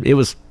even it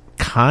was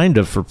kind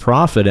of for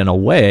profit in a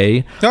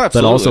way,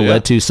 but also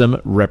led to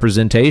some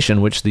representation,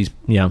 which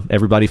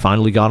everybody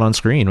finally got on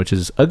screen, which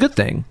is a good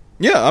thing.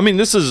 Yeah, I mean,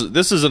 this is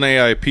an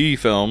AIP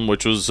film,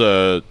 which was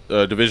a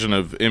division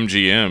of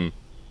MGM.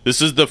 This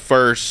is the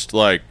first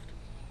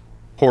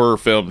horror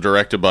film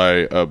directed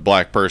by a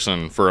black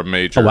person for a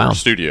major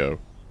studio.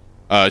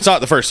 It's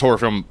not the first horror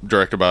film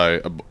directed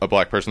by a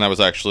black person. That was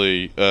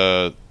actually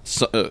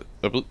Son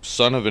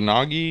of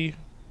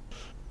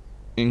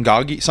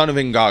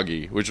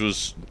Ingagi, which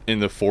was in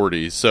the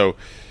 40s. So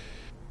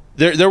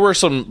there were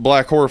some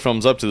black horror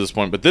films up to this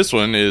point, but this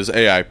one is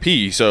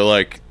AIP.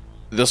 So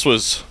this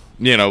was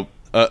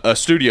a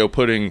studio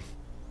putting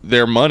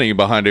their money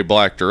behind a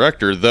black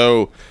director,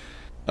 though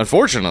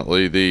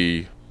unfortunately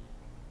the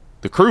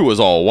crew was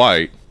all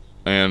white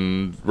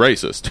and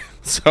racist.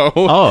 So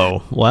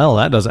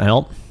that doesn't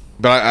help.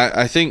 But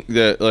I think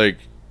that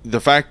the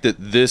fact that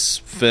this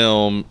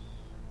film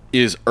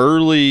is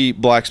early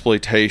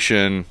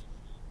blaxploitation,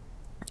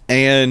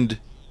 and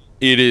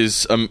it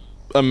is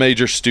a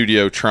major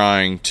studio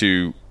trying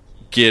to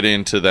get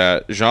into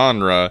that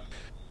genre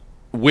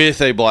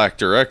with a black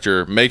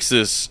director makes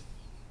this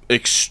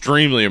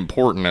extremely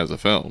important as a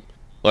film.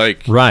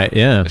 Right,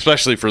 yeah.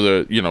 Especially for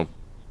the,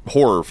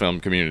 horror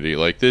film community.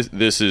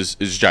 This is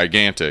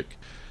gigantic.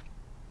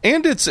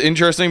 And it's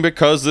interesting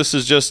because this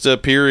is just a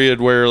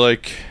period where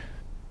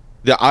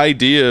the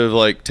idea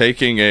of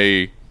taking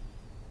an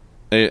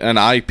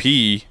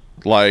IP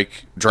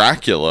like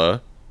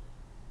Dracula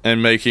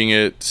and making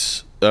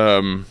it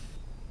a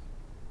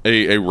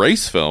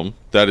race film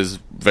that is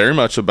very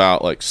much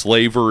about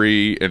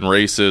slavery and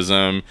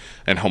racism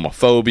and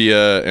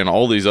homophobia and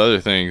all these other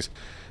things,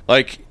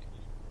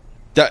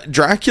 that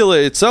Dracula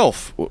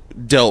itself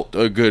dealt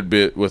a good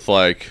bit with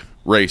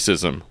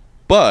racism,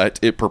 but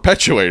it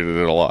perpetuated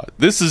it a lot.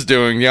 This is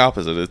doing the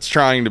opposite. It's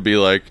trying to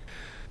be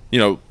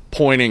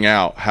pointing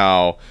out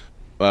how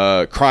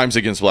crimes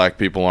against black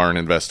people aren't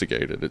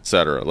investigated,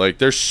 etc.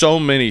 There's so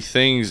many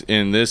things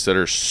in this that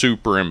are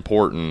super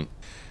important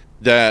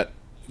that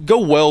go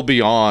well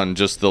beyond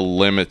just the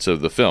limits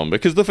of the film,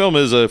 because the film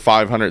is a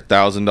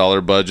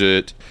 $500,000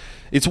 budget.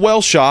 It's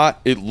well shot.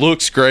 It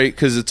looks great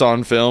because it's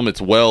on film. It's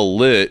well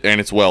lit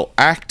and it's well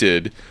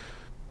acted.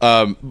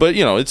 But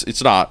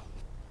it's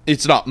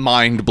not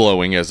mind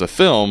blowing as a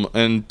film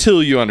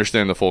until you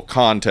understand the full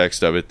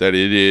context of it. That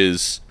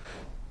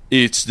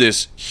it's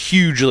this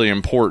hugely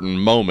important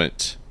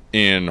moment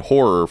in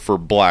horror for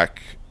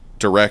black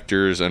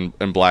directors and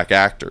black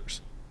actors.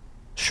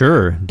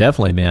 Sure,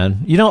 definitely,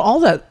 man. All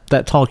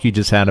that talk you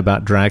just had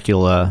about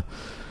Dracula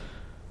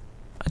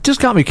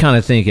just got me kind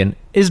of thinking,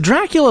 is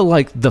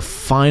Dracula the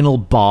final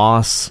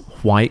boss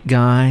white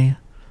guy?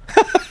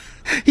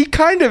 He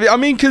kind of,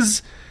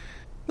 because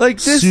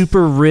this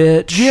super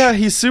rich. Yeah,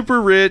 he's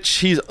super rich.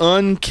 He's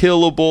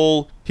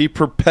unkillable. He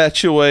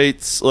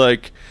perpetuates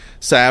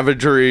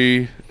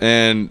savagery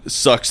and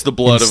sucks the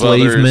blood of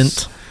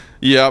others.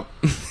 Yep.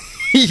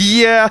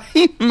 Yeah,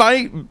 he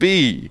might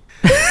be.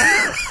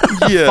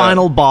 Yeah.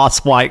 Final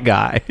boss white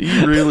guy.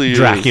 He really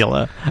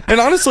Dracula. Is. And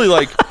honestly,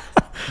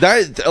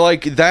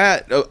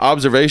 that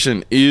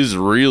observation is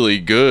really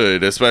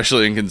good,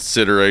 especially in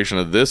consideration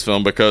of this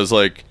film, because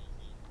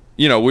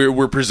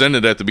we're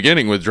presented at the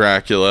beginning with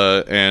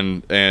Dracula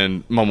and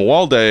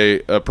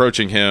Mamuwalde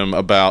approaching him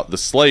about the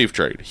slave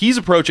trade. He's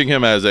approaching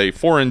him as a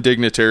foreign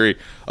dignitary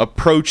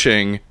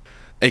approaching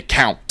a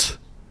count.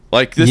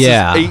 This is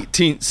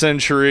 18th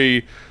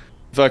century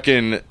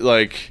fucking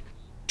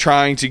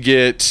trying to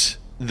get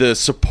the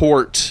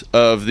support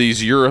of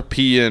these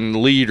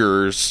European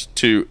leaders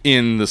to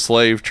end the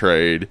slave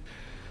trade.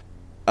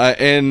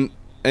 And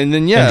then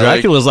and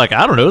Dracula's I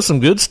don't know, some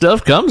good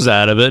stuff comes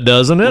out of it,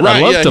 doesn't it?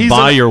 Right, I'd love to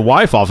buy your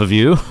wife off of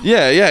you.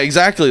 Yeah,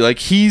 exactly.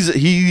 He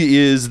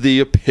is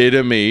the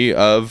epitome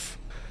of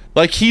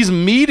he's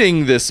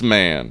meeting this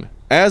man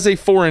as a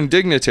foreign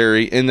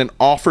dignitary and then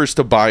offers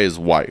to buy his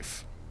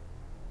wife.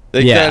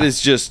 That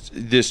is just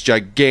this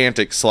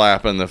gigantic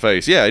slap in the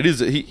face. Yeah, it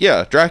is.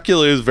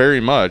 Dracula is very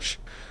much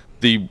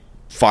the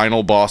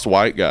final boss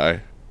white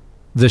guy.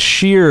 The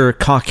sheer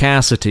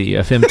caucasity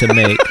of him to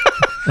make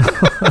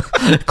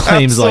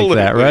claims Absolutely. like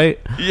that, right?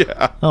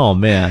 Yeah. Oh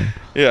man.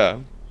 Yeah.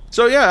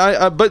 So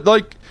yeah, I but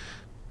like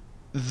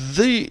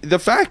the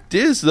fact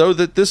is though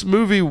that this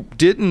movie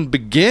didn't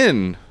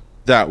begin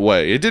that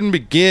way. It didn't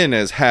begin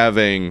as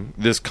having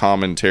this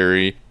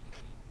commentary.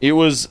 It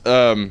was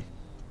the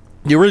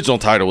original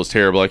title was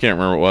terrible. I can't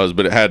remember what it was,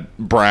 but it had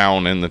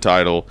Brown in the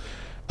title.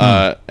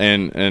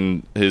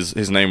 And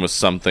his name was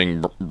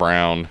something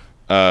Brown.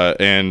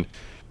 And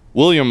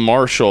William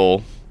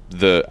Marshall,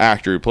 the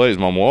actor who plays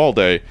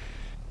Mamuwalde,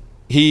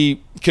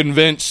 he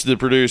convinced the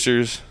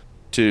producers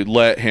to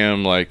let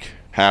him like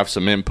have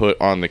some input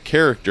on the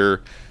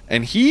character,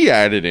 and he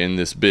added in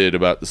this bit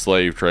about the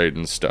slave trade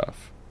and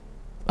stuff.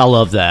 I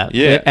love that.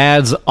 Yeah. It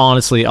adds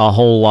honestly a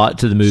whole lot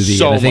to the movie,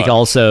 So and I think much.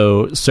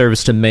 also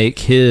serves to make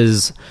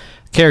his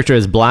character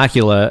as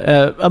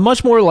Blackula a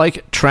much more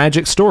like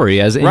tragic story,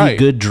 as any Right.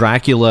 good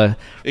Dracula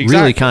really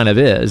Exactly. kind of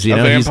is. You A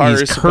know, vampire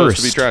he's is supposed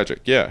to be cursed.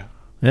 tragic. Yeah.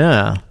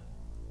 Yeah.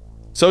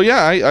 So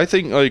yeah, I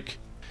think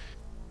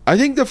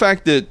the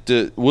fact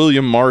that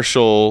William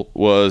Marshall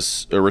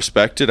was a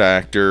respected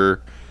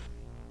actor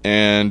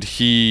and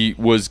he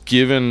was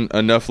given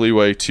enough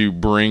leeway to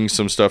bring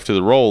some stuff to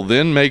the role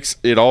then makes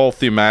it all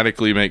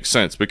thematically make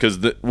sense, because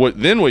what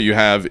you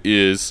have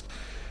is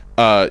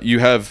you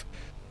have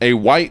a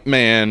white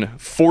man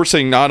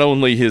forcing not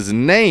only his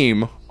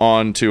name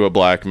onto a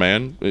black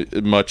man,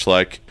 much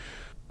like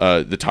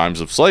the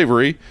times of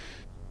slavery,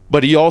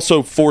 but he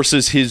also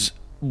forces his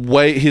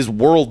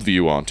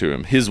worldview onto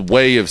him, his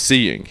way of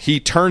seeing. He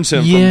turns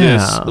him from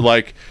this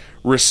like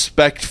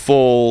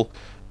respectful,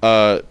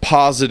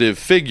 positive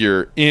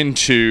figure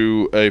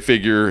into a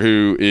figure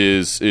who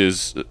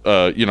is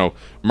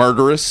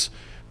murderous,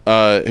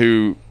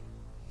 who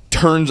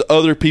turns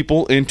other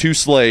people into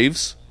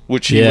slaves,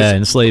 which he was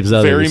enslaves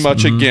others. very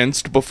much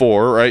against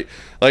before, right?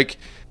 Like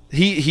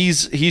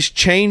he's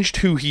changed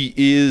who he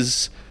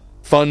is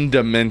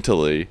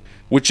fundamentally,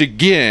 which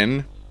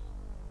again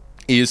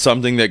is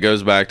something that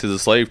goes back to the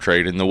slave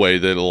trade in the way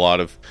that a lot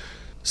of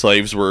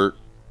slaves were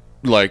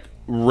like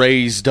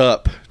raised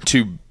up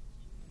to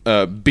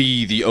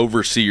be the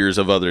overseers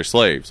of other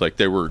slaves. Like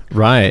they were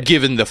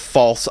given the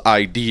false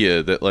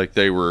idea that like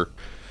they were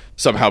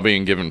somehow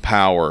being given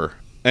power.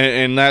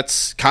 And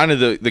that's kind of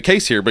the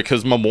case here,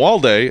 because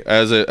Mamuwalde,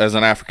 as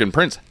an African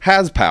prince,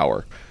 has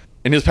power,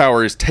 and his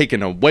power is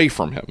taken away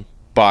from him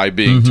by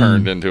being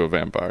turned into a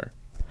vampire.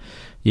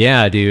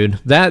 Yeah, dude.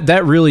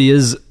 That really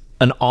is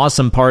an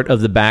awesome part of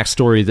the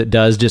backstory that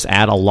does just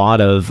add a lot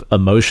of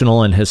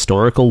emotional and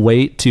historical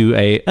weight to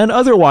an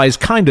otherwise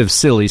kind of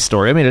silly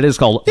story. I mean, it is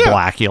called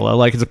Blackula.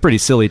 Like, it's a pretty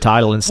silly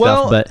title and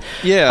stuff, but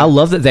I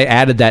love that they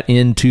added that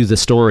into the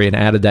story and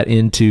added that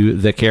into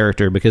the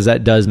character, because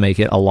that does make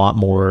it a lot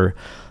more,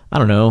 I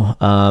don't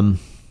know,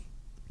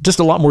 just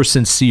a lot more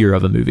sincere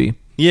of a movie.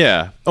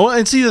 Yeah. Well,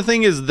 and see, the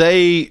thing is,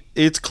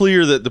 it's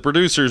clear that the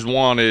producers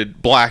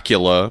wanted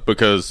Blackula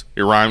because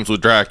it rhymes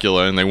with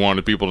Dracula, and they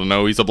wanted people to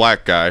know he's a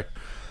black guy.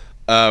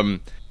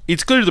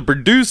 It's clear the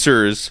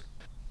producers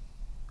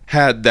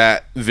had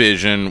that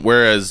vision,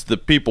 whereas the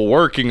people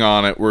working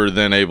on it were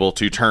then able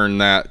to turn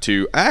that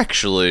to,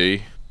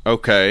 actually,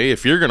 okay,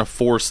 if you're going to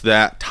force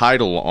that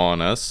title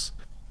on us,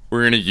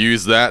 we're going to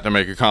use that to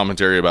make a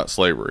commentary about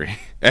slavery.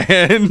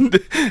 And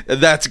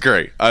that's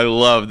great. I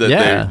love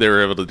that they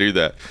were able to do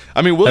that.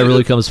 I mean, that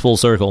really comes full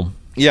circle.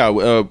 Yeah,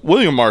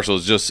 William Marshall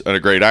is just a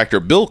great actor.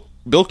 Bill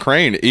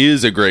Crane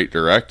is a great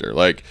director.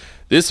 Like,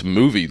 this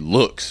movie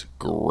looks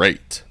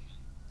great.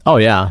 Oh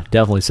yeah,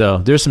 definitely so.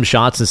 There's some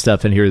shots and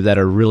stuff in here that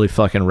are really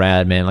fucking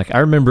rad, man. Like, I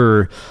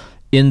remember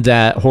in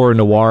that horror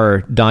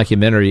noir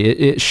documentary,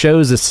 it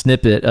shows a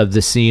snippet of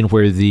the scene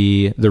where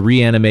the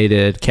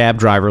reanimated cab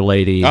driver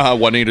lady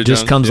Juanita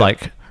just Jones, comes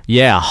like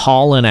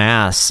hauling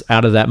ass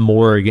out of that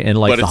morgue in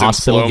like the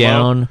hospital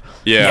gown.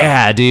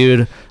 Yeah,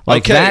 dude.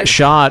 Like, that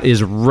shot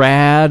is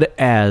rad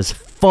as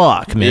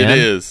fuck, man. It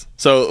is.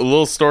 So a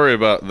little story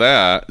about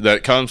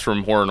that comes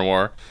from horror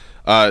noir.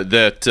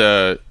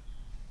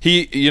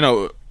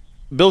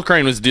 Bill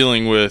Crane was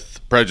dealing with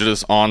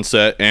prejudice on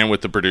set and with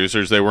the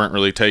producers. They weren't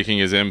really taking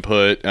his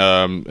input,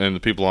 and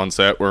the people on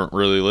set weren't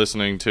really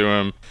listening to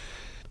him.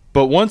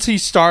 But once he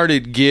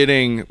started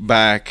getting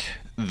back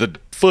the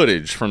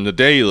footage from the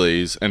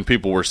dailies and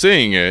people were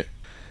seeing it,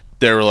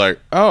 they were like,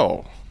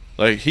 oh,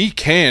 like, he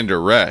can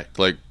direct.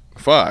 Like,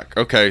 fuck.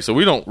 Okay, so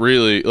we don't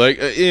really, like,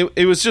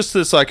 it was just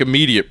this, like,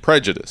 immediate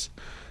prejudice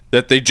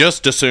that they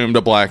just assumed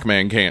a black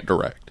man can't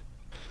direct.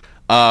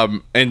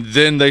 And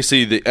then they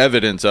see the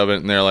evidence of it,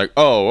 and they're like,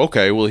 oh,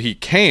 okay, well, he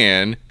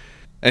can.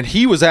 And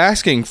he was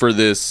asking for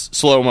this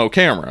slow-mo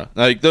camera.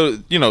 Like,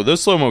 those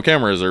slow-mo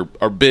cameras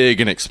are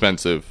big and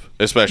expensive,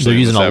 especially they're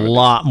using in the a 70s.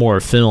 lot more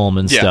film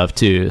and stuff,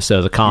 too,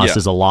 so the cost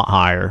is a lot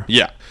higher.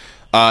 Yeah.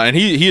 And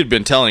he had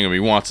been telling him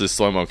he wants this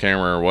slow-mo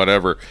camera or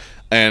whatever.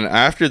 And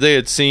after they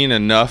had seen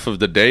enough of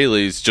the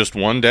dailies, just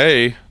one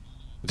day,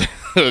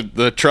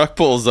 the truck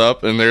pulls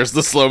up and there's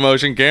the slow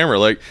motion camera.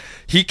 Like,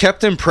 he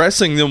kept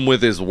impressing them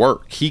with his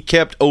work. He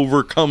kept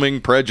overcoming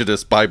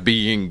prejudice by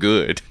being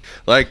good.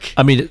 Like,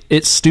 I mean,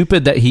 it's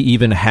stupid that he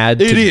even had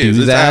to do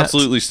it's that.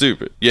 absolutely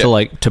stupid.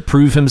 Yeah. To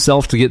prove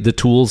himself, to get the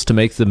tools to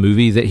make the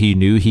movie that he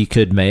knew he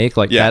could make.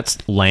 Like, that's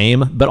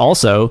lame, but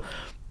also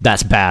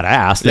that's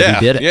badass that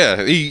he did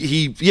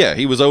it. Yeah,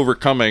 he was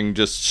overcoming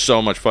just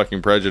so much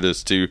fucking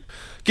prejudice to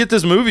get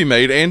this movie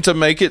made and to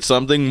make it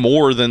something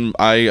more than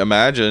I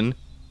imagine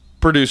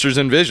producers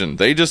envisioned.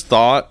 They just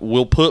thought,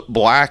 we'll put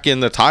black in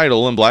the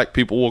title and black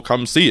people will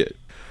come see it.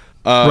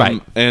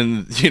 Right.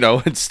 And,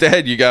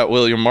 instead you got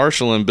William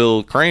Marshall and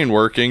Bill Crane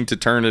working to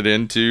turn it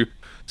into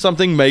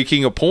something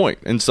making a point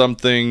and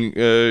something,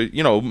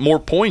 more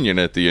poignant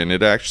at the end.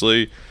 It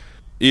actually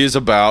is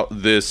about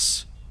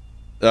this.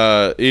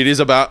 It is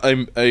about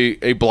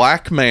a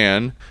black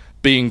man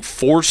being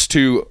forced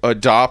to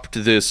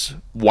adopt this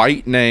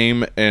white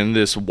name and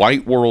this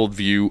white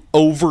worldview,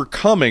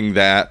 overcoming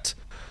that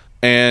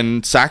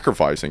and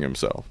sacrificing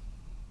himself.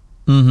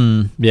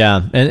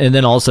 Yeah. And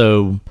then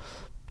also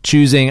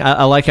choosing,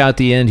 I like how at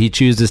the end he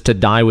chooses to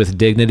die with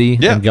dignity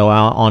and go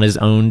out on his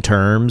own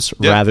terms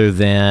rather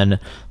than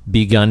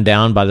be gunned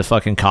down by the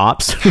fucking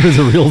cops who are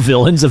the real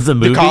villains of the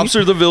movie. The cops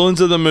are the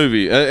villains of the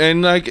movie.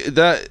 And like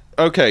that.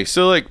 Okay.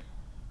 So like,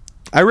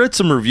 I read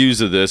some reviews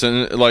of this,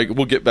 and like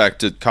we'll get back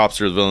to cops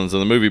are the villains of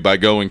the movie by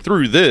going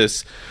through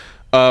this.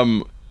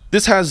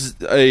 This has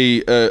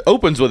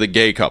opens with a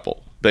gay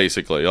couple,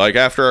 basically. Like,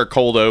 after our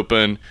cold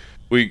open,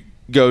 we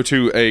go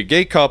to a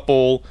gay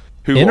couple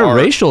who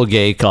interracial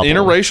gay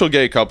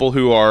couple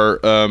who are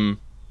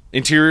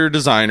interior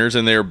designers,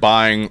 and they're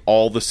buying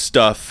all the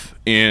stuff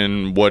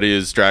in what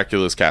is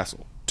Dracula's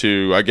castle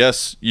to, I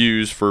guess,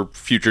 use for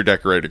future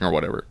decorating or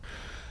whatever.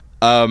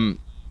 And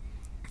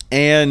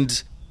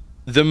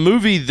the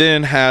movie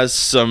then has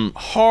some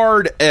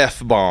hard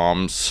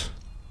F-bombs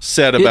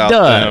said about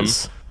them.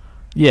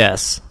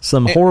 Yes,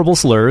 some horrible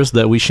slurs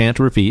that we shan't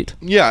repeat.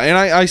 Yeah, and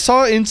I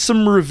saw in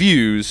some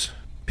reviews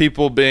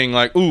people being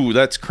like, ooh,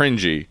 that's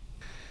cringy.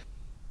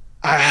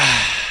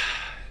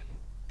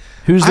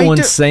 Who's the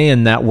one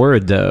saying that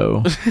word,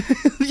 though?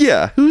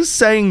 Yeah, who's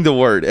saying the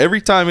word?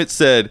 Every time it's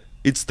said,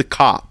 it's the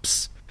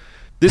cops.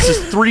 This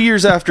is 3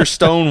 years after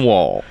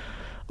Stonewall.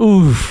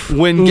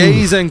 When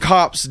gays and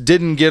cops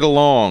didn't get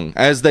along,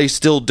 as they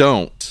still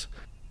don't.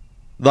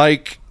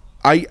 Like,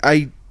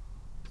 it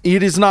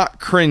is not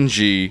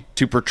cringy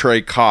to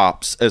portray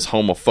cops as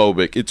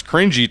homophobic. It's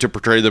cringy to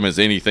portray them as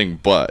anything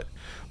but,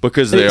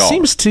 because they are. It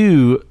seems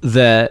too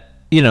that,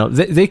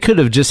 they could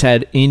have just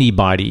had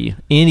anybody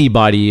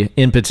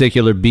in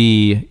particular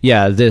be,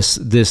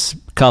 this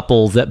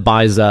couple that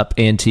buys up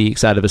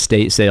antiques out of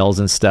estate sales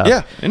and stuff.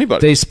 Yeah,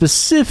 anybody. They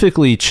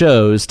specifically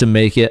chose to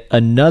make it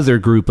another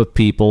group of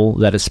people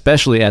that,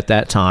 especially at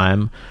that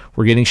time,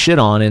 were getting shit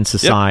on in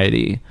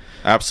society. Yep.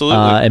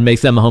 Absolutely. And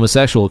make them a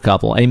homosexual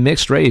couple, a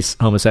mixed race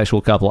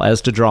homosexual couple,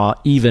 as to draw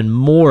even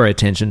more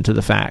attention to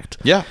the fact.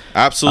 Yeah,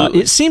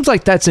 absolutely. It seems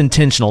like that's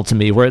intentional to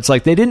me, where it's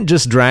like they didn't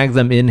just drag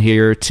them in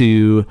here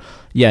to,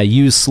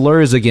 use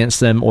slurs against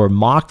them or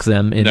mock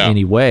them in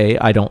any way,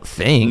 I don't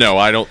think. No,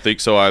 I don't think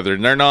so either.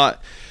 And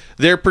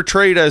they're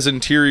portrayed as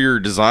interior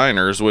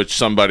designers, which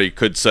somebody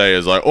could say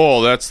is like,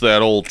 oh, that's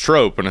that old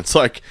trope. And it's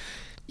like,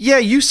 yeah,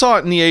 you saw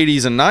it in the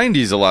 80s and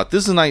 90s a lot.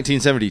 This is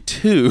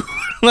 1972.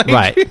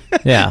 Right.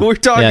 Yeah. We're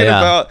talking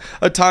about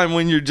a time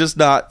when you're just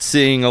not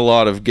seeing a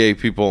lot of gay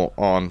people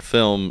on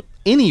film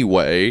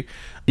anyway,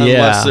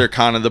 unless they're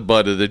kind of the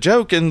butt of the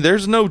joke. And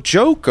there's no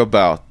joke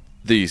about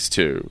these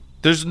two.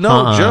 There's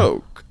no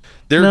joke.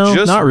 They're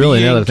just not really,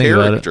 being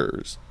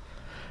characters.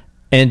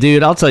 And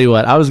dude, I'll tell you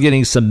what, I was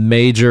getting some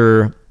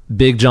major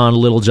Big John,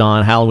 Little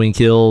John, Halloween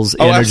Kills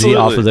energy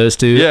off of those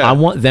two. Yeah. I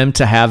want them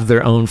to have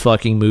their own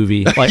fucking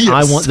movie. Like, yes.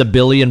 I want the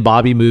Billy and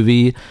Bobby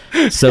movie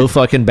so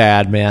fucking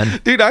bad, man.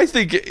 Dude, I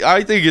think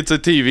it's a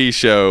TV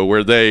show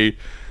where they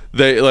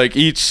like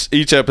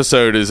each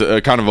episode is a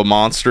kind of a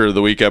monster of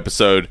the week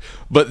episode,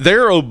 but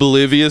they're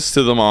oblivious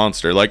to the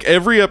monster. Like,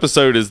 every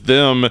episode is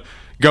them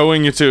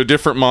going into a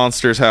different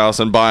monster's house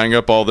and buying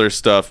up all their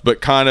stuff, but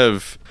kind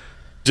of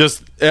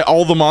just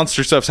all the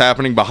monster stuff's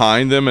happening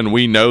behind them, and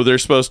we know they're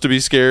supposed to be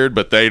scared,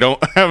 but they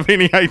don't have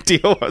any idea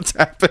what's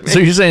happening. So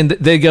you're saying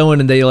they go in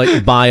and they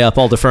like buy up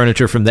all the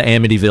furniture from the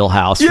Amityville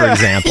house, for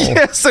example?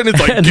 Yes, and it's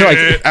like, and like,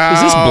 is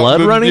this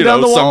blood running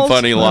down the walls? Some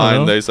funny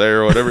line they say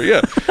or whatever.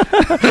 Yeah,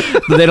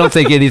 but they don't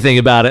think anything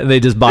about it, and they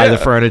just buy the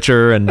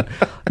furniture, and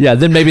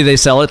then maybe they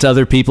sell it to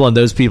other people, and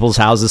those people's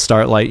houses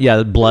start like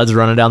blood's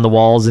running down the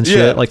walls and shit.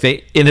 Yeah. Like,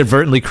 they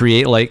inadvertently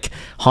create like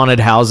haunted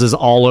houses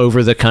all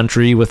over the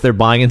country with their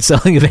buying and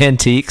selling of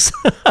antiques.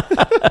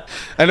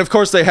 And of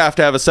course they have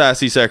to have a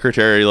sassy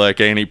secretary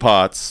like Annie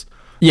Potts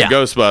in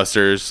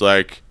Ghostbusters.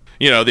 Like,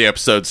 the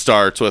episode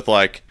starts with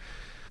like,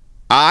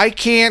 I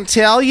can't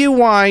tell you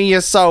why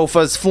your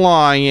sofa's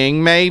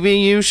flying. Maybe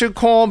you should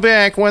call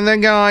back when the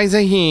guys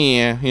are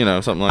here.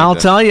 Something like that. I'll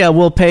tell you,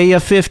 we'll pay you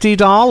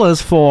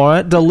 $50 for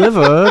it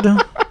delivered.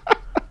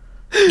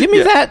 Give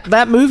me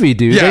that movie,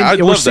 dude. Yeah,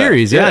 or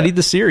series. That. Yeah. I need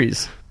the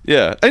series.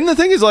 Yeah. And the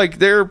thing is, like,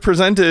 they're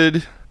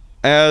presented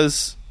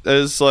as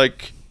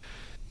like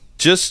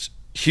just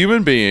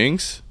human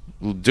beings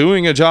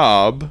doing a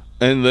job,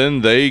 and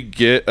then they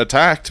get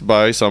attacked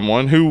by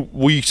someone who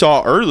we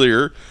saw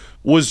earlier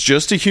was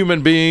just a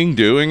human being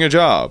doing a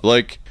job.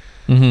 Like,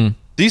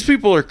 these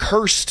people are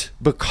cursed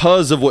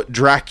because of what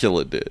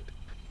Dracula did.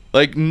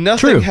 Like,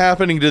 nothing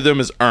happening to them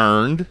is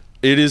earned.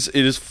 It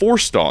is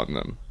forced on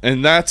them.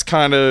 And that's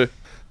kind of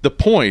the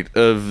point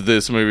of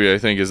this movie, I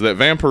think, is that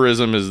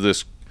vampirism is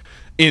this,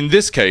 in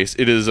this case,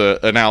 it is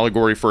an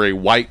allegory for a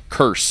white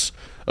curse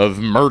of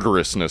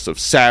murderousness, of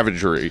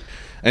savagery.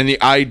 And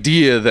the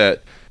idea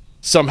that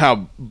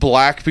somehow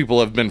black people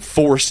have been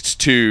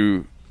forced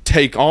to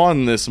take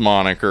on this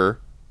moniker,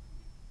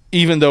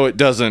 even though it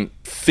doesn't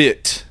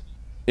fit,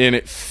 and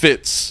it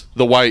fits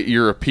the white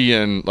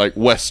European, like,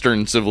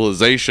 Western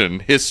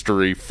civilization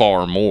history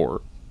far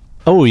more.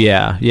 Oh,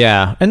 yeah,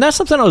 yeah. And that's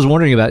something I was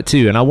wondering about,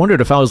 too. And I wondered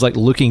if I was, like,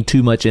 looking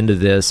too much into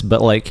this.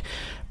 But, like,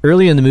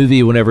 early in the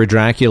movie, whenever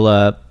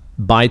Dracula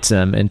bites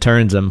him and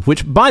turns him,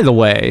 which, by the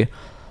way,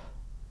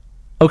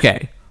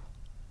 okay,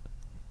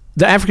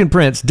 the African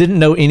prince didn't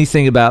know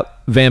anything about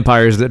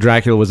vampires, that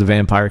Dracula was a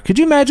vampire. Could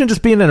you imagine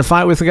just being in a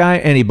fight with a guy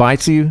and he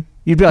bites you?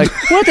 You'd be like,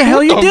 what the hell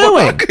are you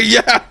doing? Fuck?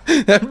 Yeah,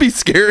 that'd be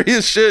scary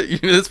as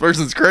shit. This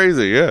person's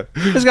crazy, yeah.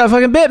 This guy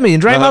fucking bit me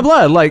and drank my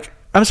blood. Like,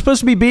 I'm supposed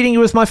to be beating you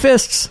with my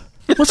fists.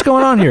 What's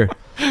going on here?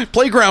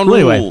 Playground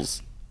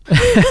rules.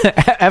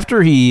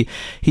 After he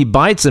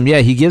bites him,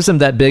 he gives him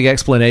that big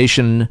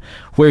explanation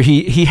where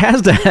he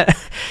has that,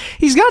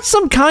 he's got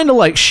some kind of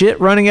like shit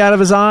running out of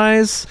his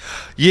eyes.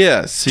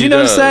 Yes, do you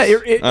notice that?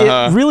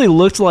 It really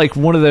looked like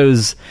one of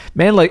those,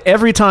 man, like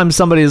every time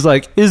somebody is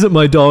like, isn't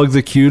my dog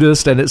the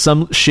cutest? And it's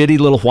some shitty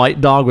little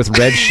white dog with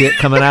red shit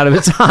coming out of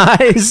its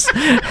eyes.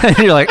 And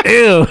you're like,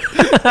 ew.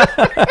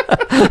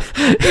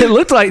 It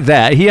looked like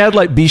that. He had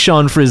like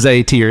Bichon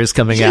Frise tears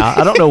coming out.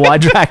 I don't know why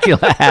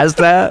Dracula has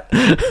that.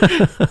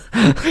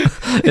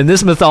 In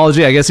this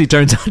mythology, I guess he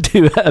turns out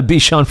to a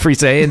Bichon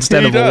Frise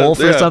instead of a wolf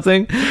or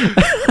something.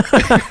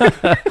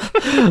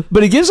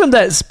 But he gives him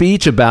that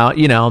speech about,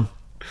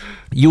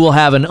 you will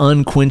have an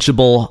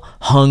unquenchable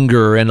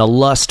hunger and a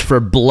lust for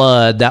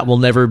blood that will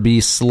never be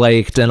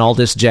slaked and all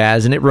this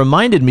jazz. And it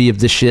reminded me of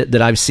the shit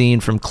that I've seen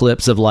from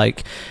clips of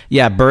like,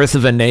 Birth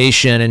of a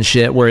Nation and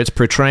shit, where it's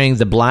portraying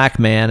the black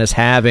man as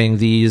having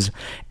these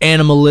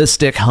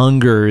animalistic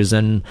hungers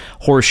and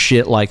horse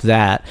shit like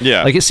that.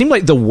 Yeah. Like, it seemed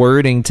like the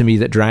wording to me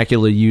that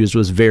Dracula used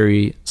was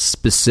very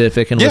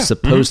specific and was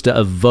supposed to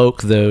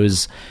evoke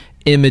those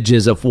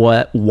images of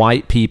what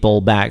white people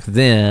back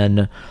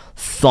then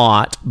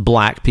thought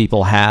black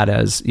people had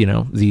as,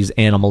 these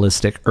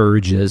animalistic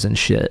urges and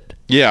shit.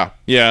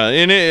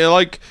 And it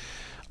like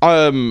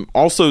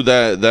also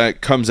that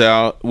comes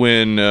out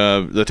when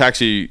the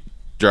taxi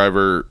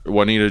driver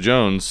Juanita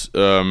Jones,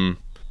 when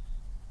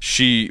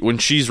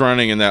she's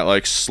running in that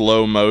like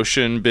slow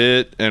motion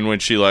bit, and when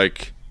she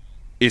like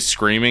is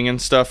screaming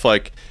and stuff,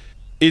 like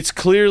it's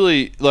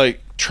clearly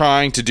like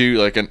trying to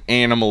do like an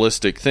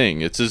animalistic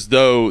thing. It's as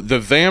though the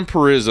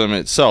vampirism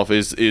itself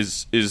is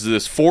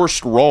this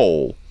forced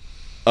role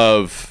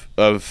of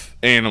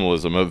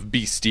animalism, of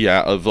bestia,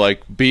 of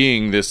like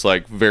being this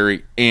like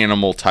very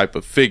animal type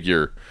of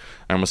figure.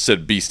 I almost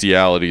said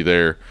bestiality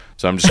there,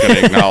 so I'm just going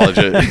to acknowledge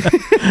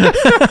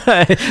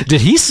it. Did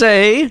he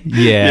say?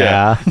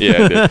 Yeah, I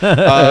did.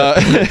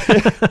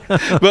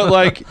 But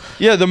like,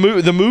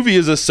 the movie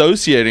is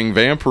associating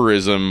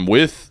vampirism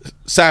with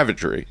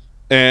savagery.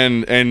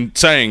 And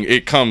saying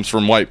it comes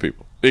from white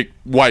people.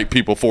 White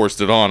people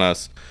forced it on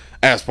us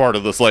as part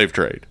of the slave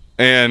trade.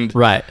 And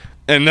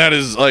and that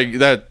is like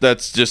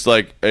that's just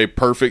like a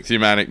perfect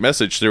thematic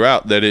message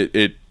throughout, that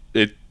it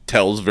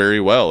tells very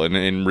well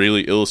and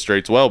really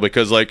illustrates well,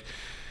 because like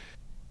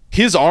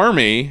his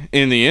army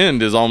in the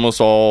end is almost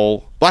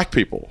all black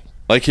people.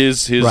 Like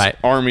his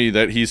army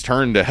that he's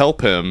turned to help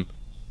him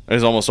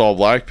is almost all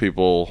black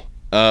people.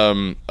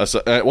 Well,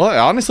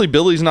 honestly,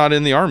 Billy's not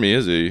in the army,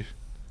 is he?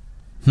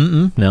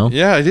 No.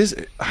 Yeah, it is.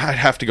 I'd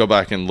have to go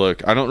back and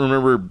look. I don't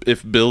remember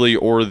if Billy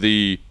or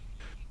the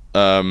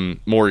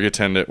morgue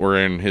attendant were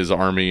in his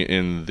army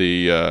in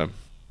that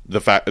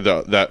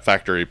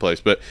factory place.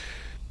 But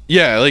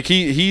yeah, like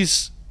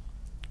he's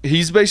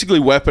basically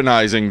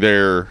weaponizing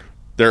their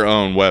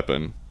own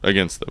weapon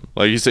against them.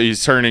 Like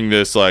he's turning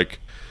this like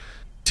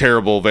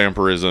terrible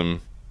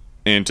vampirism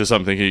into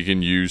something he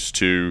can use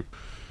to,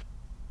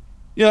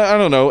 I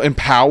don't know,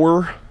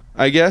 empower,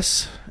 I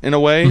guess, in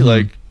a way.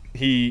 Like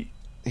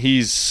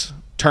he's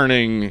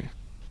turning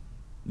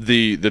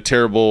the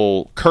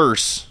terrible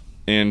curse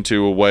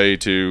into a way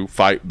to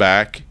fight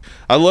back.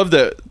 I love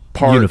that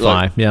part.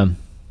 Unify,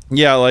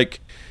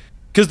 like,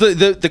 because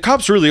the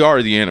cops really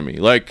are the enemy.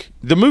 Like,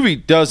 the movie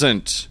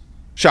doesn't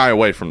shy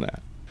away from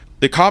that.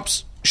 The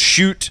cops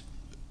shoot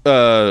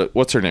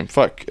what's her name?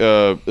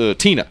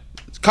 Tina.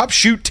 Cops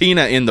shoot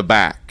Tina in the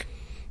back.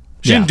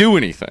 She didn't do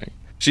anything.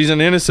 She's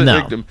an innocent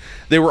victim.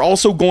 They were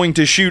also going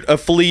to shoot a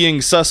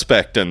fleeing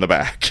suspect in the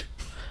back.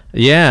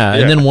 Yeah,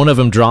 and then one of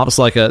them drops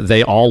like a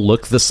 "they all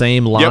look the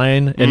same"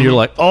 line, and you're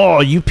like, "Oh,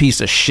 you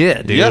piece of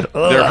shit, dude!" Yeah,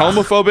 they're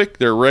homophobic,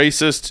 they're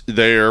racist,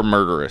 they are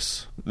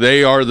murderous.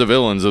 They are the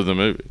villains of the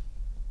movie.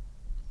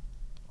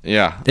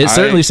 Yeah, it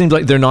certainly seems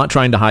like they're not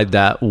trying to hide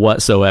that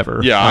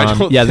whatsoever. Yeah,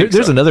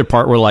 there's another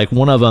part where like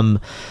one of them,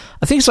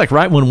 I think it's like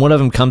right when one of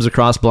them comes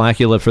across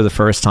Blackula for the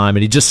first time,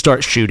 and he just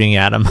starts shooting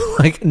at him,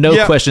 like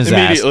no questions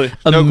immediately.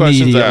 asked. No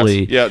immediately.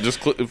 questions asked. Yeah,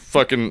 just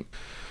fucking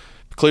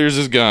clears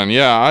his gun.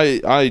 Yeah,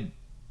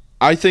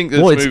 I think this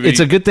movie... it's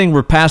a good thing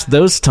we're past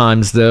those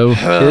times, though.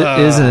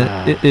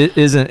 It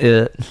isn't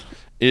it?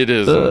 It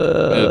isn't.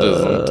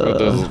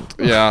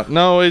 Yeah,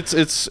 no,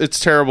 it's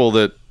terrible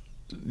that,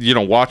 you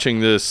know,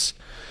 watching this.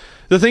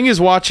 The thing is,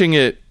 watching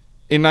it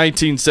in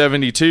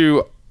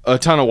 1972, a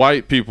ton of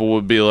white people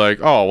would be like,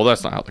 "Oh, well,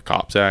 that's not how the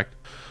cops act."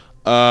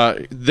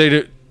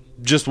 They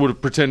just would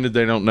have pretended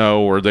they don't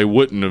know, or they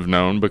wouldn't have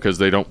known because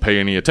they don't pay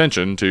any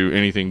attention to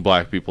anything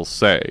black people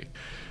say.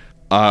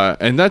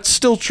 And that's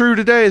still true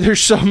today.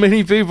 There's so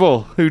many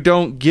people who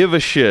don't give a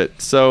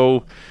shit.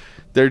 So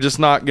they're just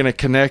not going to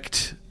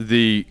connect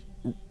the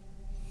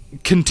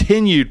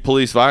continued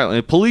police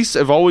violence. Police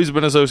have always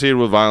been associated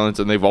with violence,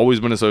 and they've always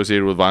been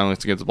associated with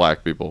violence against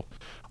black people.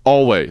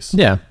 Always.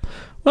 Yeah.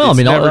 Well,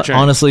 It's never changed.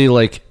 honestly,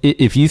 like,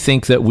 if you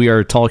think that we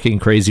are talking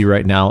crazy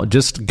right now,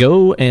 just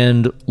go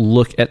and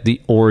look at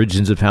the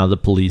origins of how the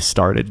police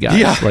started, guys.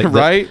 Yeah, like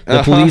right?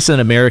 The police in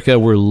America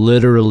were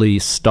literally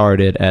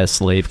started as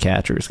slave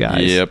catchers,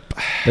 guys. Yep.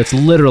 That's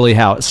literally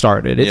how it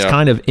started. It's Yep.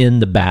 kind of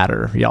in the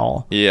batter,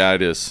 y'all. Yeah,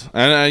 it is.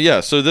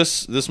 And so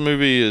this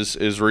movie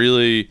is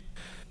really,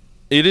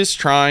 it is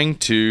trying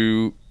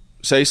to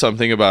say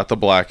something about the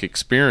black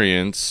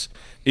experience.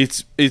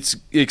 It's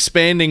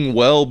expanding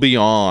well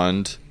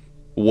beyond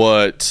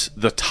what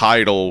the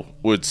title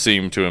would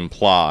seem to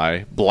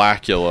imply.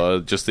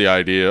 Blackula, just the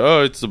idea,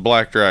 oh, it's the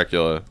Black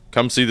Dracula.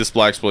 Come see this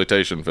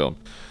blaxploitation film.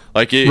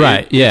 Like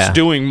it's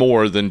doing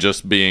more than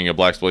just being a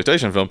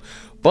blaxploitation film,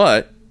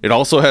 but it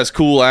also has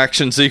cool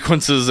action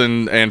sequences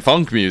and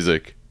funk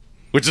music,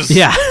 which is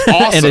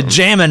awesome. And a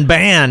jamming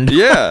band.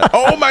 Yeah.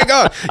 Oh my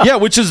god. Yeah,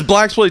 which is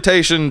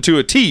blaxploitation to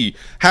a T.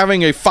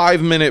 Having a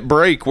 5-minute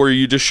break where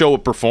you just show a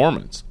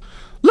performance.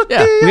 Look, we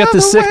got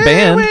this sick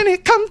band. When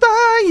it comes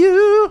by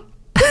you.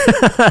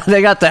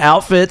 They got the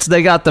outfits,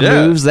 they got the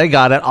moves, they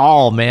got it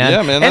all, man.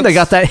 Yeah, man. And they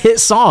got that hit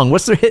song.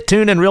 What's their hit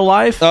tune in real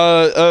life?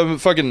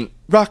 Fucking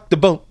rock the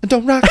boat,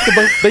 don't rock the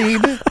boat,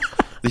 baby.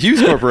 The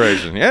Hughes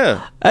Corporation,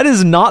 yeah. That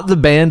is not the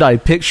band I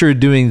pictured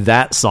doing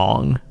that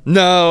song.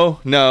 No,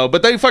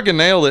 but they fucking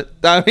nailed it.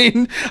 I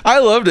mean, I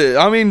loved it.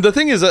 I mean, the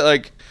thing is that,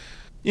 like,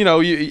 you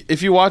know,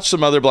 if you watch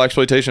some other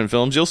blaxploitation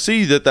films, you'll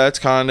see that that's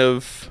kind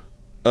of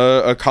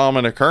a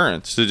common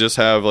occurrence to just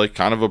have like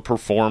kind of a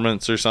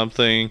performance or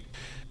something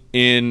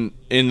in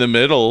the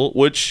middle,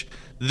 which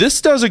this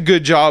does a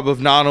good job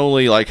of not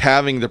only like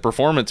having the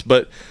performance,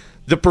 but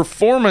the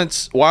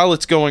performance while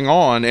it's going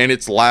on and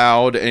it's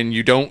loud and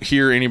you don't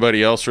hear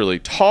anybody else really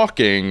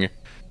talking,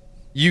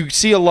 you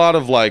see a lot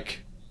of like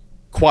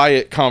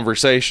quiet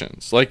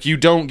conversations. Like you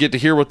don't get to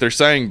hear what they're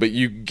saying, but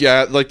you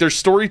get like there's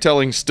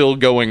storytelling still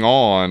going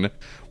on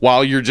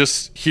while you're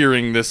just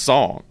hearing this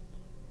song.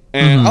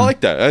 And I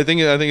like that. I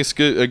think it's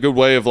a good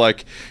way of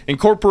like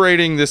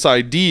incorporating this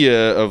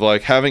idea of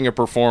like having a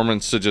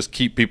performance to just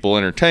keep people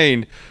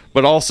entertained,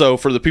 but also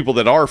for the people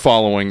that are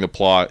following the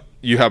plot,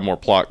 you have more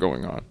plot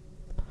going on.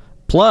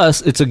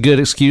 Plus, it's a good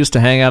excuse to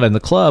hang out in the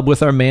club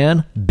with our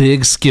man,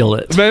 Big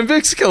Skillet. Man,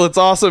 Big Skillet's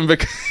awesome.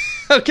 Because,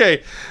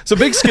 okay, so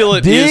Big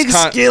Skillet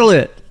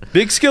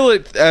Big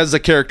Skillet as a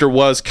character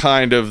was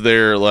kind of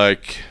their,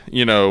 like,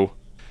 you know,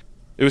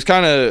 it was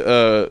kind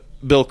of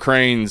Bill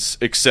Crane's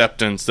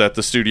acceptance that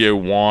the studio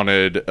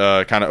wanted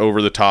kind of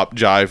over-the-top,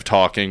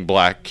 jive-talking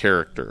black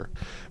character.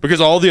 Because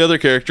all the other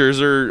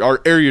characters are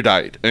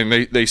erudite, and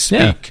they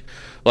speak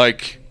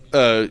like,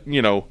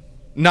 you know,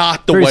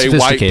 not the way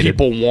white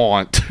people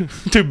want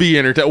to be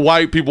entertained.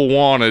 White people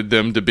wanted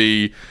them to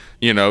be,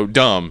 you know,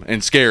 dumb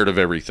and scared of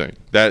everything.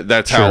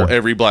 That's how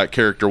every black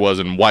character was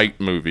in white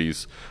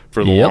movies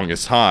for the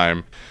longest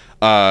time.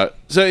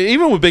 So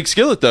even with Big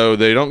Skillet, though,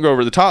 they don't go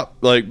over the top.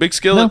 Like, Big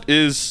Skillet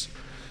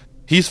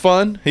he's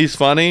fun, he's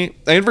funny,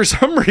 and for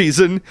some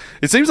reason,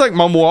 it seems like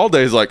Mamuwalde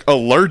is like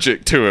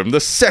allergic to him. The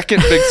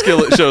second Big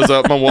Skillet shows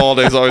up,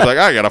 Mamuwalde is always like,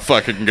 I gotta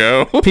fucking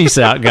go. Peace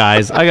out,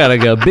 guys. I gotta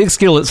go. Big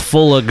Skillet's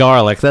full of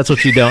garlic. That's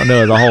what you don't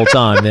know the whole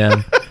time,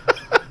 man.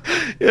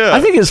 Yeah.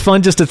 I think it's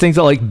fun just to think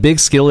that like Big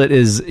Skillet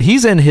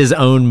he's in his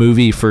own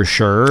movie for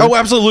sure. Oh,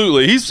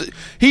 absolutely.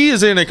 He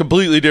is in a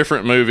completely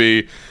different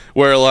movie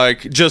where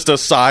like just a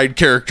side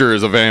character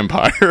is a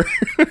vampire.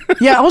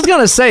 Yeah, I was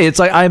gonna say, it's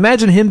like I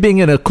imagine him being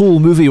in a cool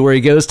movie where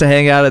he goes to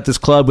hang out at this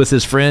club with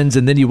his friends,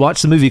 and then you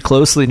watch the movie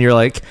closely and you're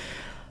like,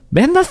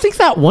 man, I think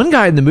that one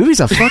guy in the movie's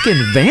a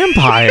fucking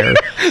vampire.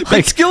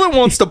 Like, Skillet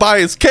wants to buy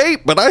his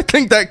cape, but I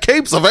think that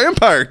cape's a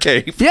vampire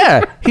cape.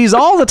 Yeah, he's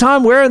all the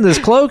time wearing this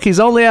cloak. He's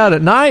only out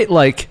at night.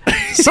 Like,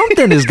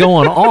 something is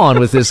going on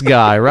with this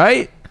guy,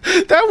 right?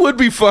 That would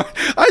be fun.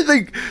 I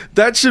think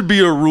that should be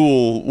a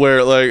rule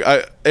where like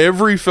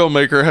every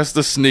filmmaker has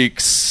to sneak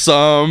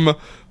some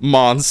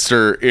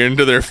monster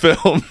into their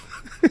film.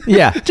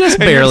 Yeah, just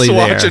barely and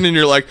you're there. watching and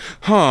you're like,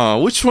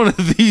 which one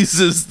of these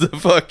is the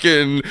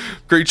fucking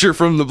creature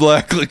from the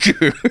Black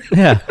Lagoon?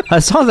 Yeah, I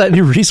saw that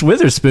new Reese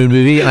Witherspoon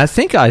movie, and I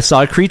think I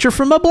saw a creature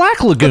from a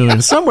Black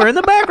Lagoon somewhere in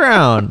the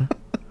background.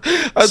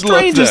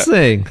 Strangest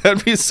thing.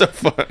 That'd be so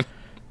fun.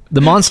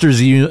 The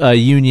Monsters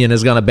Union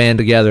is going to band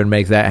together and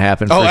make that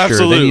happen for sure.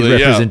 Absolutely, They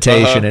need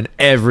representation in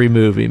every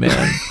movie,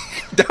 man.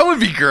 That would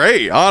be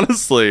great,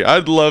 honestly.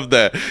 I'd love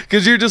that.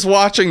 Because you're just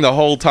watching the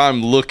whole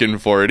time looking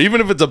for it. Even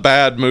if it's a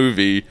bad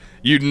movie,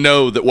 you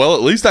know that, well,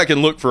 at least I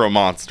can look for a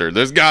monster.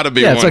 There's got to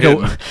be one. It's like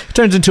it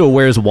turns into a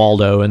Where's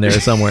Waldo in there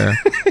somewhere.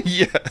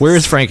 Yes.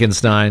 Where's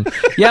Frankenstein?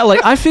 Yeah,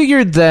 like I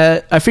figured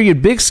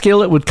Big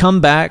Skillet would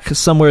come back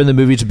somewhere in the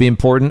movie to be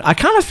important. I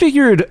kind of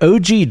figured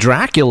OG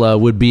Dracula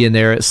would be in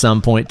there at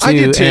some point, too. I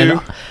did, too.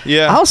 And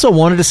Yeah. I also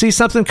wanted to see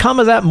something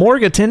come of that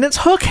morgue attendant's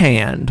hook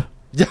hand.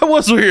 That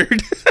was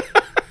weird.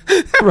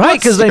 Right,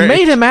 because they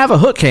made him have a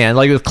hook hand.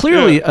 Like, it was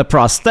clearly a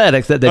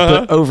prosthetic that they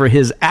put over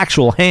his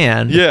actual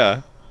hand.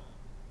 Yeah.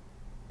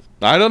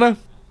 I don't know.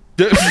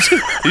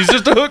 He's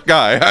just a hook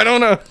guy. I don't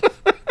know.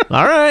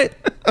 All right.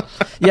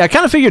 Yeah, I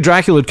kind of figured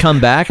Dracula would come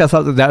back. I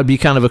thought that would be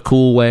kind of a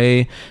cool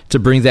way to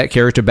bring that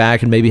character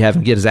back and maybe have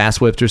him get his ass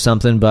whipped or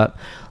something. But,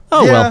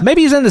 well,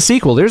 maybe he's in the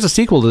sequel. There's a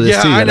sequel to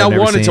this, too. Yeah, that I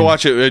wanted seen. to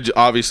watch it.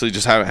 Obviously,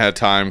 just haven't had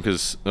time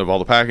because of all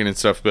the packing and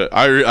stuff. But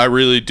I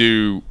really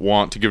do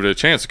want to give it a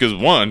chance because,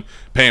 one,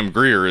 Pam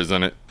Grier is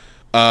in it.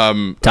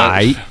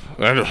 Tight.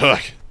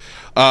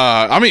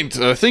 I mean,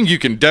 the thing you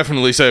can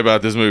definitely say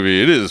about this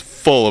movie, it is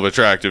full of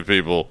attractive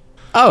people.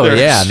 Oh,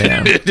 yeah,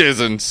 man. It is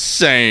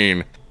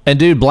insane. And,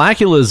 dude,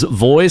 Blackula's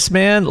voice,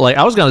 man, like,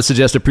 I was going to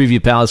suggest a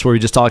Preview Palace where we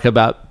just talk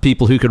about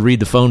people who could read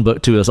the phone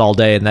book to us all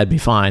day, and that'd be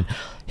fine.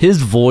 His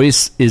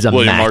voice is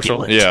William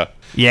immaculate. Marshall?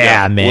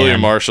 Yeah, man.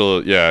 William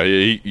Marshall,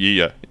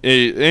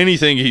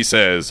 anything he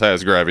says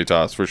has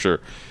gravitas for sure.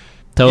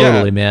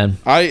 Totally, man.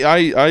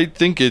 I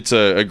think it's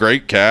a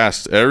great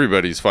cast.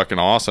 Everybody's fucking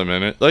awesome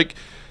in it. Like,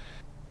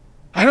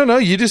 I don't know.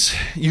 You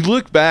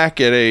look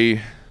back at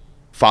a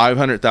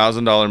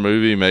 $500,000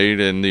 movie made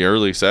in the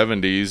early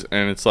 70s,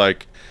 and it's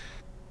like,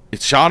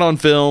 it's shot on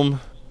film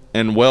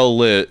and well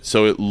lit,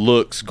 so it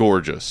looks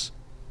gorgeous.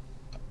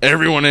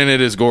 Everyone in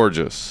it is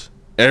gorgeous.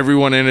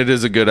 Everyone in it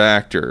is a good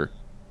actor.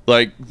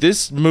 Like,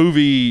 this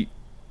movie,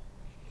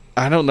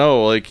 I don't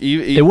know. Like,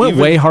 it went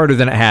way harder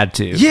than it had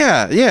to.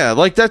 Yeah.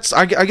 Like, that's.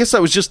 I guess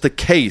that was just the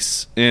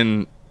case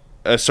in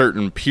a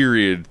certain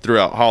period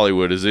throughout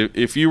Hollywood. Is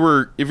if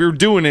you're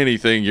doing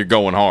anything, you're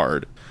going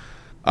hard.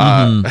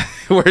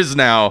 Whereas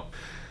now,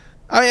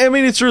 I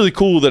mean, it's really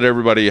cool that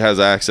everybody has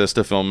access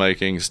to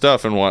filmmaking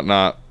stuff and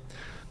whatnot.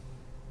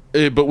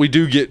 But we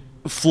do get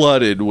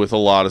flooded with a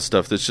lot of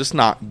stuff that's just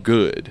not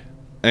good.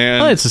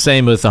 And it's the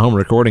same with the home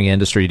recording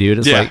industry, dude.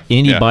 It's like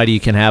anybody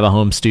can have a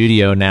home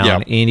studio now,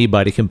 and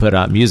anybody can put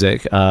out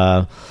music.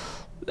 The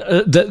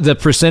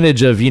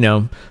percentage of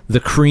the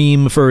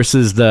cream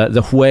versus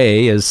the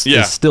whey is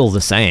still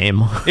the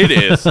same. It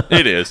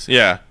is.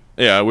 Yeah.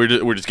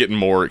 We're just getting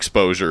more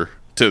exposure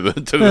to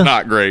the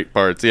not great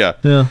parts. Yeah.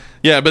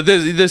 But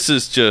this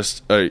is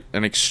just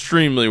an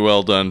extremely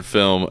well done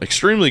film,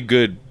 extremely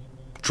good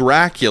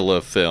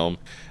Dracula film.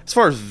 As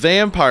far as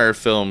vampire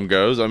film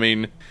goes, I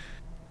mean,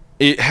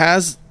 it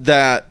has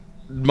that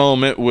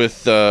moment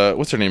with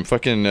what's her name,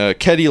 fucking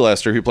Ketty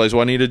Lester, who plays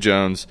Juanita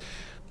Jones,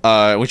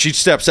 when she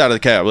steps out of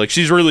the cab. Like,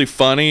 she's really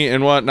funny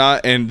and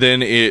whatnot, and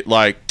then it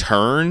like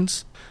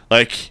turns,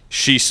 like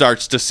she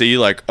starts to see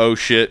like, oh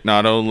shit,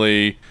 not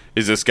only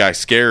is this guy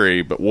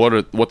scary, but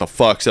what the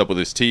fuck's up with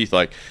his teeth?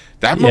 Like,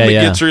 that moment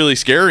gets really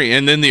scary.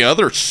 And then the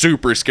other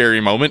super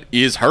scary moment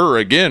is her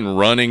again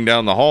running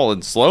down the hall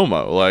in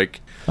slow-mo.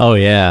 Like, oh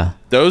yeah,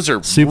 those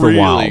are super really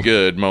wild.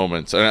 good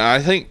moments. And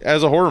I think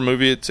as a horror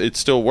movie, it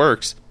still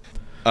works.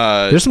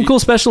 There's some cool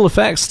special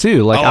effects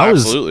too. Like, I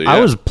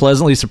was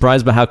pleasantly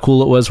surprised by how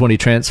cool it was when he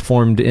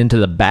transformed into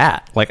the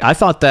bat. Like, I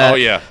thought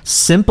that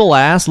simple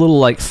ass little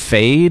like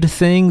fade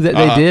thing that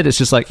they did. It's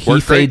just like he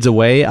fades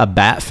away, a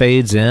bat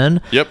fades in.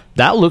 Yep,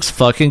 that looks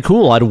fucking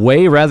cool. I'd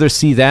way rather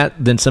see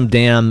that than some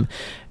damn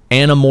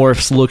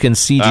Animorphs looking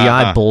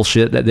CGI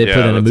bullshit that they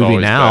put in a movie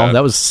now. Bad.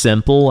 That was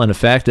simple and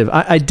effective.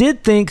 I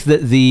did think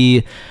that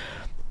the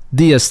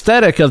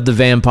aesthetic of the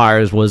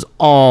vampires was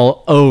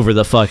all over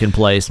the fucking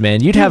place,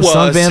 man. You'd have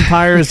some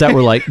vampires that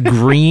were like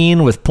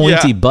green with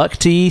pointy buck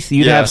teeth.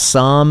 You'd have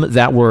some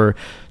that were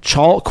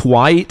chalk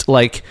white.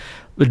 Like,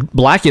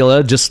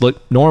 Blackula just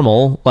looked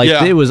normal. Like,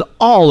 it was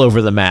all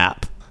over the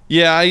map.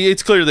 Yeah,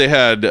 it's clear they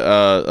had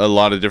a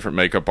lot of different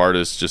makeup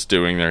artists just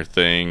doing their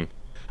thing.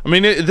 I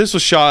mean, this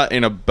was shot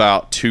in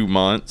about 2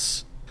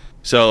 months.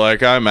 So,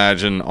 like, I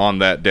imagine on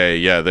that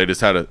day, they just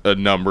had a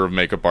number of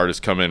makeup artists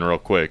come in real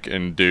quick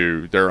and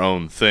do their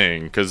own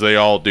thing, because they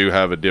all do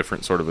have a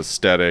different sort of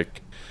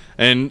aesthetic.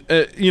 And,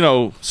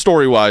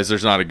 story-wise,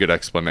 there's not a good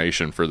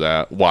explanation for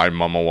that, why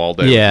Mama Walde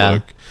would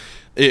look.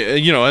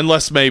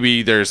 Unless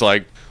maybe there's,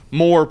 like,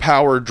 more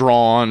power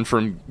drawn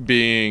from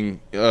being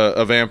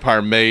a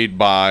vampire made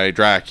by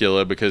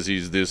Dracula because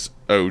he's this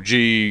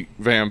OG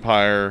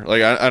vampire.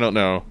 Like, I don't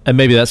know. And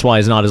maybe that's why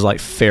he's not as, like,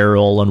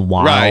 feral and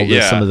wild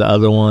as some of the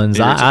other ones.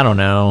 I don't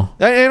know.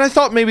 And I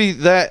thought maybe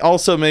that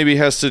also maybe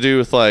has to do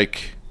with,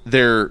 like,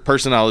 their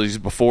personalities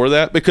before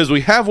that, because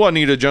we have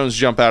Juanita Jones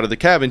jump out of the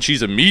cabin.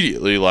 She's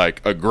immediately,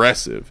 like,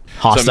 aggressive.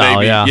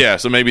 Hostile, Yeah,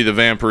 so maybe the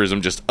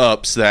vampirism just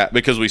ups that,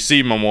 because we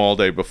see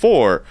Mamuwalde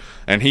before,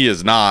 and he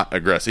is not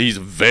aggressive. He's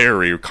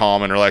very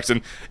calm and relaxed.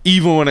 And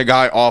even when a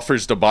guy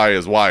offers to buy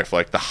his wife,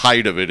 like, the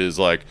height of it is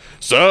like,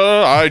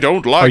 "Sir, I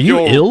don't like Are you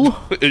ill?"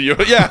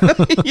 Yeah,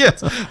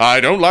 yes. "I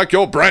don't like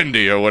your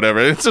brandy," or whatever.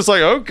 It's just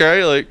like,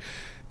 okay, like,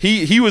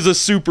 he was a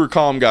super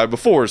calm guy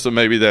before, so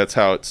maybe that's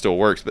how it still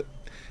works. But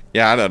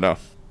yeah, I don't know.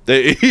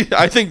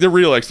 I think the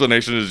real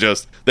explanation is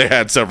just they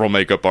had several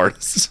makeup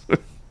artists.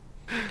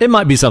 It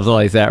might be something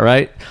like that,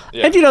 right?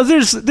 Yeah. And, you know,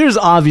 there's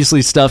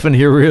obviously stuff in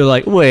here where you're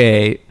like,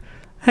 wait,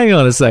 hang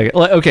on a second.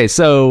 Like, okay,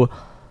 so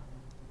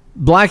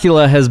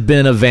Blackula has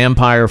been a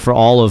vampire for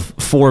all of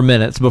 4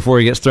 minutes before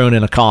he gets thrown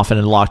in a coffin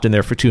and locked in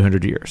there for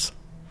 200 years.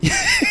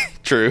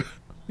 True.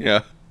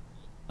 Yeah.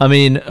 I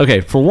mean,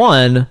 okay, for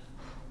one,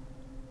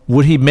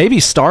 would he maybe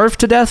starve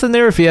to death in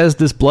there if he has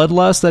this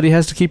bloodlust that he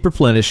has to keep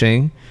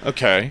replenishing?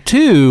 Okay.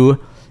 2,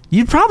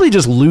 you'd probably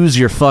just lose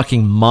your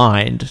fucking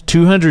mind.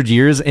 200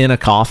 years in a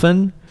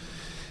coffin?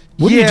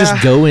 Wouldn't you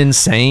just go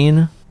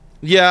insane?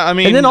 Yeah, I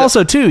mean... And then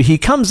also, too, he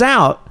comes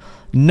out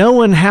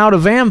knowing how to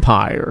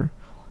vampire.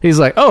 He's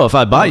like, oh, if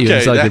I bite you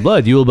and suck your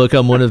blood, you will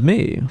become one of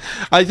me.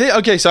 I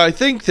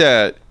think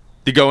that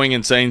the going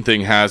insane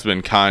thing has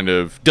been kind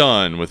of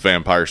done with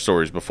vampire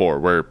stories before,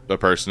 where a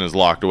person is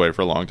locked away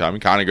for a long time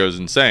and kind of goes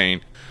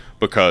insane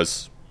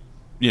because,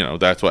 you know,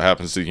 that's what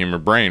happens to the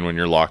human brain when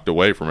you're locked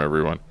away from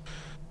everyone.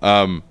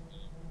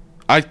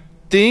 I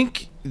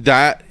think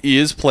that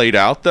is played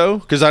out, though,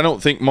 because I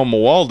don't think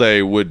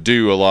Mamuwalde would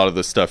do a lot of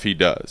the stuff he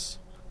does.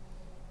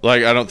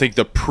 Like, I don't think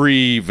the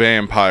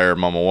pre-vampire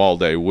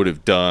Mamuwalde would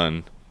have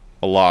done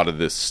a lot of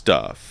this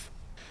stuff.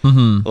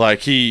 Mm-hmm.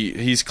 Like,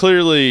 he's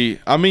clearly...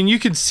 I mean, you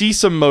can see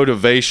some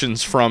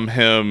motivations from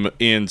him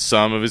in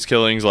some of his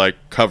killings, like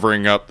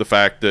covering up the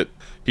fact that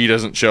he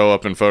doesn't show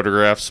up in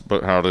photographs,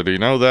 but how did he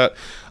know that?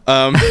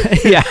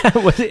 Yeah,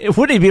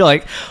 wouldn't he be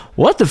like,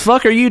 what the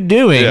fuck are you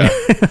doing?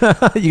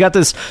 Yeah. You got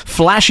this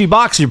flashy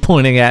box you're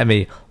pointing at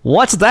me.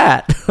 What's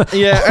that?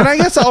 Yeah, and I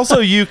guess also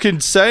you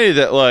could say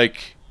that,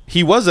 like,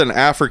 he was an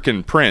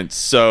African prince,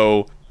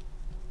 so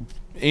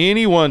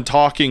anyone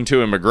talking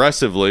to him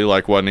aggressively,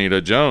 like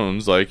Juanita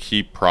Jones, like,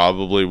 he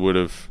probably would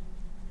have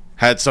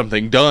had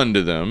something done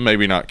to them,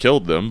 maybe not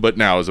killed them, but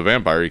now as a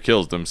vampire he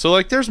kills them. So,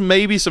 like, there's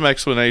maybe some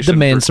explanation.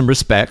 Demand some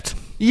respect.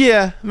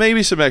 Yeah,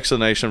 maybe some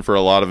explanation for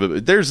a lot of it,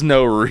 but there's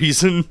no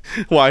reason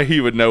why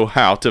he would know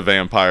how to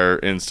vampire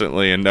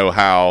instantly and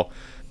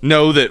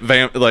know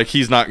that like,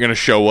 he's not going to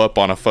show up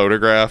on a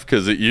photograph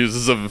because it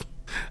uses a...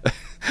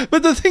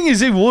 But the thing is,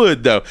 he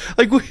would, though.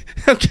 Like,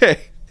 okay,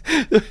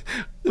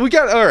 we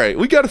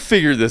got to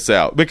figure this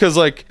out, because,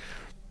 like,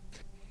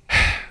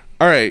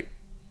 all right,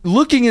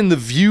 looking in the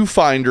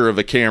viewfinder of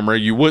a camera,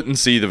 you wouldn't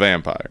see the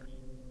vampire,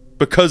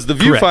 because the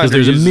viewfinder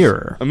there's uses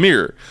a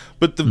mirror,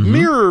 but the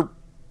mirror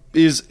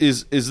is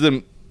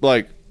then,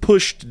 like,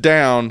 pushed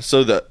down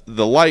so that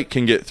the light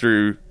can get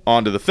through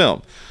onto the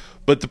film.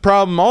 But the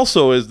problem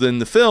also is, then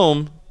the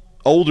film,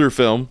 older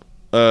film,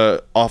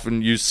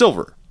 often use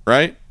silver,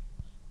 right?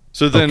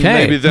 So then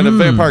maybe a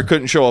vampire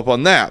couldn't show up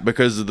on that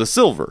because of the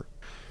silver.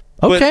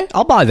 Okay,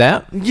 I'll buy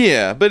that.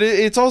 Yeah, but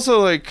it's also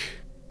like,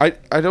 I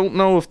don't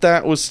know if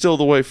that was still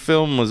the way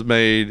film was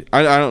made.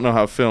 I don't know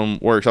how film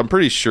works. I'm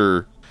pretty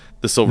sure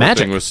the silver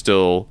thing was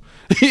still...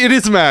 It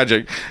is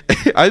magic.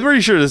 I'm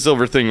pretty sure the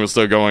silver thing was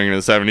still going in the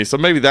 70s, so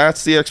maybe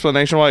that's the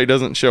explanation why he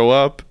doesn't show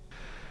up.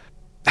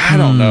 I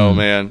don't know,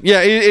 man.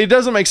 Yeah, it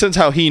doesn't make sense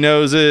how he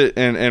knows it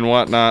and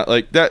whatnot.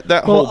 Like,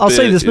 that whole I'll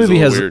say this movie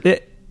has...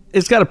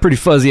 It's got a pretty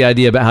fuzzy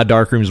idea about how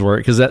dark rooms work,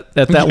 because at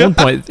that one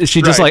point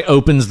she just like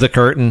opens the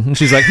curtain and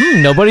she's like,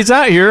 nobody's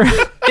out here.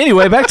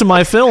 Anyway, back to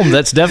my film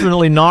that's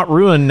definitely not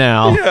ruined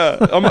now. Yeah,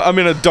 I'm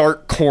in a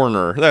dark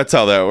corner. That's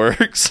how that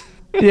works.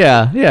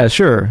 Yeah,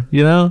 sure.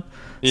 You know.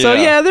 Yeah. So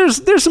yeah,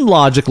 there's some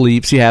logic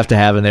leaps you have to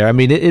have in there. I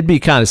mean, it'd be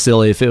kind of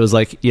silly if it was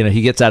like, you know,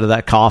 he gets out of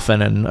that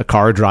coffin and a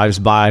car drives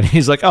by and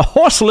he's like, a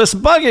horseless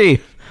buggy,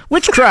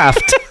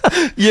 witchcraft.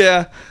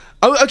 Yeah.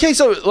 Okay,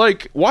 so,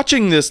 like,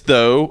 watching this,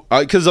 though,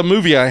 because a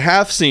movie I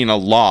have seen a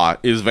lot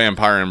is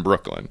Vampire in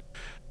Brooklyn.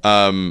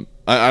 I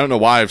don't know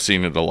why I've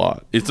seen it a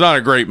lot. It's not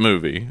a great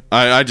movie.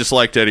 I just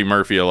liked Eddie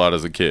Murphy a lot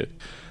as a kid.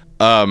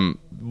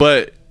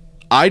 But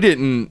I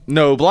didn't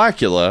know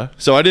Blackula,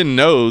 so I didn't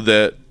know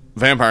that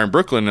Vampire in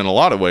Brooklyn, in a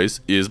lot of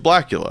ways, is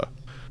Blackula.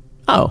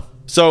 Oh.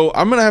 So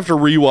I'm going to have to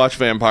rewatch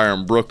Vampire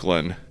in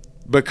Brooklyn,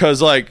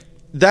 because, like,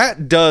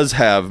 that does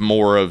have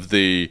more of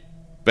the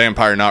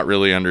vampire not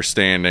really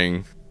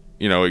understanding,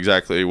 you know,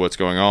 exactly what's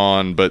going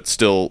on, but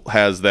still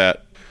has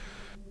that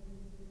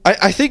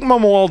I think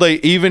Mamuwalde,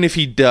 even if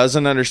he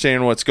doesn't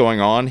understand what's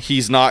going on,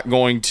 he's not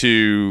going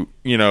to,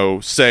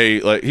 say,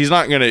 like, he's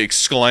not going to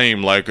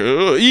exclaim, like,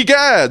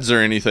 egads or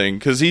anything,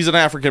 because he's an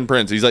African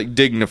prince. He's, like,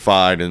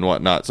 dignified and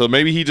whatnot. So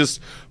maybe he just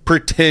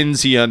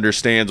pretends he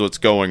understands what's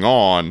going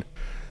on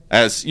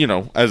as,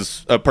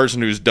 as a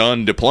person who's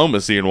done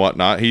diplomacy and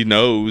whatnot. He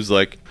knows,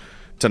 like,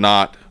 to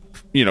not,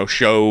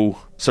 show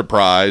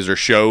surprise or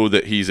show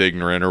that he's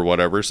ignorant or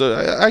whatever.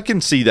 So I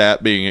can see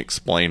that being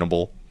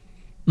explainable.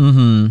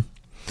 Mm-hmm.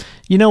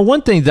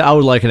 One thing that I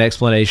would like an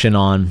explanation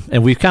on,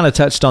 and we've kind of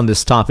touched on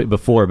this topic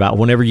before about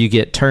whenever you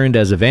get turned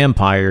as a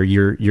vampire,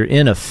 you're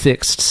in a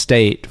fixed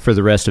state for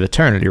the rest of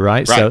eternity,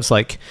 right? So it's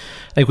like,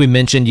 I think we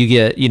mentioned you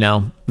get,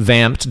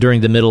 vamped during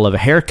the middle of a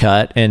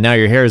haircut, and now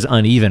your hair is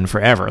uneven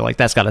forever. Like,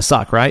 that's got to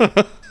suck, right?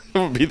 That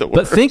would be the worst.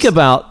 But think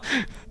about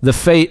the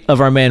fate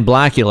of our man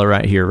Blackula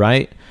right here,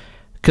 right?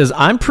 Because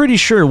I'm pretty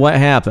sure what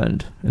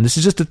happened, and this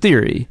is just a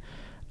theory,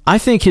 I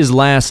think his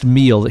last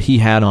meal that he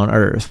had on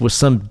Earth was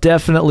some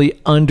definitely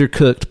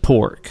undercooked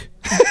pork.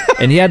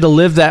 And he had to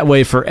live that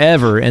way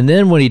forever. And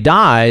then when he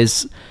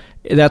dies,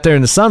 out there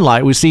in the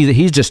sunlight, we see that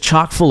he's just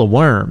chock full of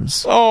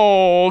worms.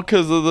 Oh,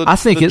 because of the... I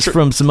think it's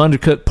from some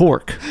undercooked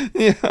pork.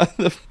 Yeah,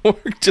 the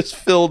pork just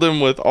filled him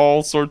with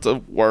all sorts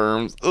of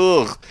worms.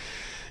 Ugh.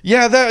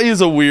 Yeah, that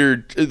is a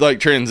weird, like,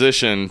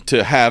 transition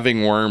to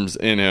having worms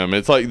in him.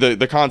 It's like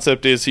the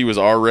concept is he was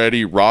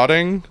already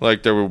rotting,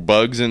 like there were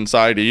bugs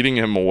inside eating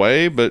him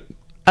away, but...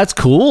 That's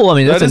cool. I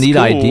mean, that's a neat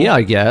idea,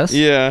 I guess.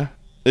 Yeah.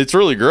 It's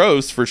really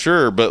gross, for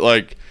sure, but,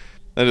 like,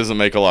 that doesn't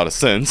make a lot of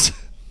sense.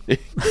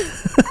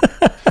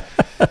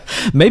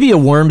 Maybe a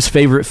worm's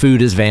favorite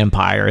food is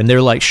vampire, and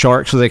they're like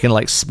sharks, so they can,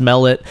 like,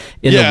 smell it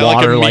in the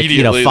water, like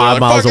 5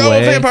 miles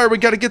away. Vampire, we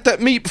got to get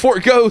that meat before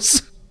it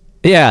goes.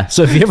 Yeah,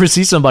 so if you ever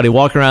see somebody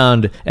walk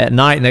around at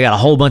night and they got a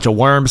whole bunch of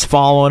worms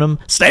following them,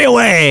 stay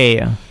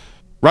away.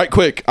 Right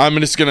quick, I'm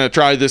just going to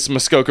try this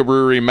Muskoka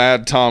Brewery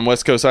Mad Tom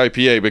West Coast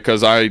IPA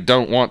because I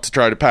don't want to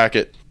try to pack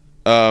it.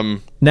 Now,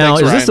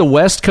 thanks, is this the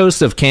west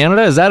coast of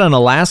Canada? Is that an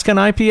Alaskan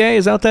IPA?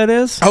 Is that what that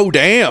is? Oh,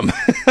 damn.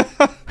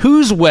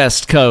 Who's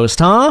west coast,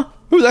 huh?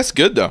 Ooh, that's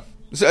good, though.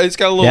 It's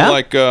got a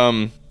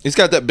little, it's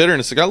got that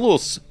bitterness. It got a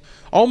little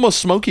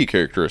almost smoky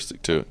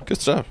characteristic to it. Good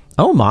stuff.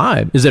 Oh,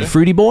 my. Is it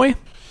Fruity Boy?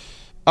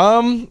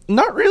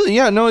 Not really.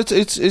 Yeah, no,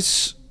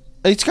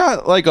 it's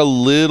got like a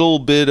little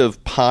bit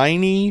of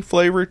piney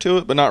flavor to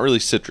it, but not really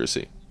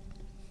citrusy.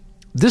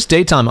 This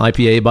daytime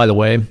IPA, by the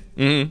way,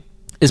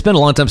 it's been a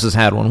long time since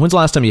I had one. When's the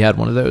last time you had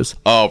one of those?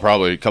 Oh,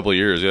 probably a couple of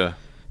years, yeah.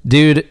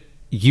 Dude,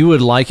 you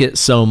would like it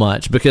so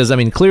much because, I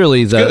mean,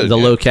 clearly the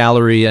low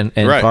calorie and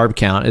carb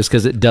count is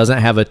because it doesn't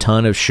have a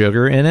ton of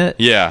sugar in it.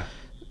 Yeah.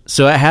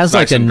 So it has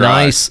like a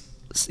nice...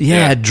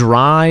 Yeah,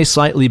 dry,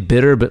 slightly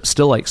bitter, but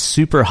still like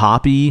super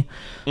hoppy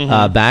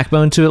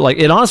backbone to it. Like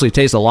it honestly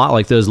tastes a lot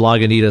like those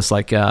Lagunitas,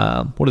 like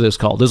what are those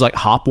called? Those like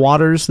hop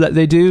waters that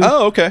they do.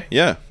 Oh, okay,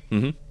 yeah.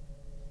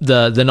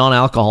 The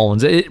non-alcohol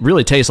ones. It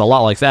really tastes a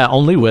lot like that,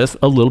 only with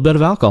a little bit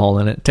of alcohol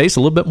in it. It tastes a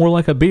little bit more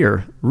like a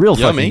beer. Real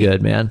fucking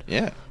good, man.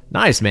 Yeah,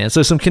 nice, man.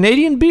 So some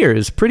Canadian beer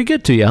is pretty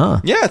good to you,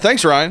 huh? Yeah,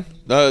 thanks, Ryan.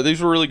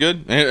 These were really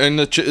good, and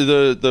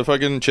the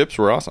fucking chips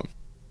were awesome.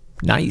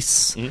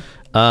 Nice.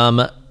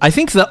 I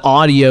think the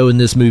audio in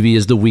this movie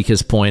is the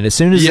weakest point. As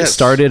soon as it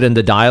started and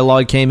the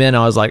dialogue came in,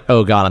 I was like,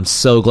 oh God, I'm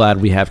so glad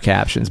we have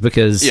captions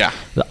because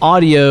the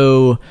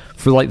audio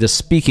for like the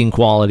speaking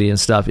quality and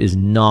stuff is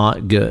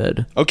not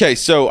good. Okay,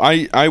 so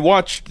I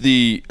watched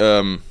the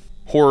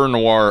Horror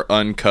Noir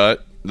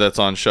Uncut that's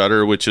on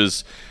Shudder, which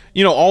is,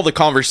 all the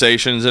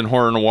conversations in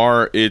Horror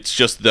Noir, it's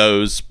just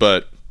those,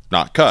 but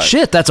not cut.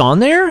 Shit, that's on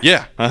there?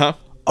 Yeah,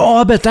 Oh,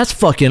 I bet that's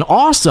fucking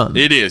awesome.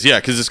 It is,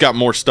 yeah, because it's got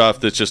more stuff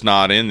that's just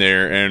not in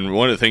there. And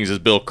one of the things is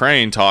Bill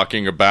Crane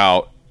talking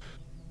about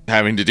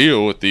having to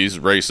deal with these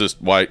racist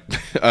white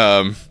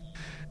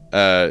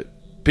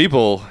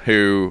people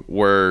who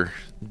were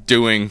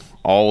doing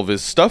all of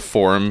his stuff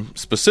for him.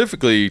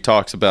 Specifically, he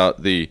talks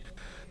about the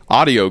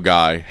audio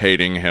guy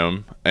hating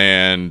him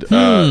and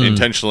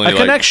intentionally...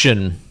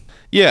 connection.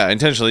 Yeah,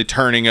 intentionally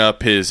turning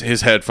up his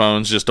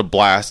headphones just to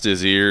blast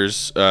his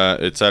ears,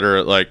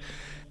 etc.,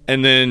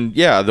 And then,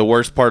 the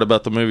worst part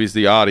about the movie is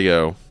the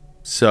audio.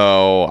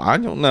 So, I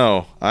don't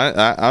know.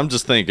 I'm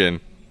just thinking,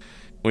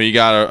 when you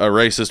got a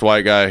racist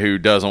white guy who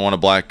doesn't want a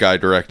black guy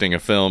directing a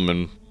film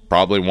and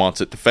probably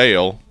wants it to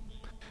fail,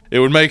 it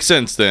would make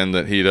sense then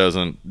that he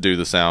doesn't do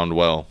the sound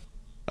well.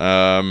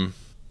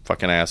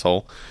 Fucking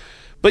asshole.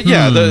 But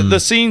yeah, the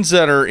scenes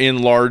that are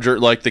in larger,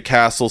 like the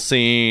castle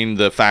scene,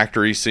 the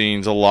factory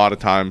scenes, a lot of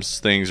times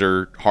things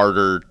are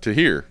harder to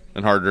hear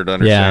and harder to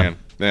understand.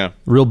 Yeah.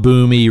 Real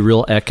boomy,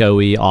 real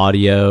echoey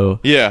audio.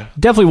 Yeah.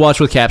 Definitely watch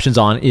with captions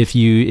on if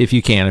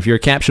you can. If you're a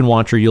caption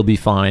watcher, you'll be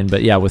fine.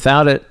 But yeah,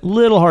 without it,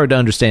 little hard to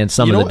understand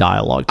some of the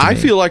dialogue. I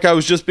feel like I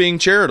was just being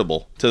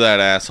charitable to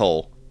that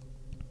asshole.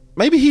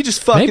 Maybe he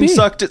just fucking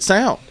sucked at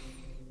sound.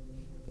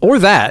 Or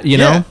that, you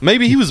know?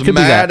 Maybe he was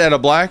mad at a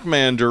black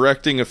man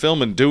directing a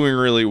film and doing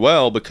really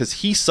well because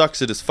he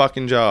sucks at his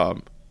fucking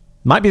job.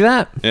 Might be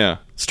that. Yeah.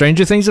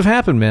 Stranger things have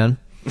happened, man.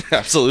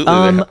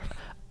 Absolutely.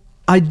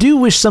 I do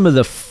wish some of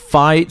the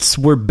fights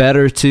were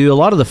better too. A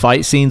lot of the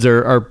fight scenes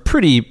are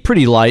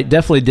pretty light.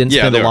 Definitely didn't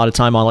spend a lot of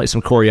time on like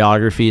some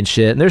choreography and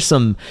shit. And there's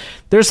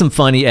some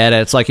funny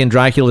edits, like in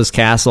Dracula's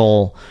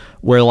castle,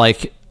 where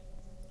like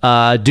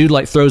dude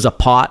like throws a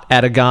pot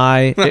at a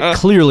guy. It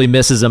clearly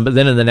misses him, but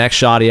then in the next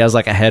shot he has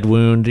like a head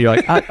wound. You're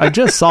like, I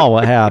just saw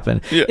what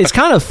happened. Yeah. It's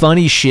kind of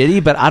funny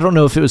shitty, but I don't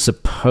know if it was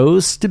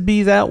supposed to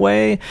be that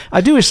way. I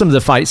do wish some of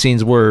the fight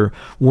scenes were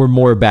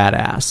more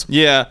badass.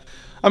 Yeah.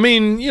 I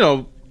mean, you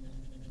know,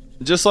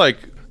 just like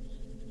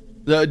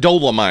the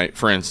Dolomite,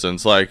 for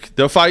instance, like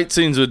the fight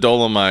scenes with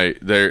Dolomite,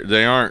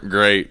 they aren't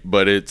great,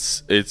 but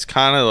it's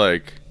kind of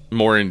like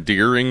more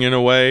endearing in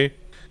a way.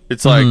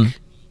 It's like,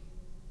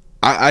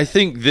 I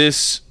think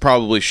this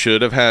probably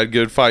should have had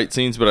good fight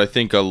scenes, but I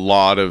think a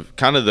lot of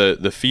kind of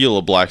the feel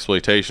of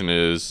blaxploitation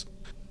is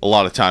a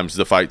lot of times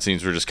the fight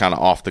scenes were just kind of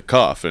off the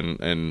cuff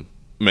and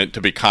meant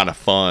to be kind of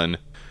fun.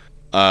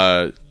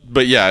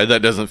 But yeah,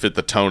 that doesn't fit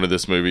the tone of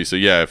this movie. So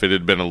yeah, if it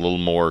had been a little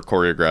more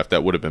choreographed,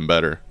 that would have been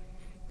better.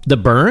 The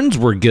burns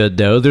were good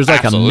though. There's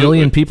like a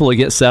million people that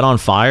get set on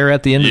fire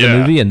at the end of the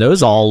movie, and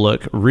those all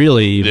look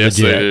really legit. Yes,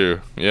 they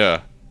do.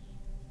 Yeah,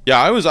 yeah.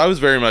 I was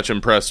very much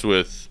impressed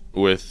with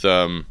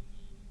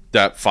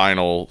that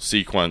final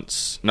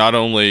sequence. Not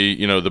only,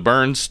 you know, the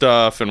burn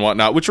stuff and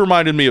whatnot, which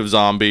reminded me of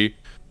Zombie.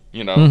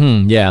 You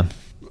know, yeah.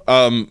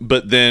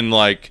 But then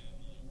like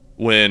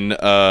when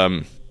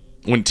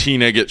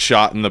Tina gets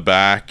shot in the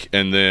back,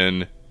 and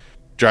then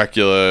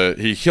Dracula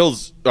he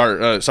kills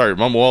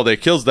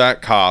Romualde kills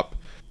that cop.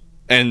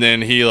 And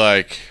then he,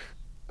 like,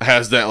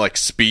 has that, like,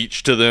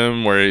 speech to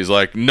them where he's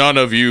like, none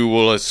of you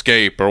will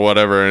escape or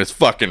whatever. And it's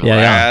fucking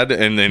rad. Yeah.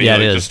 And then he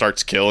just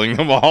starts killing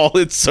them all.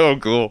 It's so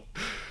cool.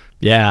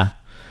 Yeah.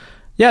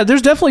 Yeah,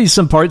 there's definitely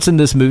some parts in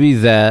this movie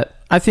that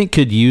I think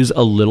could use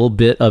a little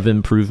bit of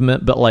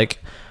improvement. But, like,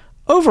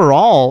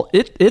 overall,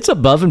 it's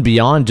above and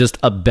beyond just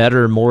a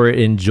better, more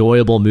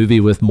enjoyable movie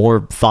with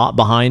more thought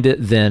behind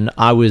it than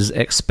I was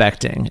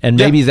expecting. And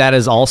maybe that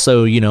is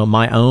also, you know,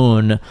 my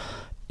own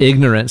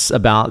ignorance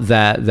about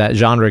that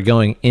genre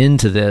going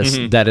into this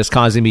that is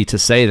causing me to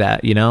say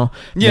that, you know.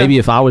 Maybe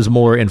if I was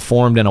more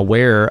informed and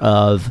aware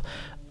of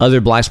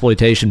other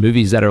blaxploitation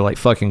movies that are like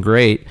fucking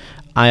great,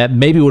 I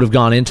maybe would have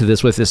gone into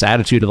this with this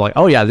attitude of like,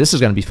 oh yeah, this is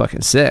going to be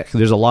fucking sick.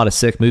 There's a lot of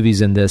sick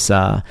movies in this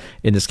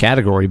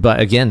category, but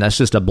again, that's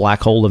just a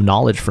black hole of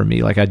knowledge for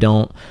me. Like I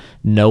don't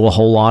know a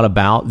whole lot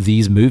about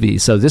these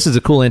movies, so this is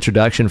a cool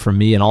introduction for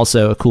me, and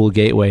also a cool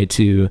gateway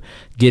to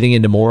getting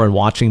into more and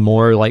watching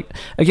more. Like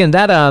again,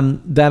 that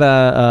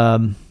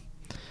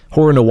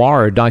horror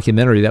noir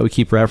documentary that we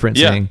keep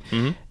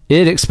referencing.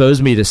 It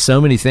exposed me to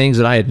so many things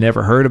that I had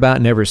never heard about,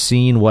 never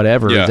seen,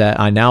 whatever, that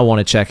I now want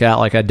to check out.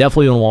 Like, I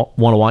definitely want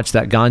to watch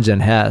that Ganja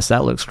and Hess.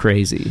 That looks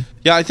crazy.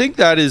 Yeah, I think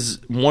that is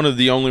one of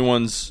the only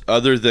ones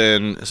other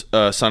than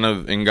Son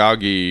of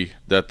Ingagi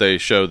that they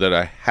show that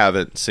I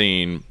haven't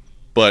seen,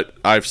 but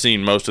I've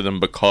seen most of them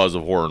because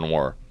of horror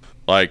noir.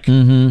 Like,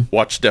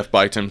 watch Death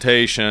by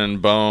Temptation,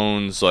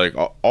 Bones, like,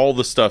 all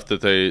the stuff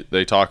that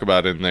they talk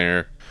about in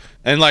there.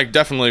 And, like,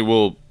 definitely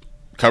we'll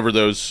cover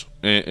those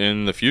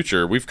in the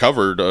future. We've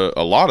covered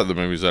a lot of the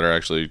movies that are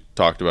actually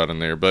talked about in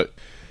there, but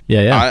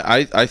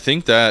I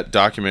think that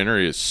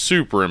documentary is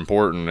super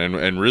important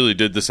and really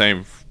did the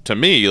same to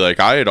me. Like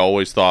I had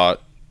always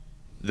thought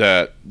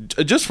that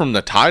just from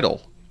the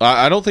title,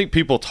 I don't think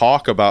people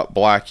talk about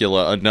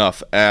Blackula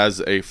enough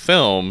as a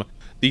film.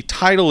 The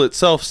title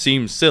itself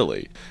seems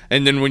silly,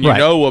 and then when you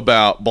know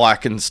about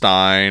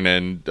Blackenstein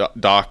and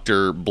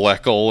Dr.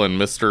 Bleckel and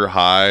Mr.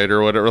 Hyde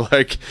or whatever,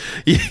 like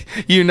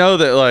you know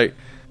that like,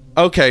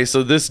 okay,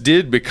 so this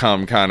did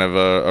become kind of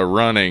a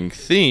running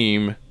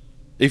theme.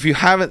 If you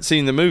haven't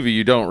seen the movie,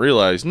 you don't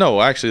realize,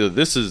 no, actually,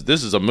 this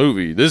is a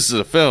movie. This is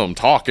a film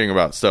talking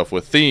about stuff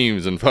with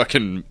themes and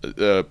fucking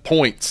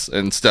points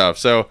and stuff.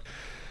 So,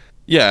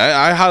 yeah,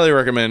 I highly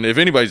recommend, if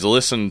anybody's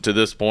listened to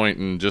this point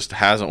and just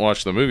hasn't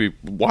watched the movie,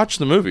 watch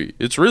the movie.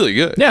 It's really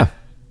good. Yeah.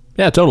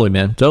 Yeah, totally,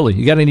 man. Totally.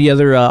 You got any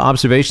other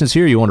observations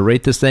here? You want to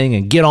rate this thing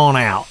and get on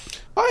out?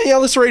 Yeah,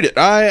 let's rate it.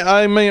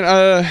 I mean,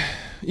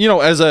 you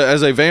know, as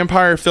a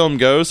vampire film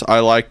goes, I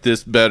like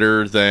this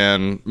better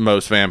than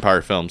most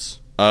vampire films.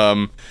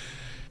 Bram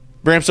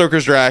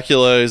Stoker's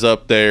Dracula is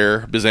up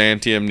there.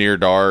 Byzantium, Near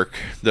Dark,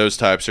 those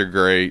types are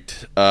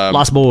great.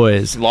 Lost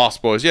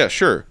Boys, yeah,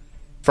 sure.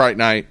 Fright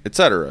Night,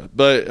 etc.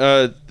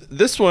 But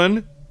this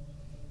one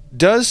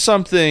does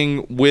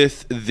something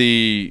with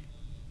the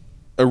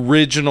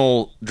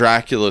original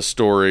Dracula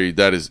story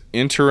that is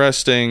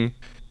interesting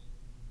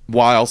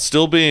while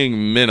still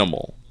being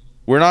minimal.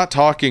 We're not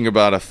talking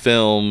about a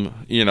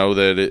film, you know,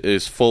 that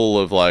is full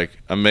of like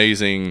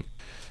amazing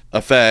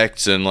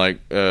effects and like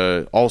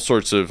all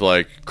sorts of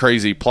like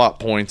crazy plot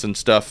points and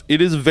stuff.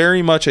 It is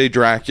very much a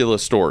Dracula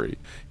story.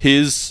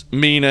 His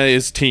Mina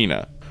is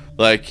Tina.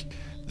 Like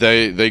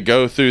they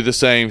go through the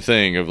same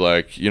thing of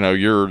like, you know,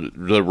 you're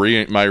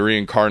my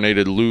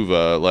reincarnated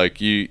Luva. Like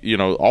you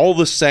know, all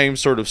the same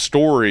sort of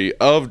story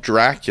of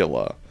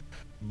Dracula,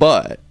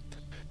 but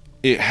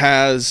it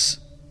has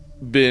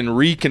been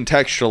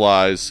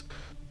recontextualized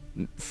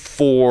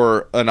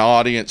for an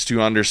audience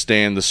to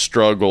understand the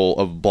struggle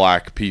of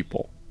black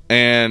people.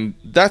 And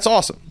that's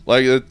awesome.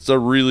 Like, it's a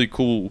really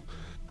cool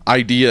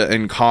idea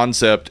and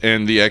concept,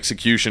 and the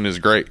execution is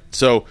great.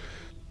 So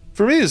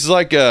for me, it's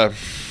like I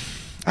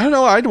don't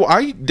know,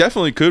 I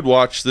definitely could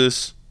watch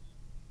this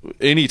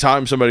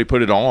anytime somebody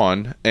put it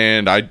on,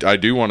 and I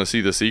do want to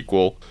see the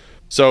sequel.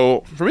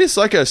 So for me, it's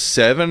like a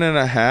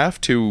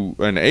 7.5 to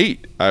an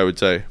 8, I would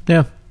say.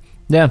 Yeah.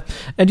 And,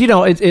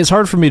 it's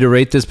hard for me to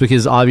rate this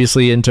because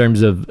obviously in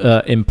terms of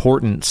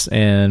importance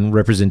and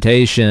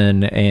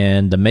representation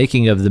and the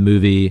making of the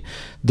movie,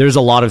 there's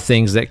a lot of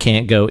things that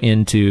can't go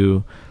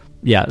into,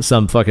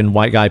 some fucking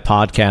white guy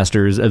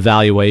podcaster's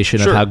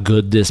evaluation of how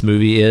good this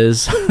movie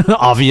is,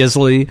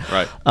 obviously.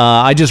 Right.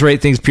 I just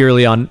rate things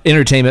purely on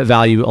entertainment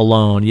value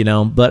alone,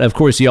 But, of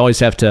course, you always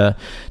have to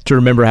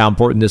remember how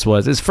important this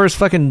was. It's first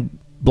fucking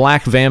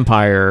black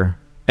vampire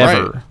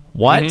ever. Right.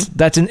 What?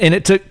 Mm-hmm. And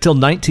it took till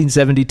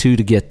 1972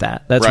 to get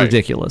that. That's right.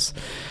 ridiculous.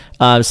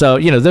 So,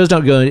 those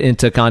don't go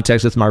into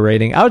context with my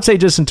rating. I would say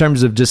just in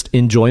terms of just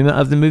enjoyment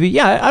of the movie,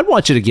 I'd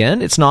watch it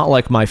again. It's not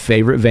like my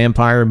favorite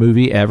vampire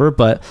movie ever,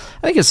 but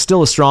I think it's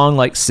still a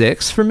strong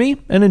 6 for me.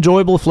 An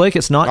enjoyable flick.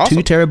 It's not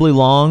too terribly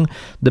long.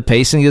 The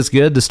pacing is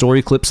good. The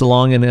story clips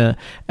along at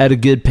a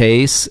good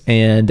pace,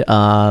 and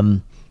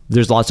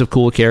there's lots of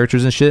cool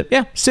characters and shit.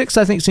 6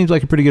 I think seems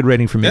like a pretty good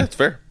rating for me. Yeah, it's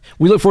fair.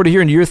 We look forward to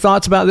hearing your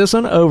thoughts about this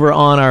one over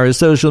on our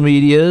social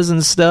medias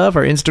and stuff,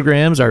 our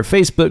Instagrams, our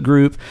Facebook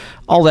group,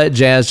 all that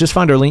jazz. Just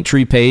find our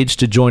Linktree page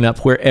to join up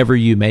wherever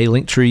you may.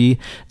 Linktree,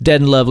 Dead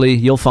and Lovely,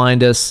 you'll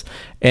find us.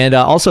 And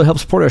also help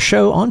support our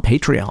show on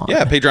Patreon.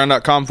 Yeah,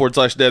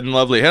 patreon.com/Dead and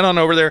Lovely. Head on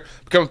over there,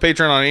 become a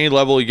patron on any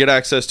level. You get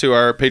access to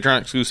our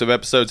Patreon exclusive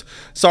episodes.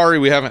 Sorry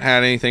we haven't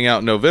had anything out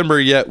in November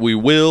yet. We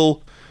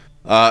will.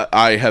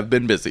 I have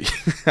been busy.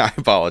 I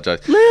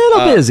apologize.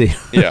 Little busy.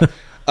 Yeah.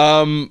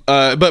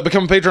 But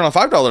become a patron on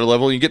 $5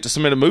 level, and you get to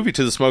submit a movie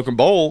to the Smoking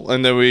Bowl,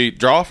 and then we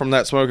draw from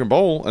that Smoking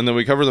Bowl, and then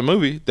we cover the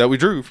movie that we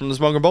drew from the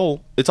Smoking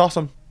Bowl. It's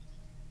awesome.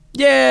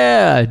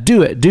 Yeah,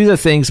 do it. Do the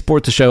thing.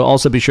 Support the show.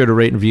 Also, be sure to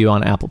rate and review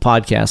on Apple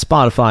Podcasts,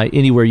 Spotify,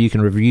 anywhere you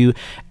can review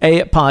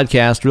a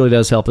podcast. Really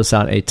does help us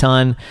out a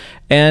ton.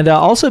 And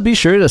also be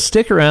sure to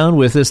stick around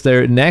with us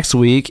there next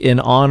week in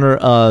honor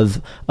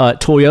of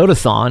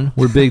Toyotathon.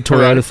 We're big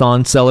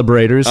Toyotathon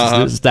celebrators.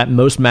 It's that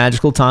most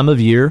magical time of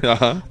year.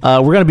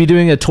 We're going to be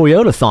doing a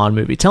Toyotathon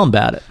movie. Tell them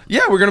about it.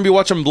 Yeah, we're going to be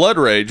watching Blood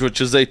Rage,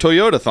 which is a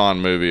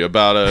Toyotathon movie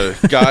about a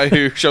guy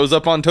who shows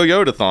up on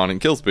Toyotathon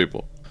and kills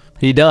people.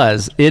 He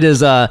does. It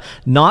is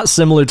not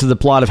similar to the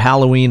plot of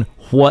Halloween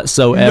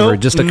whatsoever,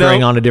 just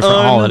occurring on a different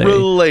holiday.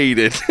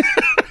 Unrelated.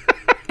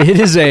 It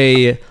is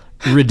a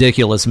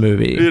ridiculous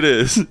movie. It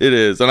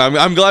is. And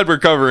I'm glad we're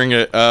covering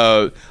it.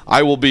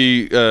 I will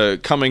be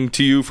coming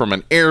to you from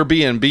an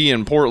Airbnb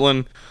in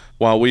Portland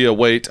while we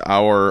await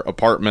our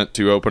apartment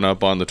to open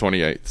up on the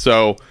 28th.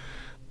 So,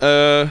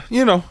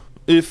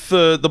 if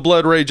the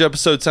Blood Rage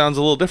episode sounds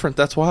a little different,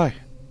 that's why.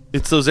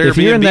 It's those Airbnb walls.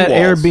 If you're in that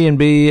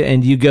Airbnb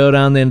and you go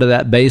down into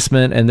that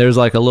basement and there's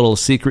like a little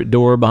secret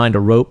door behind a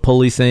rope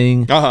pulley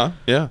thing.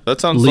 Yeah,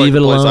 that sounds like the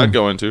place I'd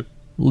go into.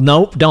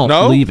 Nope, don't.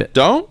 No? Leave it.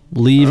 Don't?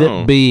 Leave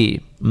it be.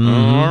 All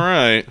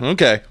right.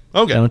 Okay.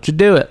 Don't you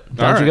do it.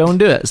 Don't you go and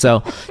do it.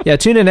 So,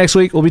 tune in next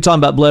week. We'll be talking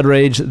about Blood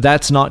Rage.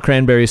 That's not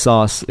cranberry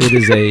sauce. It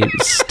is a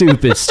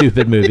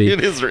stupid movie.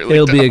 It is really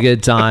It'll dumb. be a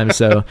good time.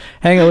 So,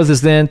 hang out with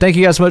us then. Thank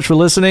you guys so much for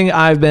listening.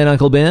 I've been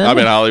Uncle Ben. I've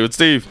been Hollywood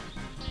Steve.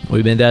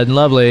 We've been Dead and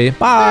Lovely.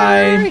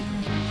 Bye.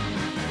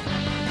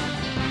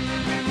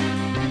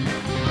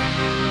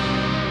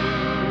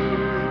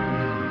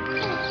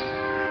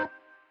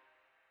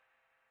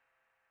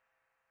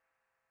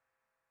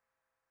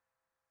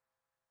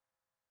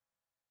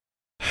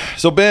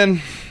 So,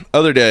 Ben,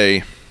 other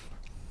day,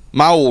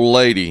 my old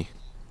lady,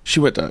 she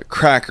went to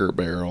Cracker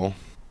Barrel.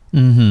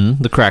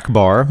 The crack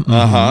bar.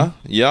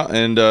 Yeah,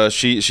 and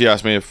she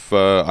asked me if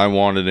I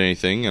wanted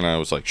anything, and I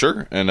was like,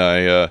 sure. And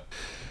I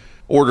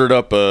ordered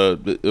up a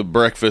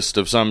breakfast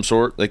of some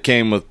sort that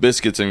came with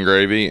biscuits and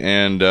gravy,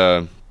 and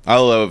I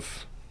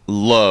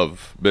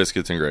love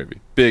biscuits and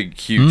gravy. Big,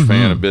 huge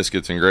fan of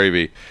biscuits and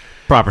gravy.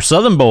 Proper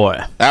Southern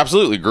boy.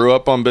 Absolutely. Grew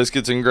up on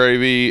biscuits and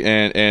gravy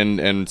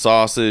and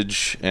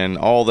sausage and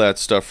all that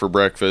stuff for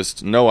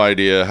breakfast. No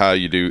idea how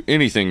you do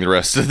anything the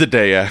rest of the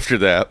day after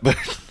that. But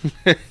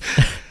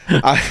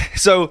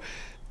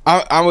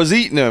I was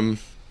eating them,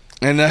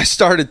 and I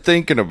started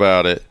thinking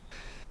about it.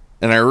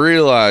 And I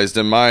realized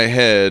in my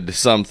head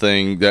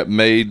something that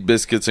made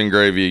biscuits and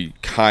gravy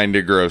kind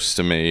of gross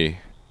to me.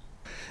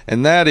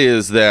 And that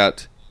is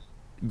that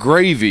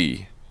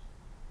gravy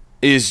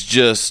is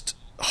just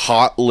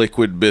hot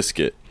liquid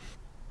biscuit.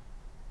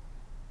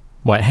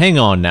 Wait, hang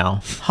on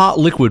now. Hot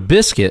liquid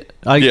biscuit.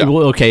 Yeah.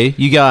 Well, okay,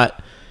 you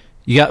got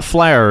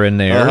flour in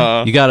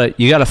there. You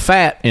got a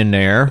fat in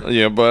there.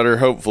 Yeah, butter,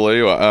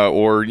 hopefully,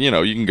 or you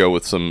can go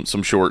with some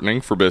shortening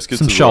for biscuits.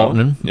 Some as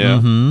shortening.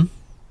 Well. Yeah.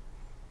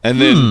 And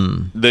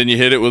then you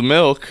hit it with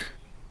milk.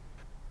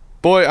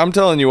 Boy, I'm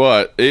telling you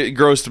what, it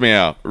grossed me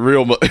out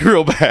real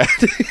bad.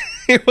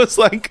 It was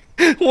like,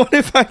 what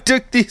if I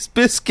took these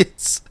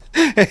biscuits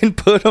and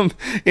put them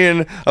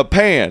in a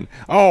pan.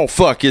 Oh,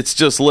 fuck, it's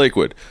just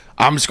liquid.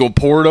 I'm just going to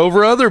pour it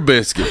over other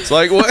biscuits.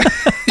 Like, what?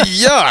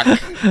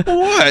 Yuck.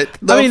 What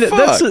the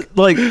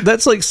fuck?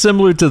 That's like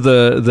similar to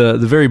the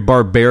very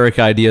barbaric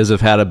ideas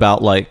I've had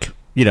about, like,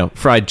 you know,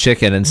 fried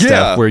chicken and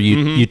stuff, where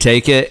you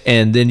take it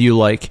and then you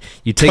take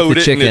Coat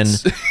the chicken.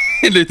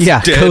 And it's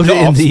dead coat it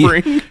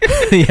offspring.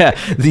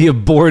 in the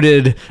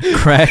aborted,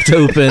 cracked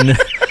open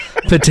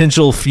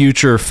potential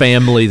future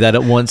family that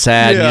it once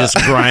had. Yeah. You just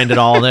grind it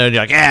all in there and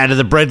you're like, to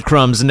the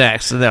breadcrumbs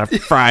next, and then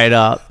fry it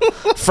up.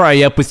 Fry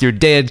you up with your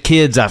dead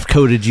kids I've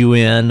coated you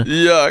in.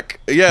 Yuck.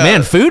 Yeah.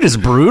 Man, food is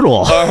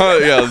brutal.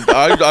 Yeah.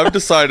 I've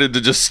decided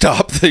to just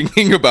stop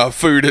thinking about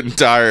food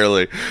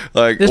entirely.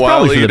 Like, It's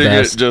while probably for the eating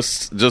it,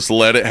 best. just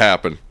let it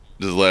happen.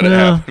 Just let it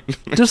happen.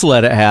 Just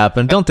let it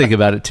happen. Don't think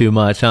about it too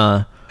much,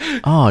 huh?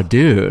 Oh,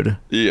 dude.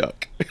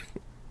 Yuck.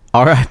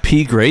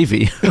 R.I.P.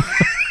 gravy.